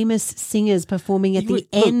famous singers performing at the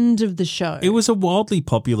end of the show. It was a wildly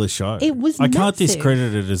popular show. It was I can't massive.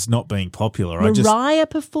 discredit it as not being popular. Mariah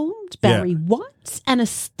performed, Yeah. Barry White,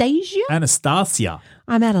 Anastasia. Anastasia.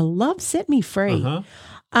 I'm out of love, set me free.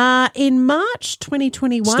 Uh-huh. In March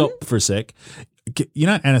 2021. Stop for a sec. You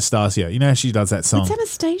know Anastasia, you know how she does that song? It's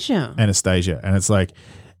Anastasia. Anastasia. And it's like,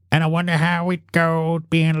 and I wonder how it goes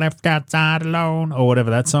being left outside alone, or whatever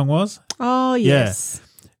that song was. Oh, yes.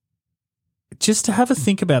 Just to have a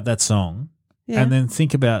think about that song Yeah. and then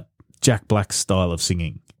think about Jack Black's style of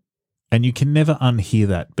singing. And you can never unhear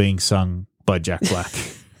that being sung by Jack Black.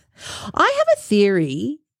 I have a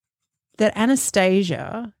theory that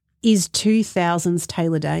Anastasia is 2000s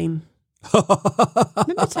Taylor Dayne.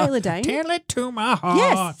 Remember Taylor Dayne? Tell it to my heart.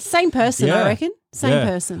 Yes, same person, I Yeah. reckon. Same Yeah.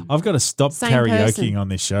 person. I've got to stop Same karaokeing person. on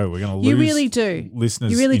this show. We're going to lose You really do.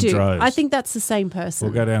 listeners You really in do. droves. I think that's the same person.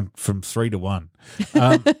 We'll go down from 3 to 1.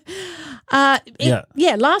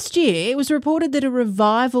 Last year it was reported that a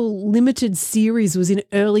revival limited series was in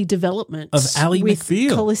early development Of Ally with McBeal.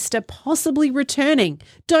 Callista possibly returning.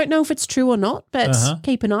 Don't know if it's true or not, but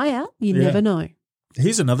keep an eye out. You never know.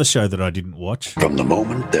 Here's another show that I didn't watch. From the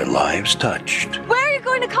moment their lives touched, Where are you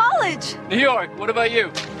going to college? New York. What about you?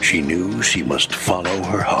 she knew she must follow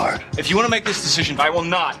her heart. If you want to make this decision, I will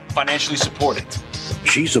not financially support it.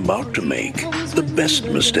 She's about to make the best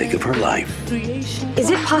mistake of her life. Is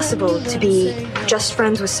it possible to be just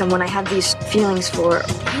friends with someone I have these feelings for?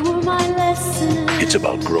 You were my lesson. It's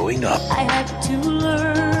about growing up I had to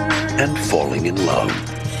learn. and falling in love.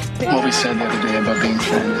 What we said the other day about being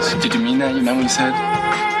friends. Did you mean that? You know what you said?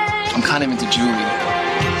 I'm kind of into Julie.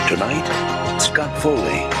 Tonight, Scott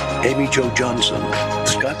Foley, Amy Jo Johnson,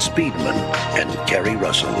 Scott Speedman, and Kerry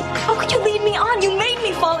Russell. How could you lead me on? You made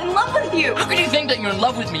me fall in love with you. How could you think that you're in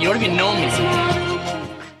love with me? You don't even know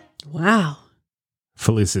me. Wow.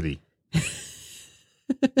 Felicity.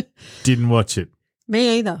 Didn't watch it.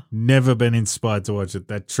 Me either. Never been inspired to watch it.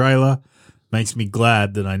 That trailer makes me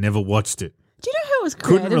glad that I never watched it. Do you know who was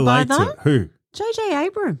Couldn't created by relate to that? it. Who? J.J.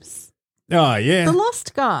 Abrams. Oh, yeah. The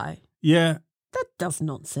Lost guy. Yeah. That does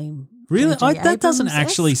not seem Really? J.J. That doesn't Abrams-esque.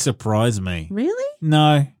 actually surprise me. Really?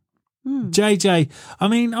 No. Hmm. JJ, I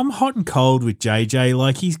mean, I'm hot and cold with JJ.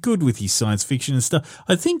 Like, he's good with his science fiction and stuff.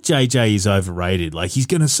 I think JJ is overrated. Like, he's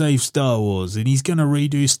going to save Star Wars and he's going to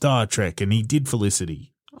redo Star Trek, and he did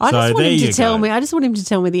Felicity. I just want him to tell go. me. I just want him to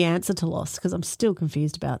tell me the answer to Lost because I'm still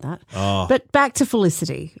confused about that. Oh. But back to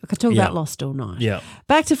Felicity. I could talk Yeah. about Lost all night. Yeah.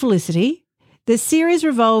 Back to Felicity. The series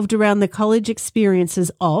revolved around the college experiences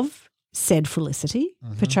of said Felicity,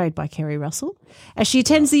 portrayed by Kerry Russell, as she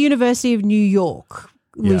attends the University of New York,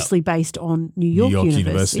 Yeah. loosely based on New York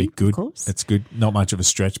University. Good. Of course. It's good. Not much of a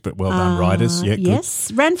stretch, but well done, writers. Yeah, good.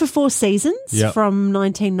 Yes. Ran for 4 seasons Yep. from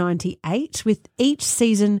 1998, with each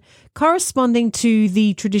season corresponding to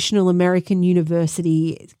the traditional American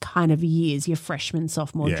university kind of years, your freshman,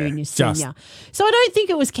 sophomore, Yeah, junior, just- senior. So I don't think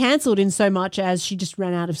it was cancelled in so much as she just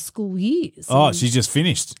ran out of school years. Oh, And she just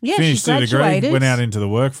finished. Yeah, Finished she her degree, graduated. went out into the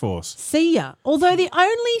workforce. See ya. Although the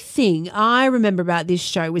only thing I remember about this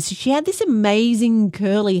show was she had this amazing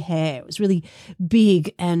curly hair. It was really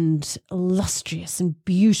big and illustrious and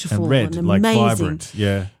beautiful And red, and like amazing. vibrant.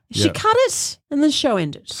 Yeah. She yeah. cut it and the show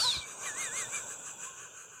ended.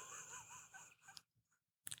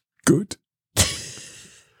 Good.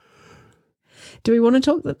 Do we want to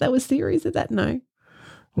talk that there was theories of that? No.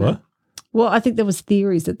 What? Well, I think there was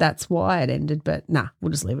theories that that's why it ended, but nah,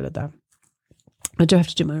 we'll just leave it at that. I do have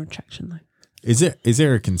to do my retraction though. Is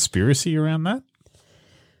there a conspiracy around that?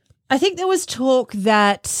 I think there was talk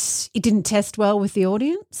that it didn't test well with the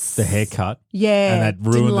audience. The haircut. Yeah. And that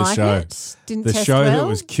didn't ruined the like show. It, didn't The test show that well,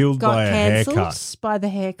 was killed got by a cancelled haircut. by the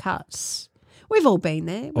haircut. We've all been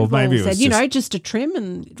there. Or We've maybe all it was said, just just a trim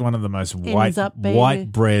and One of the most Ends up being white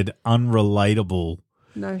bread, unrelatable.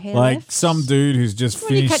 no hair Like left. some dude who's just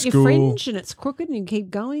When you finished cut your school, fringe and it's crooked and you keep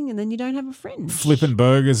going and then you don't have a fringe. flipping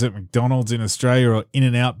burgers at McDonald's in Australia or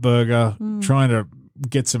In-N-Out Burger, Mm. trying to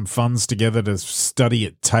get some funds together to study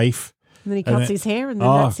at TAFE. And then he cuts his hair and then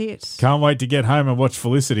that's it. Can't wait to get home and watch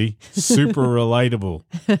Felicity. Super relatable.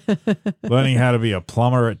 Learning how to be a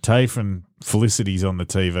plumber at TAFE and Felicity's on the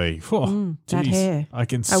TV. Oh, that geez. hair. I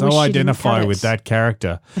can I so wish she didn't identify cut with it. that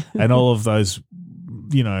character and all of those,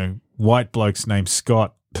 white blokes named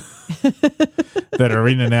Scott that are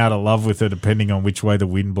in and out of love with her depending on which way the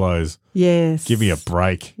wind blows. Yes. Give me a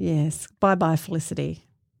break. Yes. Bye-bye, Felicity.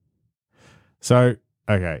 So,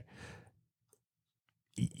 okay.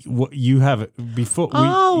 What you have before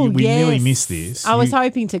we nearly yes. missed this. I was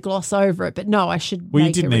hoping to gloss over it, but no, I should Well, you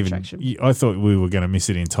make didn't a even. retraction. I thought we were going to miss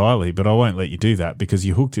it entirely, but I won't let you do that because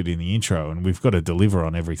you hooked it in the intro, and we've got to deliver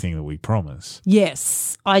on everything that we promise.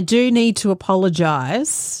 Yes, I do need to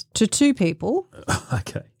apologise to 2 people.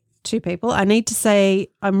 Okay. 2 people. I need to say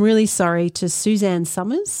I'm really sorry to Suzanne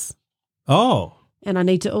Summers, Oh. and I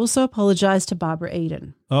need to also apologise to Barbara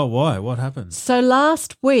Eden. Oh, why? What happened? So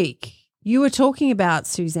last week you were talking about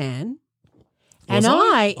Suzanne, and Was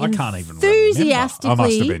I can't even remember. enthusiastically, I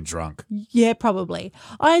must have been drunk. Yeah, probably.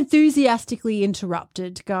 I enthusiastically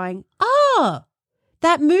interrupted, going,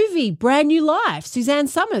 that movie, Brand New Life, Suzanne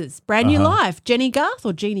Summers, Brand New Life, Jenny Garth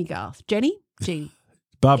or Jeannie Garth? Jeannie?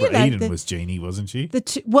 Barbara You know, Eden was Jeannie, wasn't she?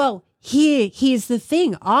 Here's the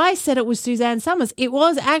thing. I said it was Suzanne Summers. It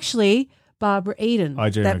was actually Barbara Eden I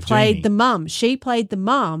do that know played Jeannie. the mum. She played the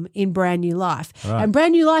mum in Brand New Life. Right. And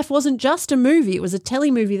Brand New Life wasn't just a movie. It was a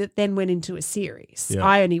telemovie that then went into a series. Yeah.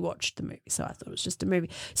 I only watched the movie, so I thought it was just a movie.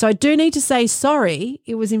 So I do need to say sorry.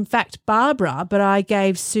 It was in fact Barbara, but I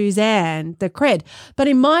gave Suzanne the cred. But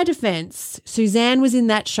in my defense, Suzanne was in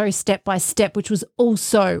that show Step by Step, which was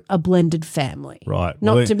also a blended family. Right.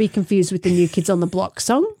 Not Well, to be confused with the New Kids on the Block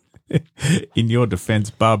song. in your defense,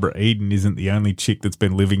 Barbara Eden isn't the only chick that's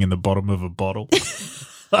been living in the bottom of a bottle.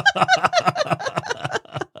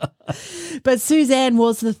 But Suzanne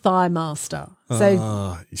was the Thigh Master.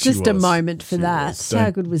 So She just a was. moment for She that. was. How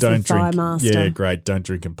good was the don't Thigh drink. Master? Yeah, great. Don't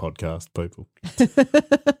drink and podcast, people.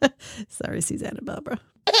 Sorry, Suzanne and Barbara.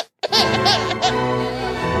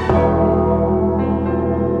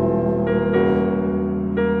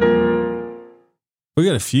 We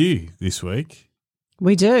got a few this week.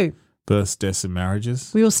 We do. Births, deaths, and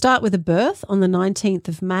marriages. We will start with a birth on the 19th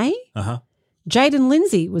of May. Uh-huh. Jaden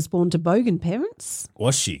Lindsay was born to Bogan parents.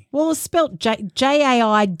 Was she? Well, it's spelt Jaidynlynzee.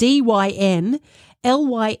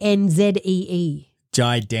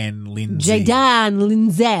 Jaden Lindsay. Jaden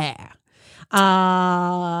Lindsay.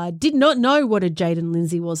 Did not know what a Jaden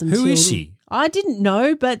Lindsay was until... Who is she? I didn't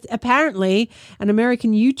know, but apparently an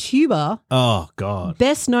American YouTuber Oh, God.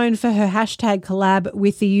 best known for her hashtag collab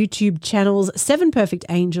with the YouTube channels 7 Perfect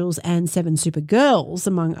Angels and 7 Super Girls,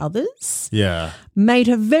 among others. Yeah. Made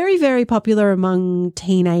her very, very popular among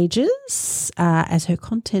teenagers as her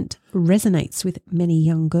content resonates with many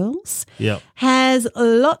young girls. Yep. Has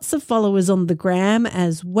lots of followers on the gram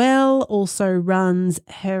as well. Also runs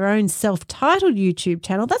her own self-titled YouTube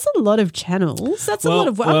channel. That's a lot of channels. That's a lot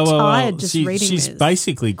of work. I'm tired just reading She's this.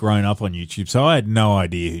 basically grown up on YouTube, so I had no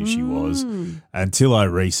idea who she was until I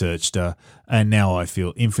researched her, and now I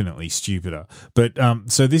feel infinitely stupider. But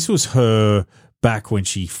so this was her back when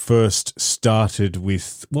she first started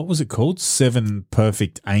with, what was it called? 7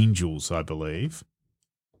 Perfect Angels, I believe.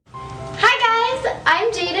 Hi guys,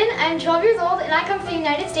 I'm Jaden. I'm 12 years old and I come from the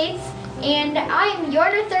United States, and I am your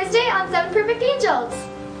Nerd Thursday on 7 Perfect Angels.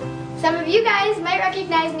 Some of you guys might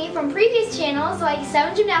recognize me from previous channels like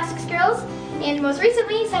 7 Gymnastics Girls and most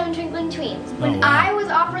recently 7 Twinkling Tweens. When I was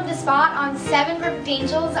offered the spot on 7 Perfect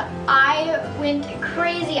Angels, I went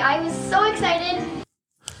crazy. I was so excited.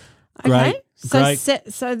 Great. So, Great.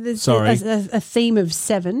 so there's Sorry. a theme of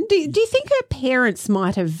 7. Do you think her parents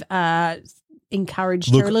might have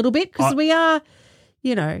encouraged Look, her a little bit? Because we are,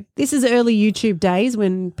 you know, this is early YouTube days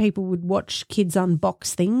when people would watch kids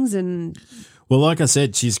unbox things and... Well, like I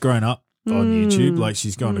said, she's grown up on YouTube. Like,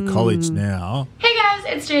 she's gone to college now. Hey guys,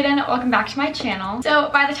 it's Jaden. Welcome back to my channel. So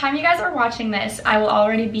by the time you guys are watching this, I will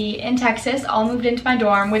already be in Texas, all moved into my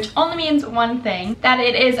dorm, which only means one thing, that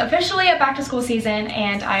it is officially a back to school season,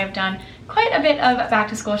 and I have done quite a bit of back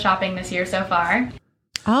to school shopping this year so far.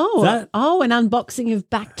 Oh, That- an unboxing of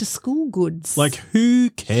back to school goods. Like, who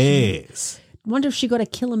cares? Wonder if she got a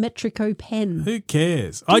kilometrico pen. Who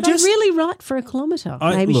cares? Did they really write for a kilometre?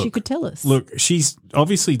 Maybe she look, could tell us. Look, she's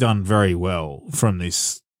obviously done very well from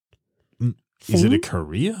this. Is it a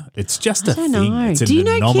career? It's just a I don't thing. know. It's an Do you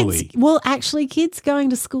know anomaly. kids? Well, actually, kids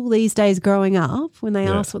going to school these days, growing up, when they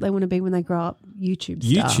Yeah. ask what they want to be when they grow up, YouTube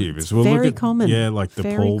stars. YouTubers. It's Well, very look at, common. Yeah, like the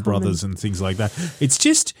Very Paul common. brothers and things like that. It's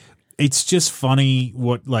just funny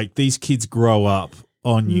what, like, these kids grow up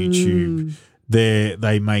on YouTube.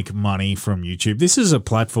 They make money from YouTube. This is a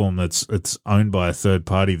platform it's owned by a third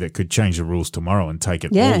party that could change the rules tomorrow and take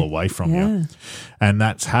it all away from you. And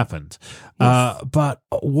that's happened. But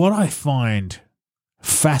what I find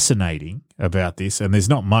fascinating about this, and there's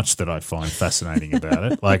not much that I find fascinating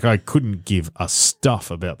about it, like I couldn't give a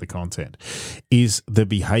stuff about the content, is the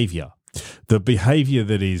behavior. The behavior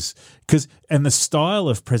that is, and the style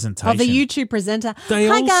of presentation. Of the YouTube presenter. They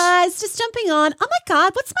Hi all- guys, just jumping on. Oh my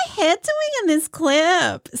God, what's my hair doing in this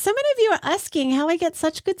clip? So many of you are asking how I get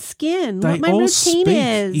such good skin, They what my all routine speak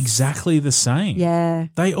is. exactly the same. Yeah.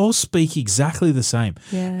 They all speak exactly the same.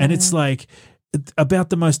 Yeah. And it's like about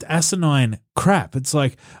the most asinine crap. It's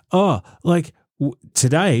like,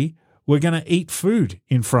 today we're going to eat food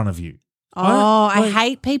in front of you. Oh, I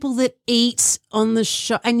hate people that eat on the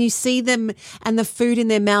show and you see them and the food in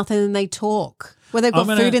their mouth and then they talk. Well, they've got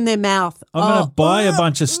food in their mouth. I'm going to buy a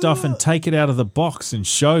bunch of stuff and take it out of the box and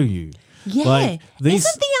show you. Yeah. Like, these,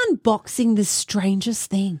 Isn't the unboxing the strangest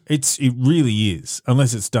thing? it really is,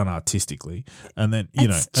 unless it's done artistically, and then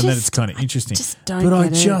and then it's kind of interesting. don't I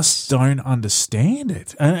get it. just don't understand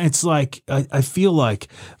it, and it's like I feel like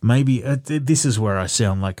maybe this is where I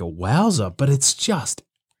sound like a wowzer, but it's just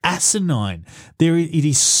asinine. It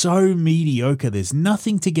is so mediocre. There's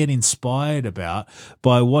nothing to get inspired about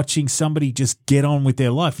by watching somebody just get on with their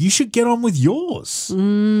life. You should get on with yours.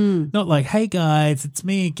 Not like, hey guys, it's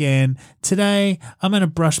me again. Today I'm going to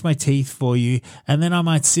brush my teeth for you, and then I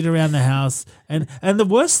might sit around the house. And the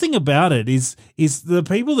worst thing about it is the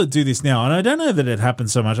people that do this now, and I don't know that it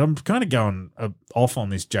happens so much. I'm kind of going off on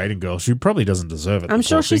this Jaden girl. She probably doesn't deserve it. I'm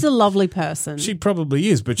sure she's a lovely person. She probably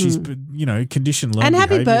is, but she's, conditioned learning And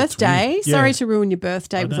happy behavior. birthday. Yeah. Sorry to ruin your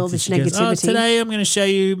birthday with all this She goes, negativity. today I'm going to show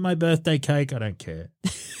you my birthday cake. I don't care.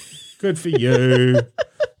 Good for you.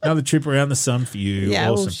 Another trip around the sun for you. Yeah,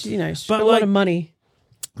 awesome. well, she's got a lot of money.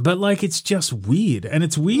 But it's just weird. And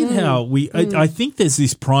it's weird how I think there's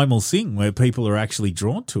this primal thing where people are actually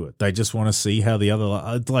drawn to it. They just want to see how the other,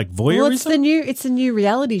 like voyeurism. Well, it's a new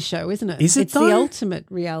reality show, isn't it? Is it It's though? the ultimate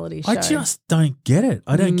reality show. I just don't get it.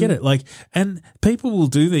 I don't get it. And people will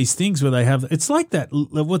do these things where they have, it's like that,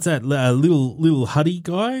 what's that little Huddy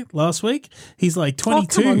guy last week? He's like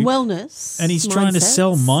 22. Oh, come on, wellness. And he's trying to mindsets.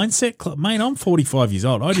 sell mindset. Mate, I'm 45 years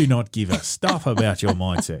old. I do not give a stuff about your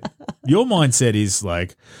mindset. Your mindset is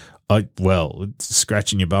like, it's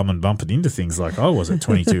scratching your bum and bumping into things like I was at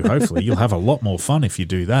 22. Hopefully, you'll have a lot more fun if you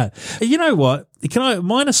do that. You know what?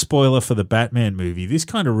 Minor spoiler for the Batman movie. This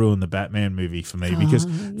kind of ruined the Batman movie for me because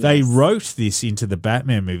they wrote this into the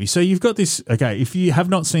Batman movie. So you've got this. Okay, if you have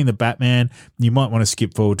not seen the Batman, you might want to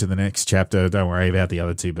skip forward to the next chapter. Don't worry about the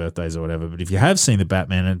other two birthdays or whatever. But if you have seen the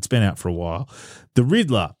Batman and it's been out for a while, the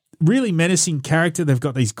Riddler. Really menacing character. They've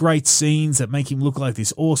got these great scenes that make him look like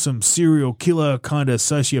this awesome serial killer kind of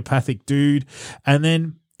sociopathic dude. And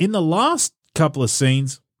then in the last couple of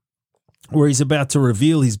scenes where he's about to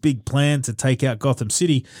reveal his big plan to take out Gotham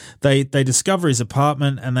City, they discover his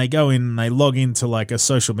apartment and they go in and they log into like a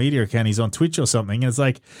social media account. He's on Twitch or something.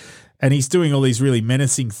 And he's doing all these really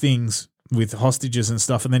menacing things with hostages and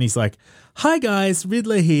stuff, and then he's like, "Hi guys,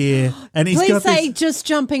 Riddler here," and he's Please got say this, just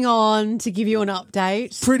jumping on to give you an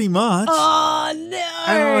update. pretty much. Oh no!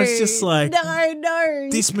 And I was just like, no,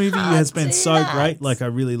 this movie has been so great. Like, I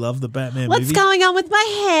really love the Batman What's movie. going on with my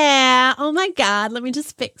hair? Oh my god, let me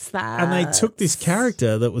just fix that. And they took this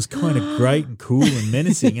character that was kind of great and cool and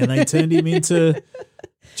menacing, and they turned him into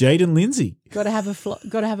Jaden Lindsay. Got to have a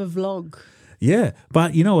vlog. Yeah,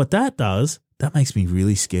 but you know what that does? That makes me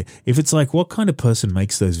really scared. If it's like, what kind of person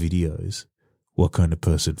makes those videos? What kind of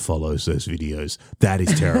person follows those videos? That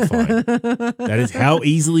is terrifying. That is, how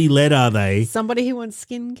easily led are they? Somebody who wants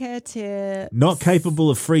skincare tips. Not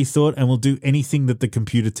capable of free thought and will do anything that the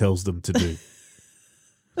computer tells them to do.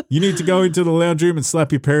 You need to go into the lounge room and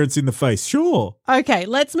slap your parents in the face. Sure. Okay,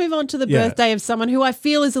 let's move on to the Yeah. birthday of someone who I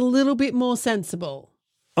feel is a little bit more sensible.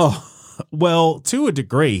 Oh, well, to a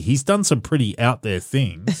degree. He's done some pretty out there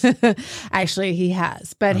things. Actually, he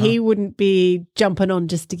has, but he wouldn't be jumping on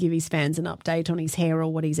just to give his fans an update on his hair or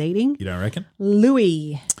what he's eating. You don't reckon?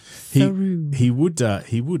 Louis. He would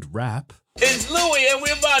rap. It's Louis and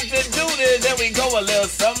we're about to do this and we go a little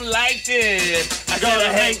something like this. I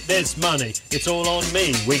gotta make this money. It's all on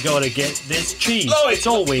me. We gotta get this cheese. Louis, it's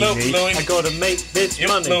all we Louis, need. Louis. I gotta make this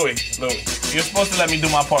money. Louis, you're supposed to let me do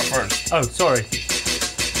my part first. Oh, sorry.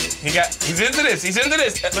 He's into this.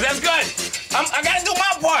 But that's good. I gotta do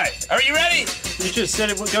my part. Are you ready? You just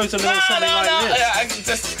said it goes a little something like this.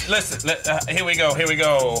 Just listen. Here we go.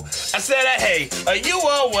 I said, hey, you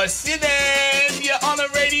was sitting, you're on the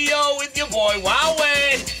radio with your boy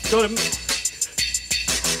Huawei.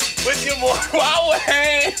 With your boy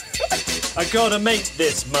Huawei. I gotta make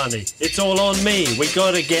this money. It's all on me. We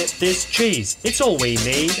gotta get this cheese. It's all we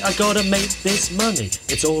need. I gotta make this money.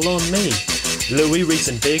 It's all on me. Louis Reese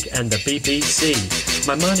and Big and the BBC.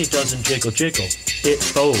 My money doesn't jiggle. It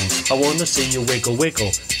folds. I wanna see you wiggle.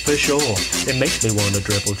 For sure. It makes me wanna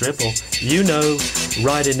dribble. You know,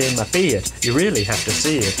 riding in my Fiat, you really have to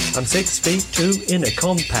see it. I'm 6'2" in a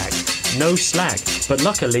compact. No slack, but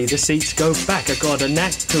luckily the seats go back. I got a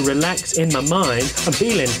knack to relax in my mind. I'm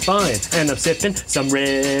feeling fine, and I'm sipping some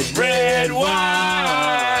red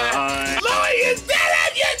wine. Louis, you did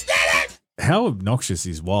it! How obnoxious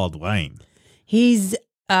is Wild Wayne? He's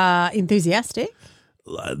enthusiastic.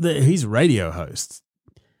 He's a radio host.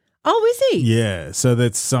 Oh, is he? Yeah, so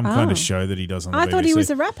that's some kind Oh. of show that he does on the I BBC. thought he was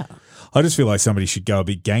a rapper. I just feel like somebody should go a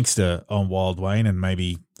bit gangster on Wild Wayne and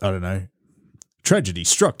maybe, I don't know, tragedy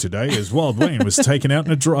struck today as Wild Wayne was taken out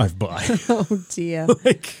in a drive-by. Oh, dear.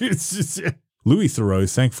 Like, it's just, Louis Theroux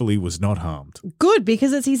thankfully was not harmed. Good,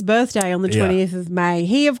 because it's his birthday on the Yeah. 20th of May.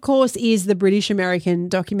 He, of course, is the British-American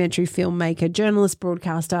documentary filmmaker, journalist,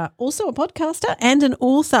 broadcaster, also a podcaster and an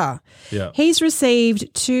author. Yeah. He's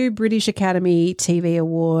received 2 British Academy TV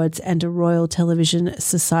Awards and a Royal Television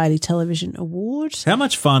Society Television Award. How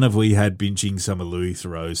much fun have we had binging some of Louis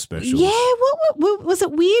Theroux's specials? Yeah, what was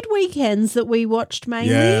it Weird Weekends that we watched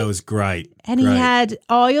mainly? Yeah, it was great. And Great.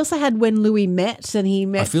 he also had When Louis Met, and he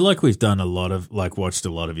met. I feel like we've done a lot of, watched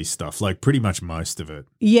a lot of his stuff, pretty much most of it.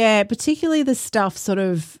 Yeah, particularly the stuff sort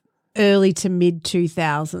of early to mid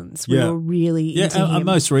 2000s. We were really into him.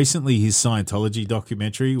 Most recently his Scientology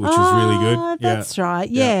documentary, which was really good. That's right.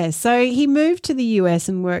 Yeah. So he moved to the US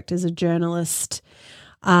and worked as a journalist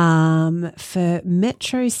for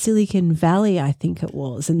Metro Silicon Valley, I think it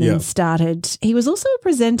was, and then he was also a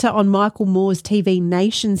presenter on Michael Moore's TV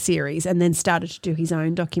Nation series and then started to do his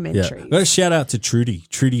own documentaries. Let's shout out to Trudy.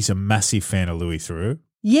 Trudy's a massive fan of Louis Theroux.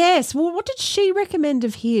 Yes. Well, what did she recommend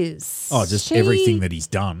of his? Oh, just everything that he's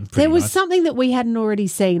done. There was much. something that we hadn't already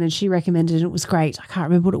seen and she recommended and it was great. I can't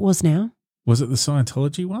remember what it was now. Was it the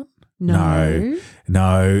Scientology one? No.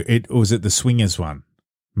 No. Was it the Swingers one?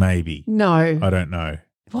 Maybe. No. I don't know.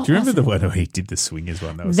 What Do you remember was the one where he did the Swingers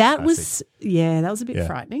one? That was a bit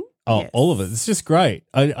frightening. Oh, Yes. all of it. It's just great.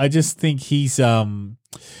 I just think he's the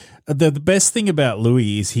best thing about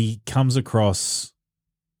Louis is he comes across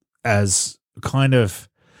as kind of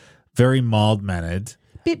very mild-mannered.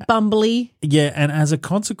 Bit bumbly. Yeah, and as a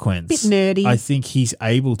consequence, Bit nerdy. I think he's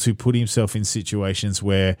able to put himself in situations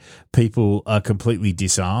where people are completely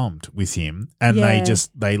disarmed with him and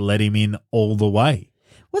they let him in all the way.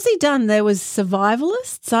 What's he done? There was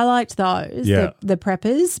survivalists. I liked those. Yeah. The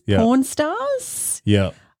preppers, porn stars,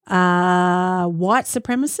 Yeah. white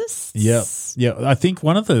supremacists. Yeah. Yeah. I think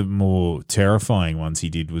one of the more terrifying ones he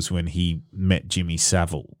did was when he met Jimmy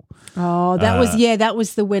Savile. Oh, that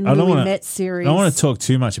was the When Louis Met series. I don't want to talk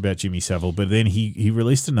too much about Jimmy Savile, but then he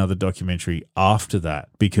released another documentary after that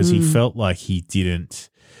because he felt like he didn't.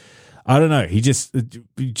 I don't know. He just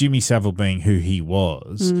Jimmy Savile being who he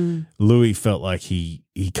was, Louis felt like he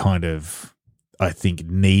kind of, I think,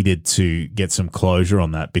 needed to get some closure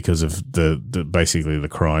on that because of the basically the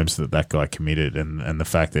crimes that guy committed and the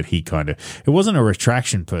fact that he kind of, it wasn't a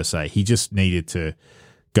retraction per se. He just needed to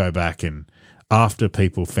go back and, after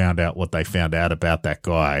people found out what they found out about that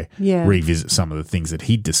guy, revisit some of the things that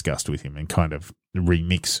he'd discussed with him and kind of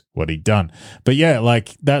remix what he'd done. But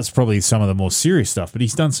that's probably some of the more serious stuff, but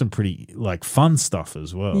he's done some pretty fun stuff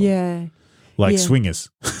as well. Yeah. Swingers.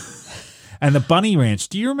 And the Bunny Ranch.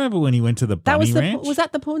 Do you remember when he went to the Bunny Ranch? Was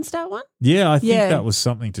that the porn star one? Yeah, I think that was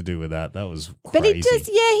something to do with that. That was crazy. But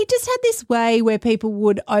he just had this way where people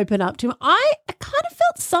would open up to him. I kind of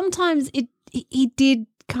felt sometimes he did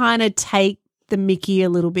kind of take the Mickey a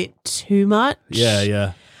little bit too much.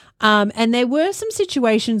 Yeah. And there were some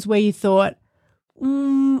situations where you thought,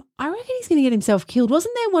 I reckon he's going to get himself killed.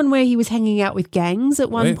 Wasn't there one where he was hanging out with gangs at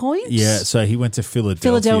one point? Yeah, so he went to Philadelphia.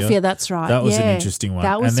 Philadelphia, that's right. That was an interesting one.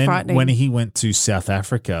 That was and then frightening. when he went to South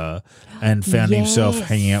Africa and found himself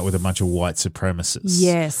hanging out with a bunch of white supremacists.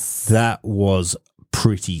 Yes. That was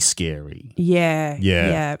pretty scary.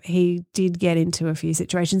 Yeah. He did get into a few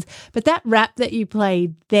situations. But that rap that you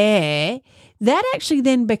played there, that actually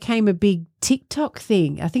then became a big TikTok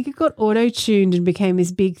thing. I think it got auto-tuned and became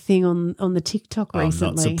this big thing on the TikTok recently.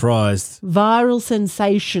 I'm not surprised. Viral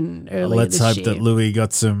sensation earlier Let's this hope year. that Louis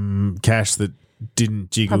got some cash that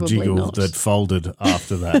didn't Probably not. that folded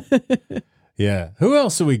after that. Yeah. Who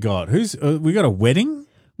else have we got? We got a wedding?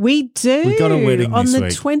 We do. We got a wedding on this the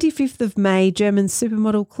week. 25th of May. German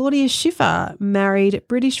supermodel Claudia Schiffer married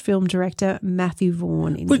British film director Matthew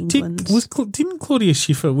Vaughn in England. Didn't Claudia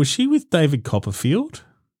Schiffer, was she with David Copperfield?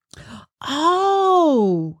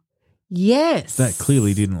 Oh, yes. That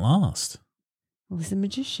clearly didn't last. Well, he's a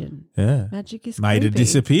magician. Yeah, Magic is made her creepy.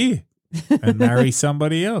 disappear and marry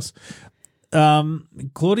somebody else.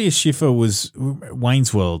 Claudia Schiffer was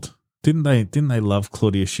Wayne's World. Didn't they love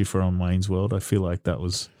Claudia Schiffer on Wayne's World? I feel like that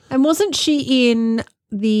was. And wasn't she in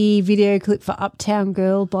the video clip for Uptown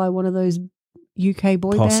Girl by one of those UK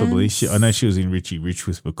boy Possibly. bands? I know she was in Richie Rich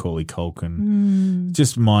with Macaulay Culkin.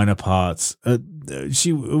 Just minor parts.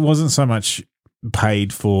 She wasn't so much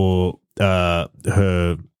paid for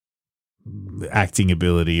her acting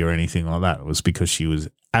ability or anything like that. It was because she was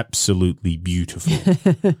absolutely beautiful.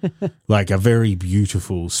 Like a very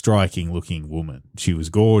beautiful, striking looking woman. She was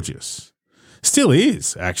gorgeous. Still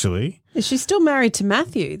is, actually. Is she still married to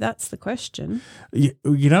Matthew? That's the question. You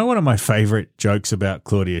know, one of my favourite jokes about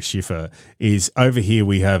Claudia Schiffer is over here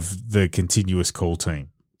we have the continuous call team.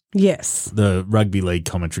 Yes. The rugby league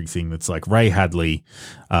commentary thing that's like Ray Hadley,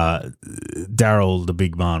 Daryl the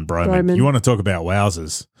Big Man Broman. You want to talk about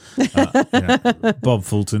wowzers. Bob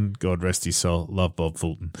Fulton, God rest his soul, love Bob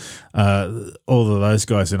Fulton. All of those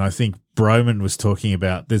guys. And I think Broman was talking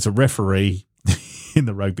about there's a referee in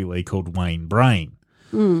the rugby league called Wayne Brain.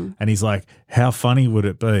 Mm. And he's like, how funny would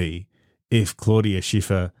it be if Claudia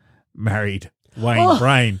Schiffer married Wayne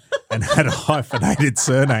Brain and had a hyphenated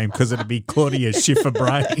surname because it'd be Claudia Schiffer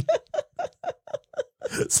Brain.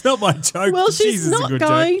 It's not my joke. Well, she's Jesus, not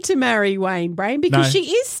going to marry Wayne Brain because she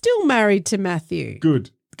is still married to Matthew.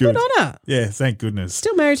 Good on her. Yeah, thank goodness.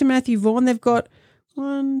 Still married to Matthew Vaughn. They've got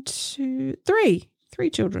 3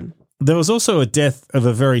 children. There was also a death of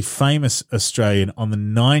a very famous Australian on the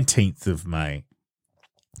 19th of May.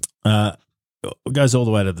 It goes all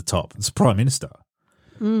the way to the top. It's the Prime Minister.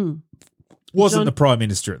 Mm. Wasn't the Prime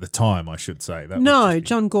Minister at the time, I should say.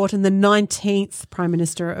 John Gorton, the 19th Prime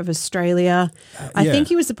Minister of Australia. I think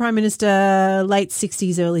he was the Prime Minister late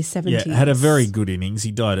 60s, early 70s. Yeah, had a very good innings.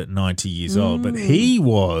 He died at 90 years old. But he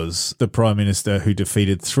was the Prime Minister who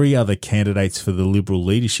defeated 3 other candidates for the Liberal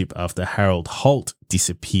leadership after Harold Holt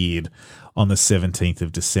disappeared on the 17th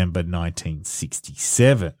of December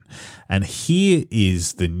 1967. And here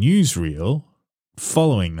is the newsreel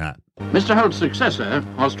following that. Mr. Holt's successor,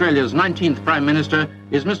 Australia's 19th Prime Minister,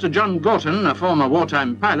 is Mr. John Gorton, a former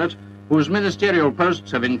wartime pilot whose ministerial posts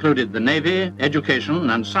have included the Navy, education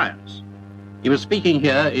and science. He was speaking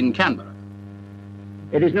here in Canberra.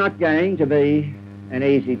 It is not going to be an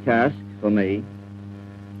easy task for me,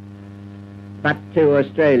 but to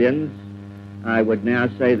Australians, I would now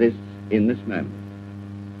say this in this moment.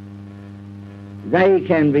 They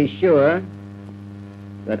can be sure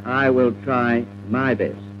that I will try my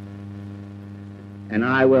best, and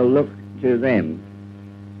I will look to them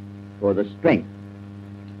for the strength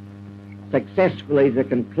successfully to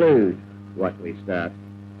conclude what we start,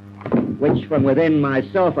 which from within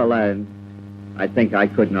myself alone I think I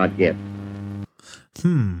could not get.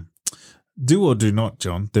 Do or do not,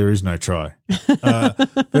 John. There is no try.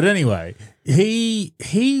 But anyway, he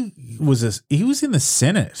was in the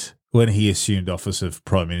Senate when he assumed office of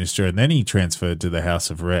Prime Minister, and then he transferred to the House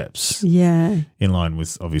of Reps. Yeah. In line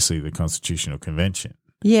with, obviously, the Constitutional Convention.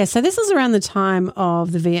 Yeah, so this was around the time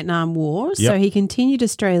of the Vietnam War. So he continued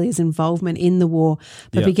Australia's involvement in the war,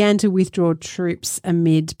 but began to withdraw troops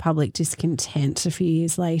amid public discontent a few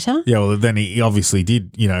years later. Yeah, well, then he obviously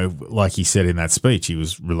did, like he said in that speech, he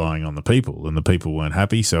was relying on the people, and the people weren't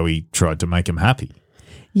happy, so he tried to make them happy.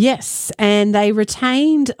 Yes, and they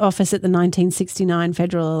retained office at the 1969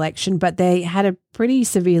 federal election, but they had a pretty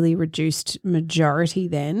severely reduced majority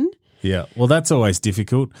then. Yeah, well, that's always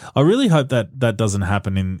difficult. I really hope that doesn't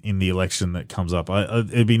happen in the election that comes up.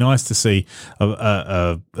 It'd be nice to see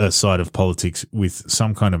a side of politics with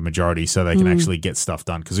some kind of majority so they can actually get stuff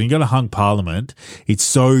done. Because when you've got a hung parliament, it's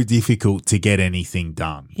so difficult to get anything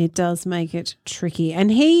done. It does make it tricky. And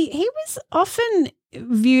he was often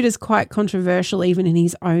viewed as quite controversial even in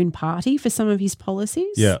his own party for some of his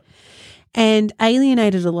policies. Yeah. And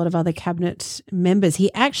alienated a lot of other cabinet members. He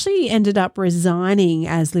actually ended up resigning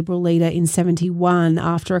as Liberal leader in 71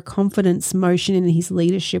 after a confidence motion in his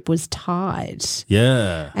leadership was tied.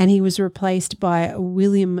 Yeah. And he was replaced by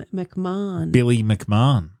William McMahon. Billy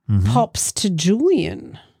McMahon. Mm-hmm. Pops to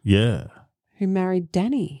Julian. Yeah. Who married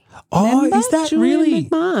Danny. Oh, Remember? is that Julian really?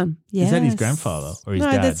 McMahon. Yes. Is that his grandfather or his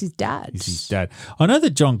dad? No, that's his dad. It's his dad. I know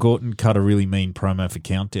that John Gorton cut a really mean promo for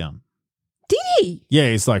Countdown. Did he? Yeah,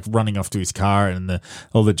 he's like running off to his car and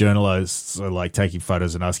all the journalists are like taking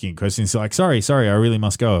photos and asking questions. He's like, sorry, I really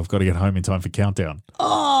must go. I've got to get home in time for Countdown.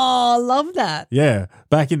 Oh, love that. Yeah,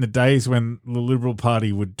 back in the days when the Liberal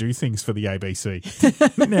Party would do things for the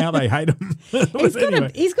ABC. Now they hate him.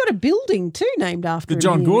 He's got a building too named after him. The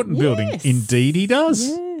John Gorton building. Yes. Indeed he does.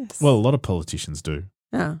 Yes. Well, a lot of politicians do.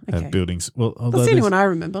 Oh, okay. Have buildings. Well, That's the only one I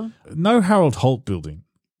remember. No Harold Holt building.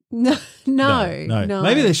 No.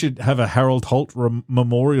 Maybe they should have a Harold Holt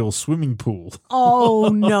memorial swimming pool. Oh,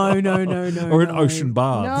 no. Or an ocean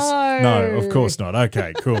baths. No, of course not.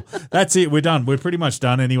 Okay, cool. That's it. We're done. We're pretty much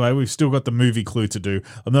done anyway. We've still got the movie clue to do.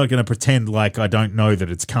 I'm not going to pretend like I don't know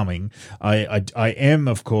that it's coming. I am,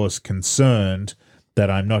 of course, concerned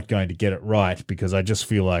that I'm not going to get it right because I just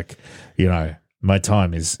feel like, my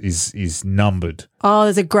time is numbered. Oh,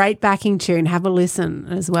 there's a great backing tune. Have a listen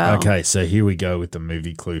as well. Okay, so here we go with the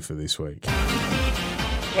movie clue for this week.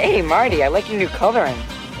 Hey, Marty, I like your new coloring.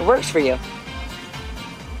 It works for you.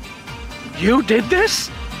 You did this?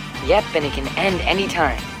 Yep, and it can end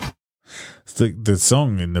anytime. It's The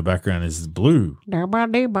song in the background is Blue. Why would I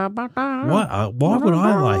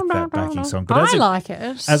like that backing song? I like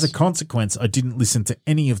it. As a consequence, I didn't listen to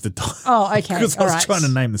any of the dialogue. Oh, okay. Because I was trying to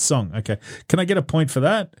name the song. Okay. Can I get a point for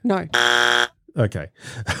that? No. Okay.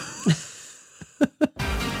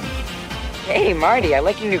 Hey, Marty, I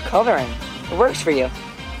like your new coloring. It works for you.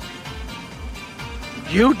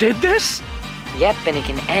 You did this? Yep, and it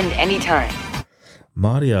can end anytime.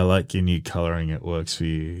 Marty, I like your new colouring. It works for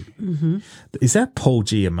you. Mm-hmm. Is that Paul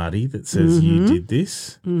Giamatti that says you did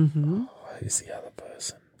this? Mm-hmm. Who's the other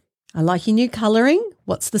person? I like your new colouring.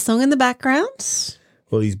 What's the song in the background?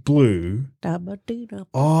 Well, he's blue. Oh,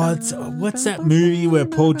 what's that movie where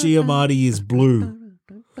Paul Giamatti is blue?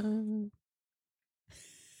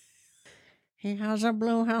 He has a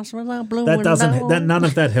blue house with a blue That doesn't. window. That none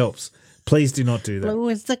of that helps. Please do not do that. Blue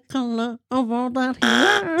is the colour of all that he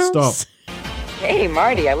wears. Stop. Hey,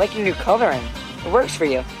 Marty, I like your new coloring. It works for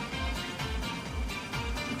you.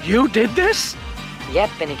 You did this? Yep,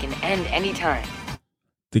 and it can end anytime.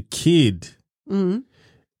 The kid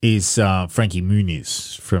is Frankie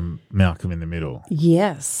Muniz from Malcolm in the Middle.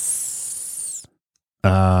 Yes.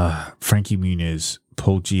 Frankie Muniz,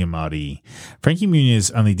 Paul Giamatti. Frankie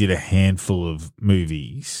Muniz only did a handful of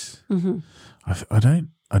movies. Mm-hmm.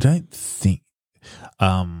 I don't think.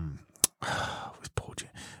 With Paul Giamatti.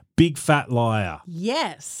 Big Fat Liar.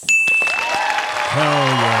 Yes. Hell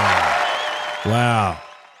yeah! Wow,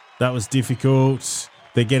 that was difficult.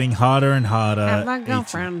 They're getting harder and harder. Have a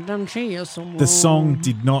girlfriend and she is someone. The song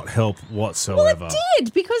did not help whatsoever. Well, it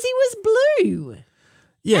did because he was blue.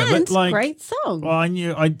 Yeah, and but like, great song. Well,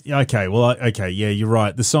 okay, yeah, you're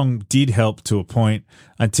right. The song did help to a point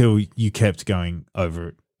until you kept going over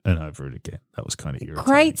it and over it again. That was kind of irritating.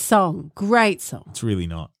 Great song. It's really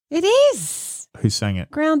not. It is. Who sang it?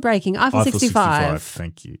 Groundbreaking. Eiffel 65.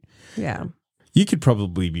 Thank you. Yeah. You could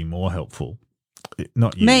probably be more helpful.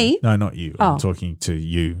 Not you. Me? No, not you. Oh. I'm talking to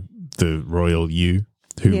you, the royal you,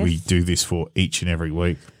 who we do this for each and every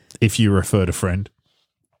week. If you referred a friend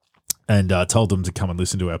and told them to come and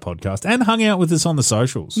listen to our podcast and hung out with us on the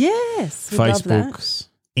socials. Yes. We love Facebook, that.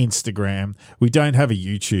 Instagram. We don't have a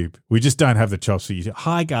YouTube. We just don't have the chops for YouTube.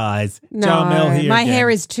 Hi, guys. No, Jarmel here my again. hair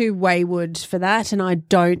is too wayward for that, and I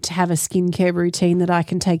don't have a skincare routine that I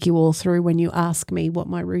can take you all through when you ask me what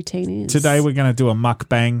my routine is. Today we're going to do a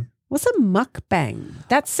mukbang. What's a mukbang?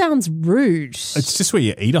 That sounds rude. It's just where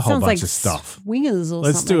you eat a whole Sounds bunch like of stuff. Swingers or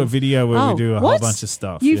Let's something. do a video where we do a whole what? bunch of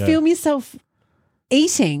stuff. You Yeah. film yourself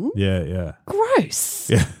eating? Yeah. Gross.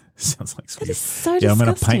 Yeah. Sounds like That is so I'm going to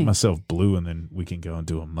disgusting. paint myself blue and then we can go and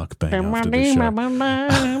do a mukbang after the show.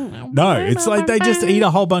 No, it's like they just eat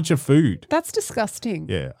a whole bunch of food. That's disgusting.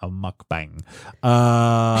 Yeah, a mukbang.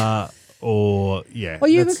 Or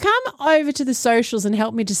you could come over to the socials and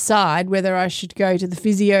help me decide whether I should go to the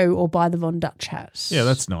physio or buy the Von Dutch hat. Yeah,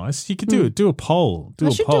 that's nice. You could do it. Do a poll.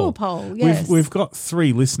 I should do a poll, yes. We've got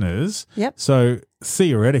 3 listeners. Yep. So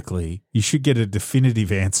theoretically, you should get a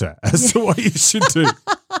definitive answer as to what you should do.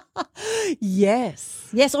 Yes.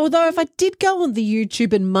 Although if I did go on the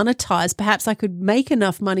YouTube and monetize, perhaps I could make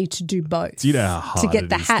enough money to do both. Do you know how hard to get it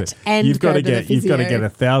the is hat and you've go got to to the get you've got to physio.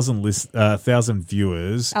 get 1,000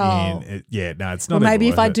 viewers. Oh. It's not. Or maybe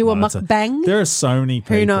even if I worth do it. a mukbang. There are so many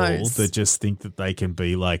people knows? that just think that they can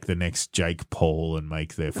be like the next Jake Paul and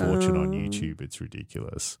make their fortune on YouTube. It's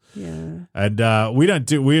ridiculous. Yeah. And we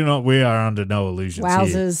are under no illusions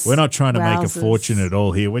Wowzers. here. We're not trying to make a Wowzers. fortune at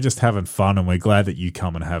all here. We're just having fun, and we're glad that you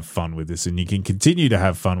come and have fun with us. And you can continue to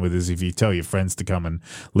have fun with us if you tell your friends to come and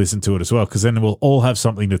listen to it as well, because then we'll all have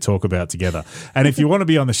something to talk about together. And if you want to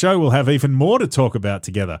be on the show, we'll have even more to talk about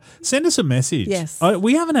together. Send us a message. Yes.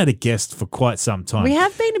 We haven't had a guest for quite some time. We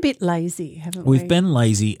have been a bit lazy, haven't we? We've been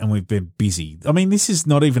lazy and we've been busy. I mean, this is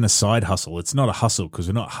not even a side hustle. It's not a hustle because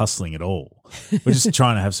we're not hustling at all. We're just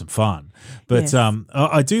trying to have some fun. But Yes.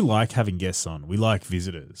 I do like having guests on. We like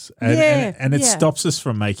visitors. And it stops us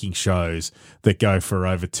from making shows that go for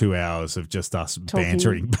over 2 hours of just us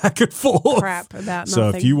bantering back and forth. Crap about So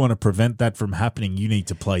nothing. if you want to prevent that from happening, you need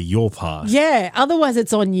to play your part. Yeah, otherwise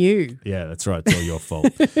it's on you. Yeah, that's right. It's all your fault.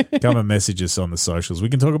 Come and message us on the socials. We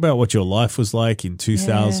can talk about what your life was like in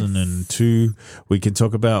 2002. We can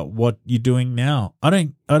talk about what you're doing now. I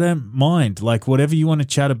don't mind. Like whatever you want to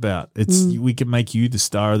chat about. We can make you the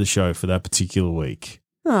star of the show for that particular week.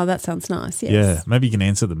 Oh, that sounds nice. Yes. Yeah, maybe you can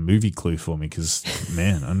answer the movie clue for me because,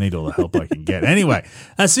 man, I need all the help I can get. Anyway,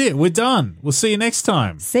 that's it. We're done. We'll see you next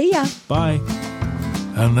time. See ya. Bye.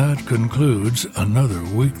 And that concludes another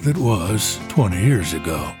week that was 20 years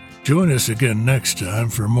ago. Join us again next time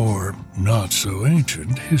for more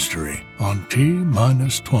not-so-ancient history on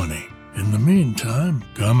T-20. In the meantime,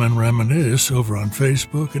 come and reminisce over on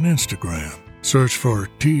Facebook and Instagram. Search for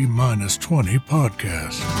T-20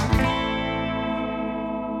 Podcast.